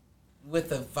it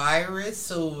with a virus,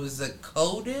 so it was a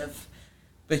cotive,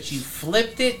 but you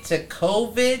flipped it to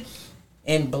COVID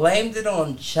and blamed it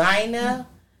on China,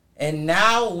 and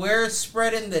now we're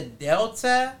spreading the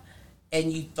Delta,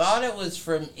 and you thought it was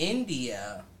from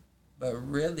India, but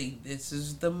really this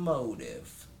is the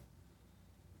motive.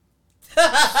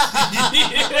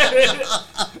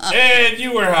 And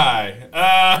you were high.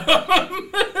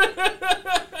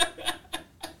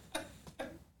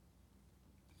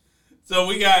 So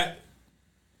we got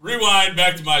rewind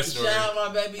back to my story. Shout out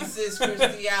my baby sis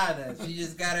Christiana. She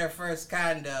just got her first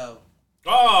condo.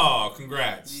 Oh,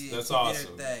 congrats. Yeah, That's she did her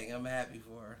awesome. thing. I'm happy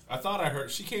for her. I thought I heard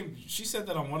she said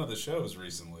that on one of the shows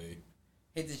recently.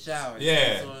 Hit the shower.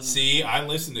 Yeah. That's on- See, I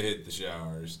listen to Hit the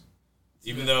Showers.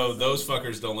 Even though those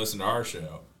fuckers don't listen to our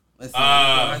show. Listen, we're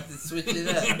gonna have to switch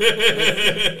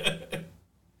it up.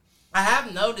 I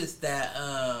have noticed that.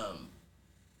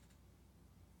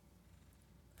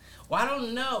 Well, I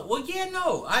don't know. Well, yeah,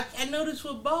 no. I noticed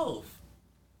with both.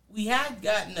 We had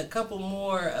gotten a couple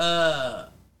more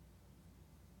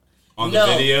On the No.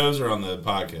 videos or on the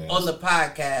podcast? on the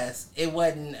podcast. It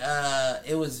wasn't.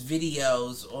 It was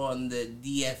videos on the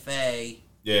DFA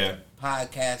Yeah,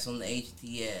 podcast on the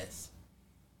HTS.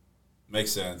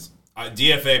 makes sense.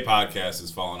 DFA podcast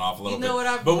has fallen off a little You know bit. what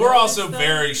I've but we're also noticed, though?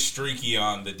 very streaky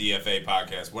on the DFA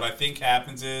podcast. What I think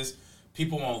happens is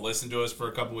people won't listen to us for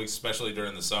a couple weeks, especially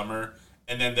during the summer,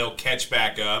 and then they'll catch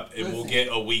back up, and we'll Listen. get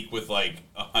a week with like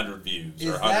 100 views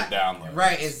or Is 100 that downloads.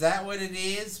 right? Is that what it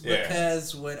is? Yeah.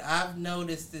 Because what I've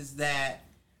noticed is that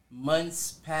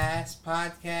months past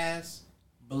podcasts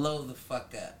blow the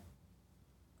fuck up.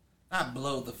 Not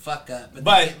blow the fuck up, but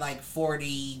But- they get like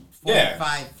 40, Yeah.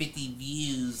 45, 50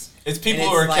 views. It's people And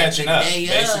who are like catching the up. day of,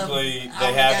 Basically, I they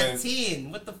only haven't. got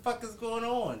 10. What the fuck is going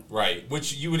on? Right,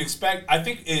 which you would expect, I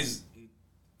think is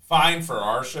fine for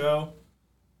our show.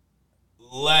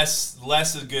 Less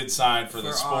a good sign for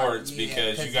the sports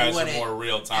because you guys want are it more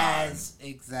real time.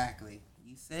 Exactly.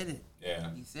 You said it. Yeah.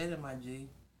 You said it, my G. You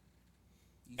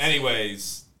said it.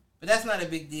 Anyways, But that's not a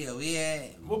big deal. Yeah.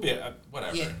 we'll be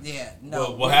whatever. Yeah. No.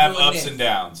 We'll we're have doing ups this. and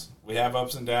downs. We have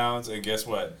ups and downs, and guess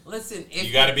what? Listen, if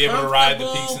You got to you're be able to ride the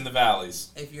comfortable- peaks and the valleys.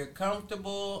 If you're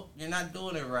comfortable, you're not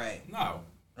doing it right. No,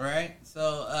 Right? So,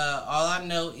 all I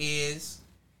know is,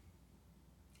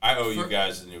 I owe you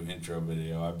guys a new intro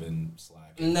video. I've been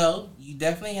slacking. no, you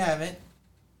definitely haven't.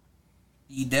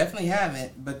 You definitely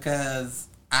haven't, because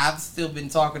I've still been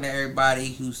talking to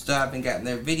everybody who still haven't gotten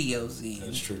their videos in.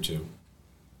 That's true too.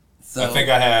 So, I think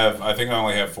I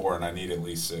only have 4, and I need at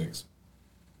least 6.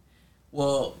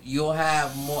 well, you'll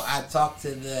have more. I talked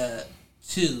to the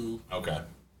 2 Okay.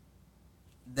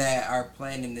 that are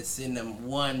planning to send them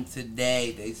one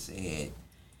today, they said.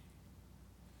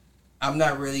 I'm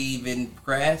not really even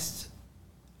pressed.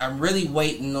 I'm really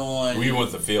waiting on... We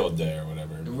went the field day or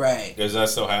whatever. Right. Does that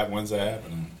still happen? When's that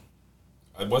happening?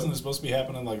 Wasn't it supposed to be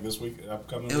happening like this week,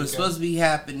 upcoming It was supposed to be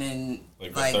happening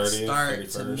Like like, the 30th, start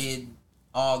to 31st?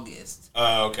 mid-August.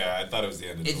 Oh, okay. I thought it was the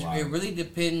end of July. It really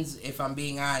depends, if I'm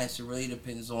being honest, it really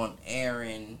depends on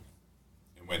Aaron.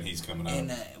 And when he's coming up.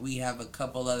 And we have a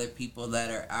couple other people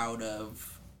that are out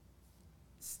of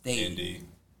state. Indy.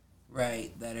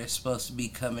 Right, that are supposed to be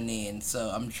coming in.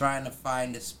 So I'm trying to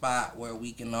find a spot where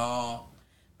we can all,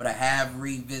 but I have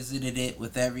revisited it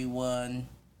with everyone.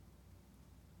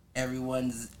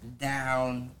 Everyone's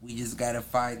down. We just got to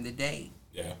find the date.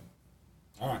 Yeah.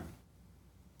 All right.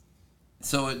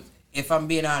 So if I'm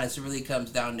being honest, it really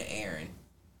comes down to Aaron.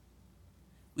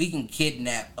 We can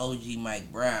kidnap OG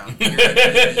Mike Brown. You're an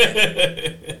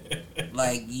idiot.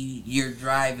 Like, your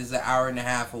drive is an hour and a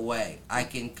half away. I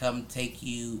can come take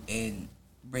you and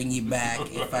bring you back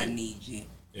if I Right. need you.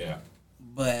 Yeah.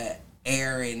 But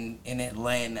Aaron in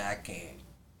Atlanta, I can't.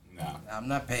 No. I'm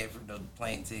not paying for no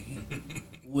plane ticket.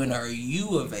 When are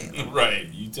you available? Right.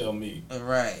 You tell me.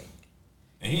 Right.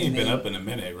 And he ain't And been then- up in a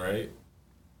minute, right?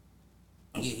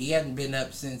 He hadn't been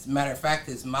up since. Matter of fact,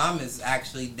 his mom is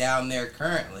actually down there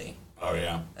currently. Oh,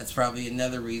 yeah. That's probably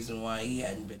another reason why he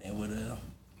hadn't been able to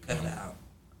cut out.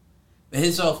 But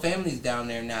his whole family's down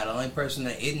there now. The only person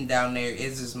that isn't down there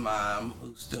is his mom,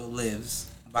 who still lives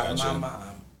by Gotcha. my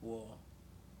mom. Well,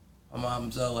 my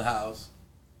mom's old house.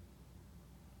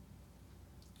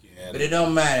 Yeah. But it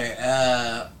don't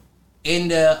matter.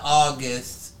 End of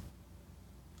August,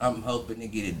 I'm hoping to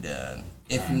get it done.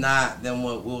 If not, then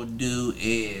what we'll do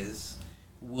is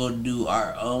we'll do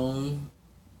our own.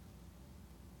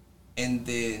 And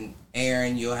then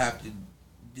Aaron, you'll have to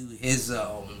do his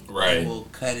own. Right. And we'll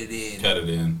cut it in. Cut it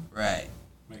in. Right.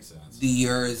 Makes sense. Do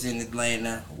yours in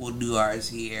Atlanta. We'll do ours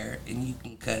here. And you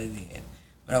can cut it in.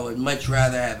 But I would much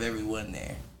rather have everyone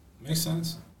there. Makes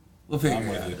sense. We'll figure I'm it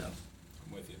with out, you. though.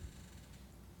 I'm with you.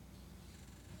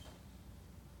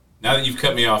 Now that you've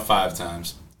cut me off 5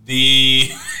 times,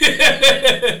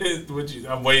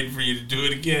 I'm waiting for you to do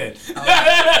it again.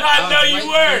 I know you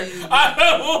were.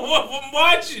 I'm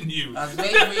watching you. I was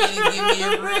waiting for you to give me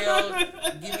a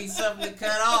real, give me something to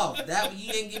cut off. That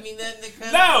you didn't give me nothing to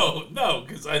cut off. No,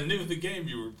 because I knew the game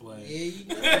you were playing. Yeah,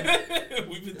 you know.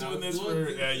 We've been doing this for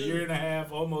a year and a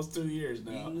half, almost 2 years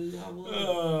now.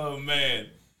 Oh man!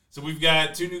 So we've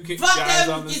got 2 new Fuck guys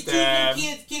them! on the Get staff. 2 new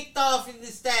kids kicked off in the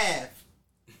staff.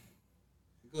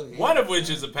 Go ahead. One of which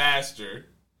is a pastor.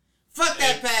 Fuck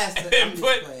that pastor. I'm just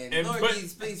playing. Lord put-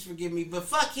 Jesus, please forgive me, but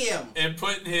fuck him. And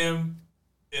putting him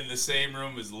in the same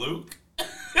room as Luke.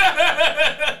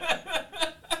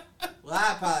 Well,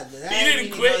 I apologize. He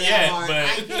didn't quit yet,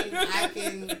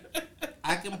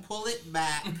 I can pull it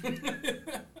back.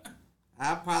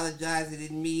 I apologize. I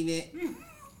didn't mean it.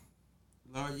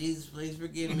 Lord Jesus, please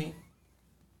forgive me.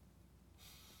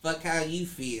 Fuck how you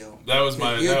feel. That was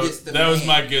my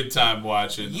good time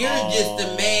watching. You're just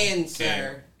a man, camp.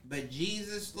 sir. But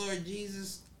Jesus, Lord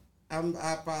Jesus, I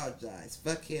apologize.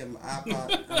 Fuck him. I'm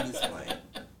just playing.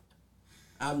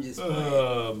 I'm just playing.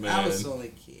 Oh, man. I was only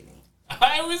kidding.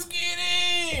 I was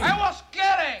kidding. I was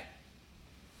kidding.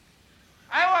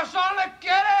 I was only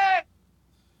kidding.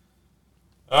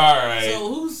 All right.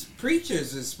 So whose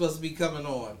preachers is supposed to be coming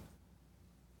on?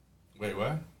 Wait,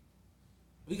 what?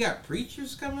 We got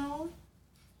preachers coming on?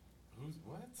 Who's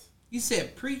what? You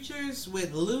said preachers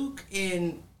with Luke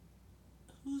and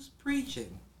who's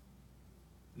preaching?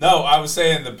 No, I was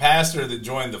saying the pastor that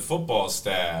joined the football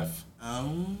staff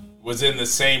was in the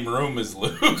same room as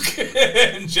Luke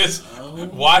and just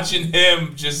watching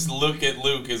him just look at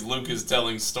Luke as Luke is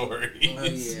telling stories. Oh,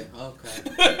 yeah.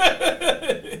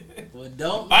 Okay.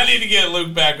 Well, I need to get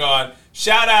Luke back on.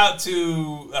 Shout out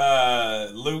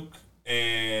to Luke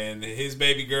and his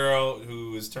baby girl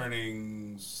who is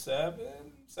turning 7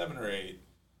 or 8.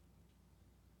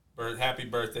 Happy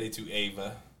birthday to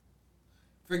Ava.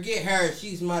 Forget her.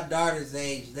 She's my daughter's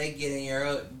age. They get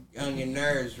on your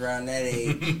nerves around that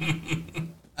age.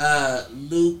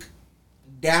 Luke,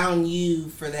 down you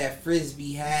for that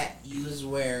Frisbee hat you was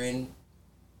wearing.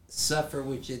 Suffer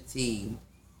with your team.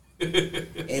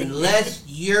 Unless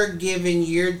you're giving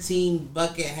your team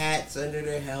bucket hats under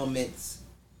their helmets,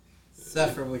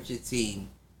 suffer with your team.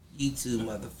 You too,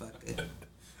 motherfucker.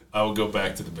 I will go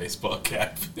back to the baseball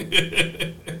cap.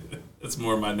 That's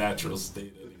more my natural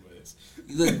state anyways.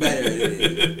 You look better than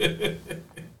it.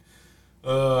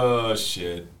 Oh,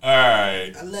 shit. All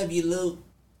right. I love you, Luke.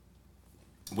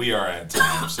 We are at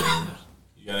time, so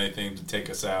you got anything to take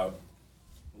us out?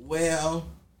 Well...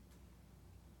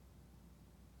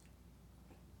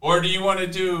 Or do you want to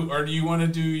do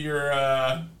your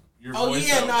Oh voice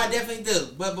yeah, over? no, I definitely do.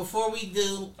 But before we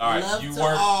do, All right, love you to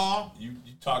work. all You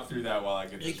talk through that while I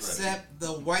get this ready. except the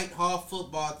Whitehall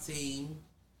football team.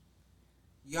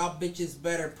 Y'all bitches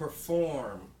better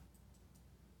perform.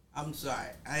 I'm sorry,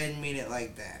 I didn't mean it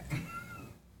like that.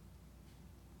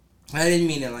 I didn't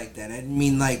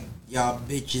mean like y'all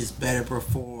bitches better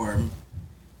perform.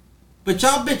 But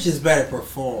y'all bitches better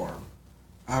perform.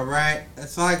 All right,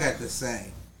 that's all I got to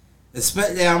say.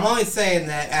 Especially, I'm only saying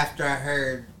that after I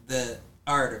heard the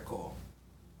article.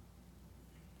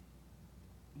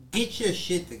 Get your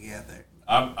shit together.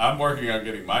 I'm working on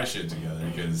getting my shit together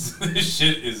because this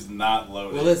shit is not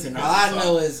loaded. Well, listen, all I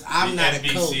know is I'm not a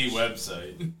NBC coach.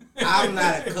 website. I'm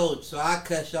not a coach, so I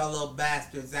cut y'all little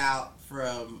bastards out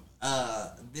from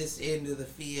this end of the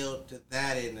field to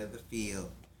that end of the field.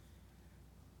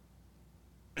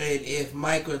 And if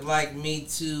Mike would like me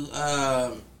to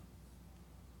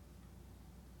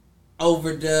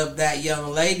overdub that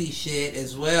young lady shit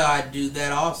as well, I'd do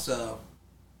that also.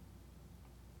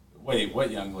 Wait, what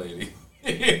young lady?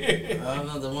 I don't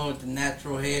know, the one with the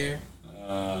natural hair.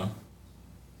 Alright.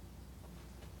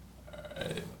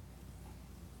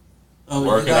 Oh, would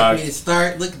Working you like on- me to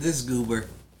start? Look at this goober.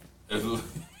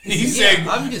 He said,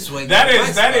 I'm just waiting. that for my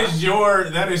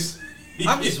is spot.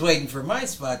 I'm just waiting for my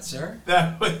spot, sir.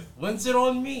 That was, When's it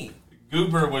on me?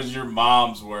 goober was your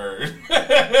mom's word.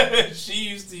 She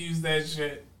used to use that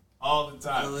shit all the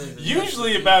time. Well,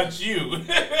 Usually about you.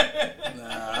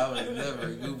 Nah, I was never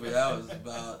a goober. That was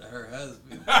about her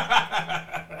husband.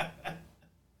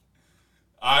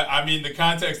 I mean, the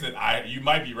context that you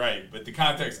might be right, but the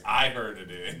context I heard it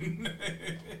in.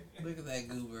 Look at that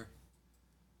goober.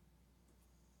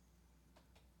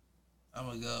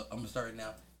 I'm gonna start it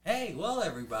now. Hey, well,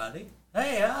 everybody.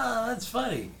 Hey, that's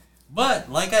funny.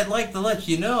 But, like I'd like to let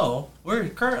you know, we're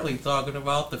currently talking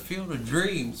about the Field of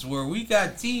Dreams, where we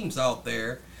got teams out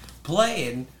there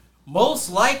playing, most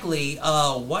likely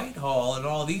Whitehall and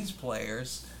all these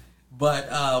players,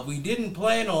 but we didn't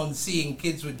plan on seeing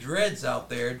kids with dreads out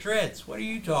there. Dreads, what are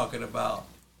you talking about?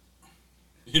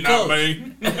 You're not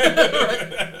me.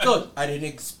 Coach, I didn't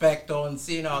expect on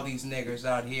seeing all these niggers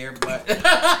out here, but...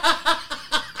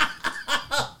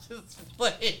 Just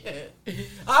playing.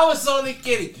 I was only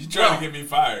kidding. You trying to get me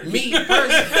fired. Me personally.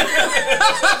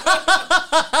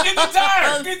 Get the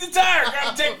tire! Get the tire!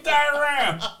 Gotta take the tire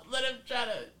around. Let him try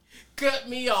to cut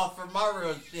me off for my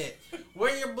real shit.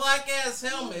 Wear your black ass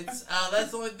helmets.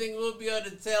 That's the only thing we'll be able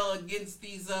to tell against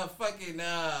these fucking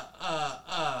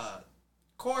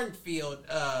cornfield.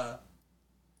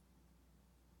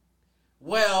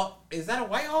 Well, is that a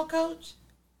Whitehall coach?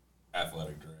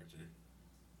 Athletic director.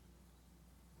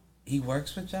 He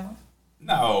works with y'all?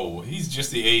 No, he's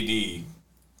just the AD.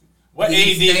 What Did AD?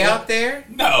 he stay out there?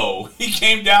 No, he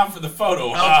came down for the photo.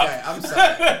 Okay, I'm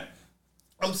sorry.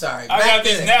 I'm sorry. I Back got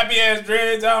these then. nappy ass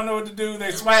dreads. I don't know what to do.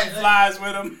 They swatting flies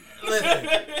with them.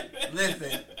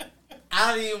 Listen.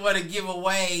 I don't even want to give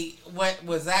away what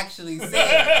was actually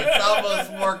said. It's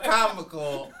almost more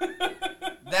comical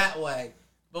that way.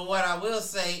 But what I will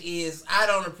say is I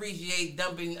don't appreciate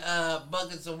dumping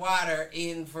buckets of water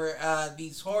in for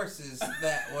these horses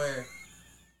that were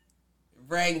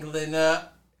wrangling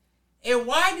up. And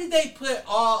why did they put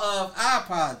all of... I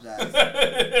apologize.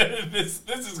 This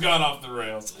has gone off the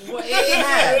rails. Well,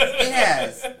 it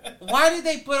has. Why did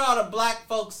they put all the black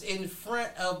folks in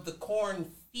front of the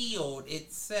cornfield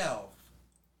itself?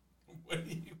 What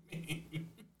do you mean?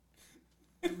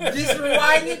 Just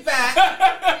rewind it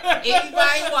back.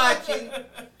 Anybody watching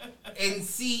and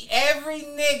see every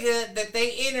nigga that they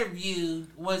interviewed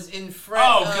was in front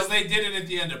of... Oh, because they did it at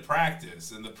the end of practice.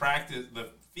 And the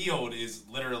field is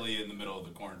literally in the middle of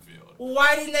the cornfield.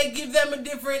 Why didn't they give them a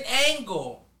different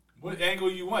angle? What angle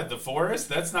you want? The forest?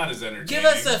 That's not as entertaining. Give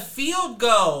us a field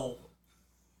goal.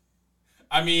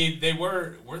 I mean,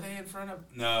 were they in front of?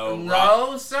 No.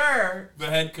 No, sir. The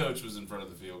head coach was in front of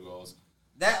the field goals.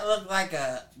 That looked like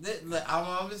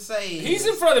I'm just saying. He's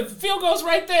in front of the field goals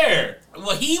right there.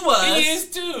 Well, he was. He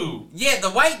is too. Yeah, the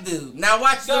white dude. Now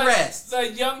watch the rest.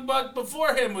 The young buck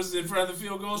before him was in front of the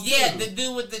field goals Yeah, too. the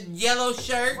dude with the yellow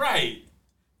shirt. Right.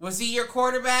 Was he your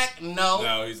quarterback? No.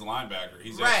 No, he's a linebacker.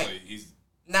 He's Right. actually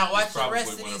Now watch the probably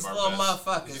rest of one these our little best-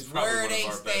 motherfuckers. he's probably Where one they of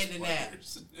our best standing at?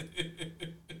 players.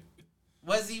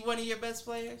 Was he one of your best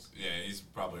players? Yeah, he's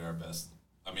probably our best.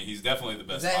 I mean, he's definitely the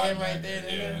best. Is that him linebacker. right there?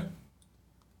 Yeah,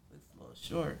 Looks a little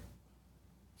short.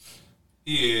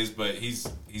 he is, but he's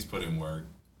put in work.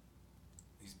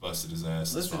 He's busted his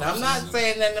ass. this Listen, I'm not offseason.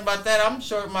 saying nothing about that. I'm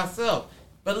short myself.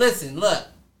 But listen, look.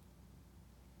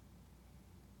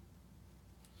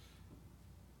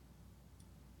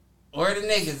 Where the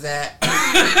niggas at?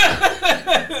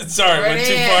 Sorry, Where went they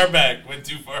too at? far back. Went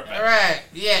too far back. All right,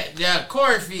 yeah,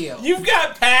 cornfield. You've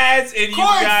got pads and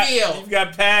Cornfield. you've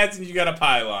got pads and you got a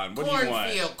pylon. What do you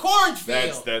want?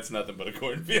 Cornfield. That's nothing but a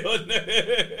cornfield.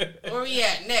 Where we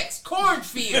at next?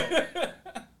 Cornfield.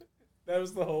 That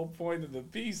was the whole point of the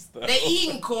piece, though. They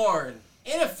eating corn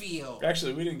in a field.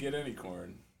 Actually, we didn't get any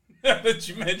corn. Now that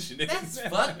you mention it. That's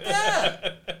fucked up.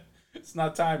 It's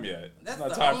not time yet. That's it's not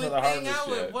the time only for the thing harvest I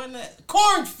would yet. want to...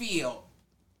 Cornfield.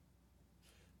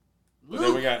 Well,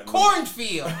 then we got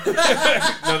cornfield.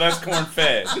 No, that's corn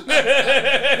fed. You're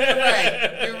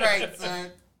right,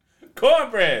 son.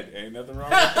 Cornbread. Ain't nothing wrong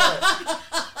with that.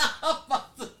 I'm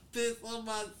about to piss on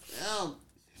myself.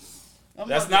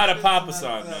 That's not a Papa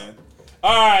song, man.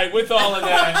 All right, with all of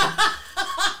that,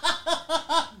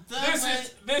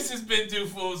 this has been Two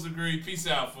Fools Agree. Peace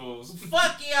out, fools.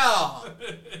 Fuck y'all.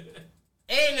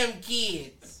 And them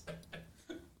kids.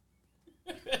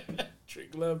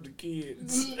 Trick love the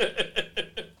kids.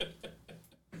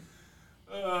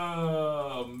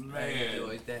 Oh, man. I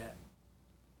enjoyed that.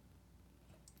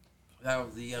 That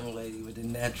was the young lady with the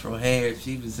natural hair.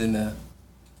 She was in a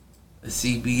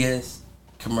CBS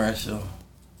commercial.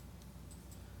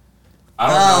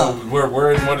 I don't know.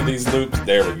 We're in one of these loops.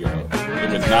 There we go.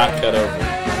 It was not cut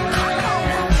over.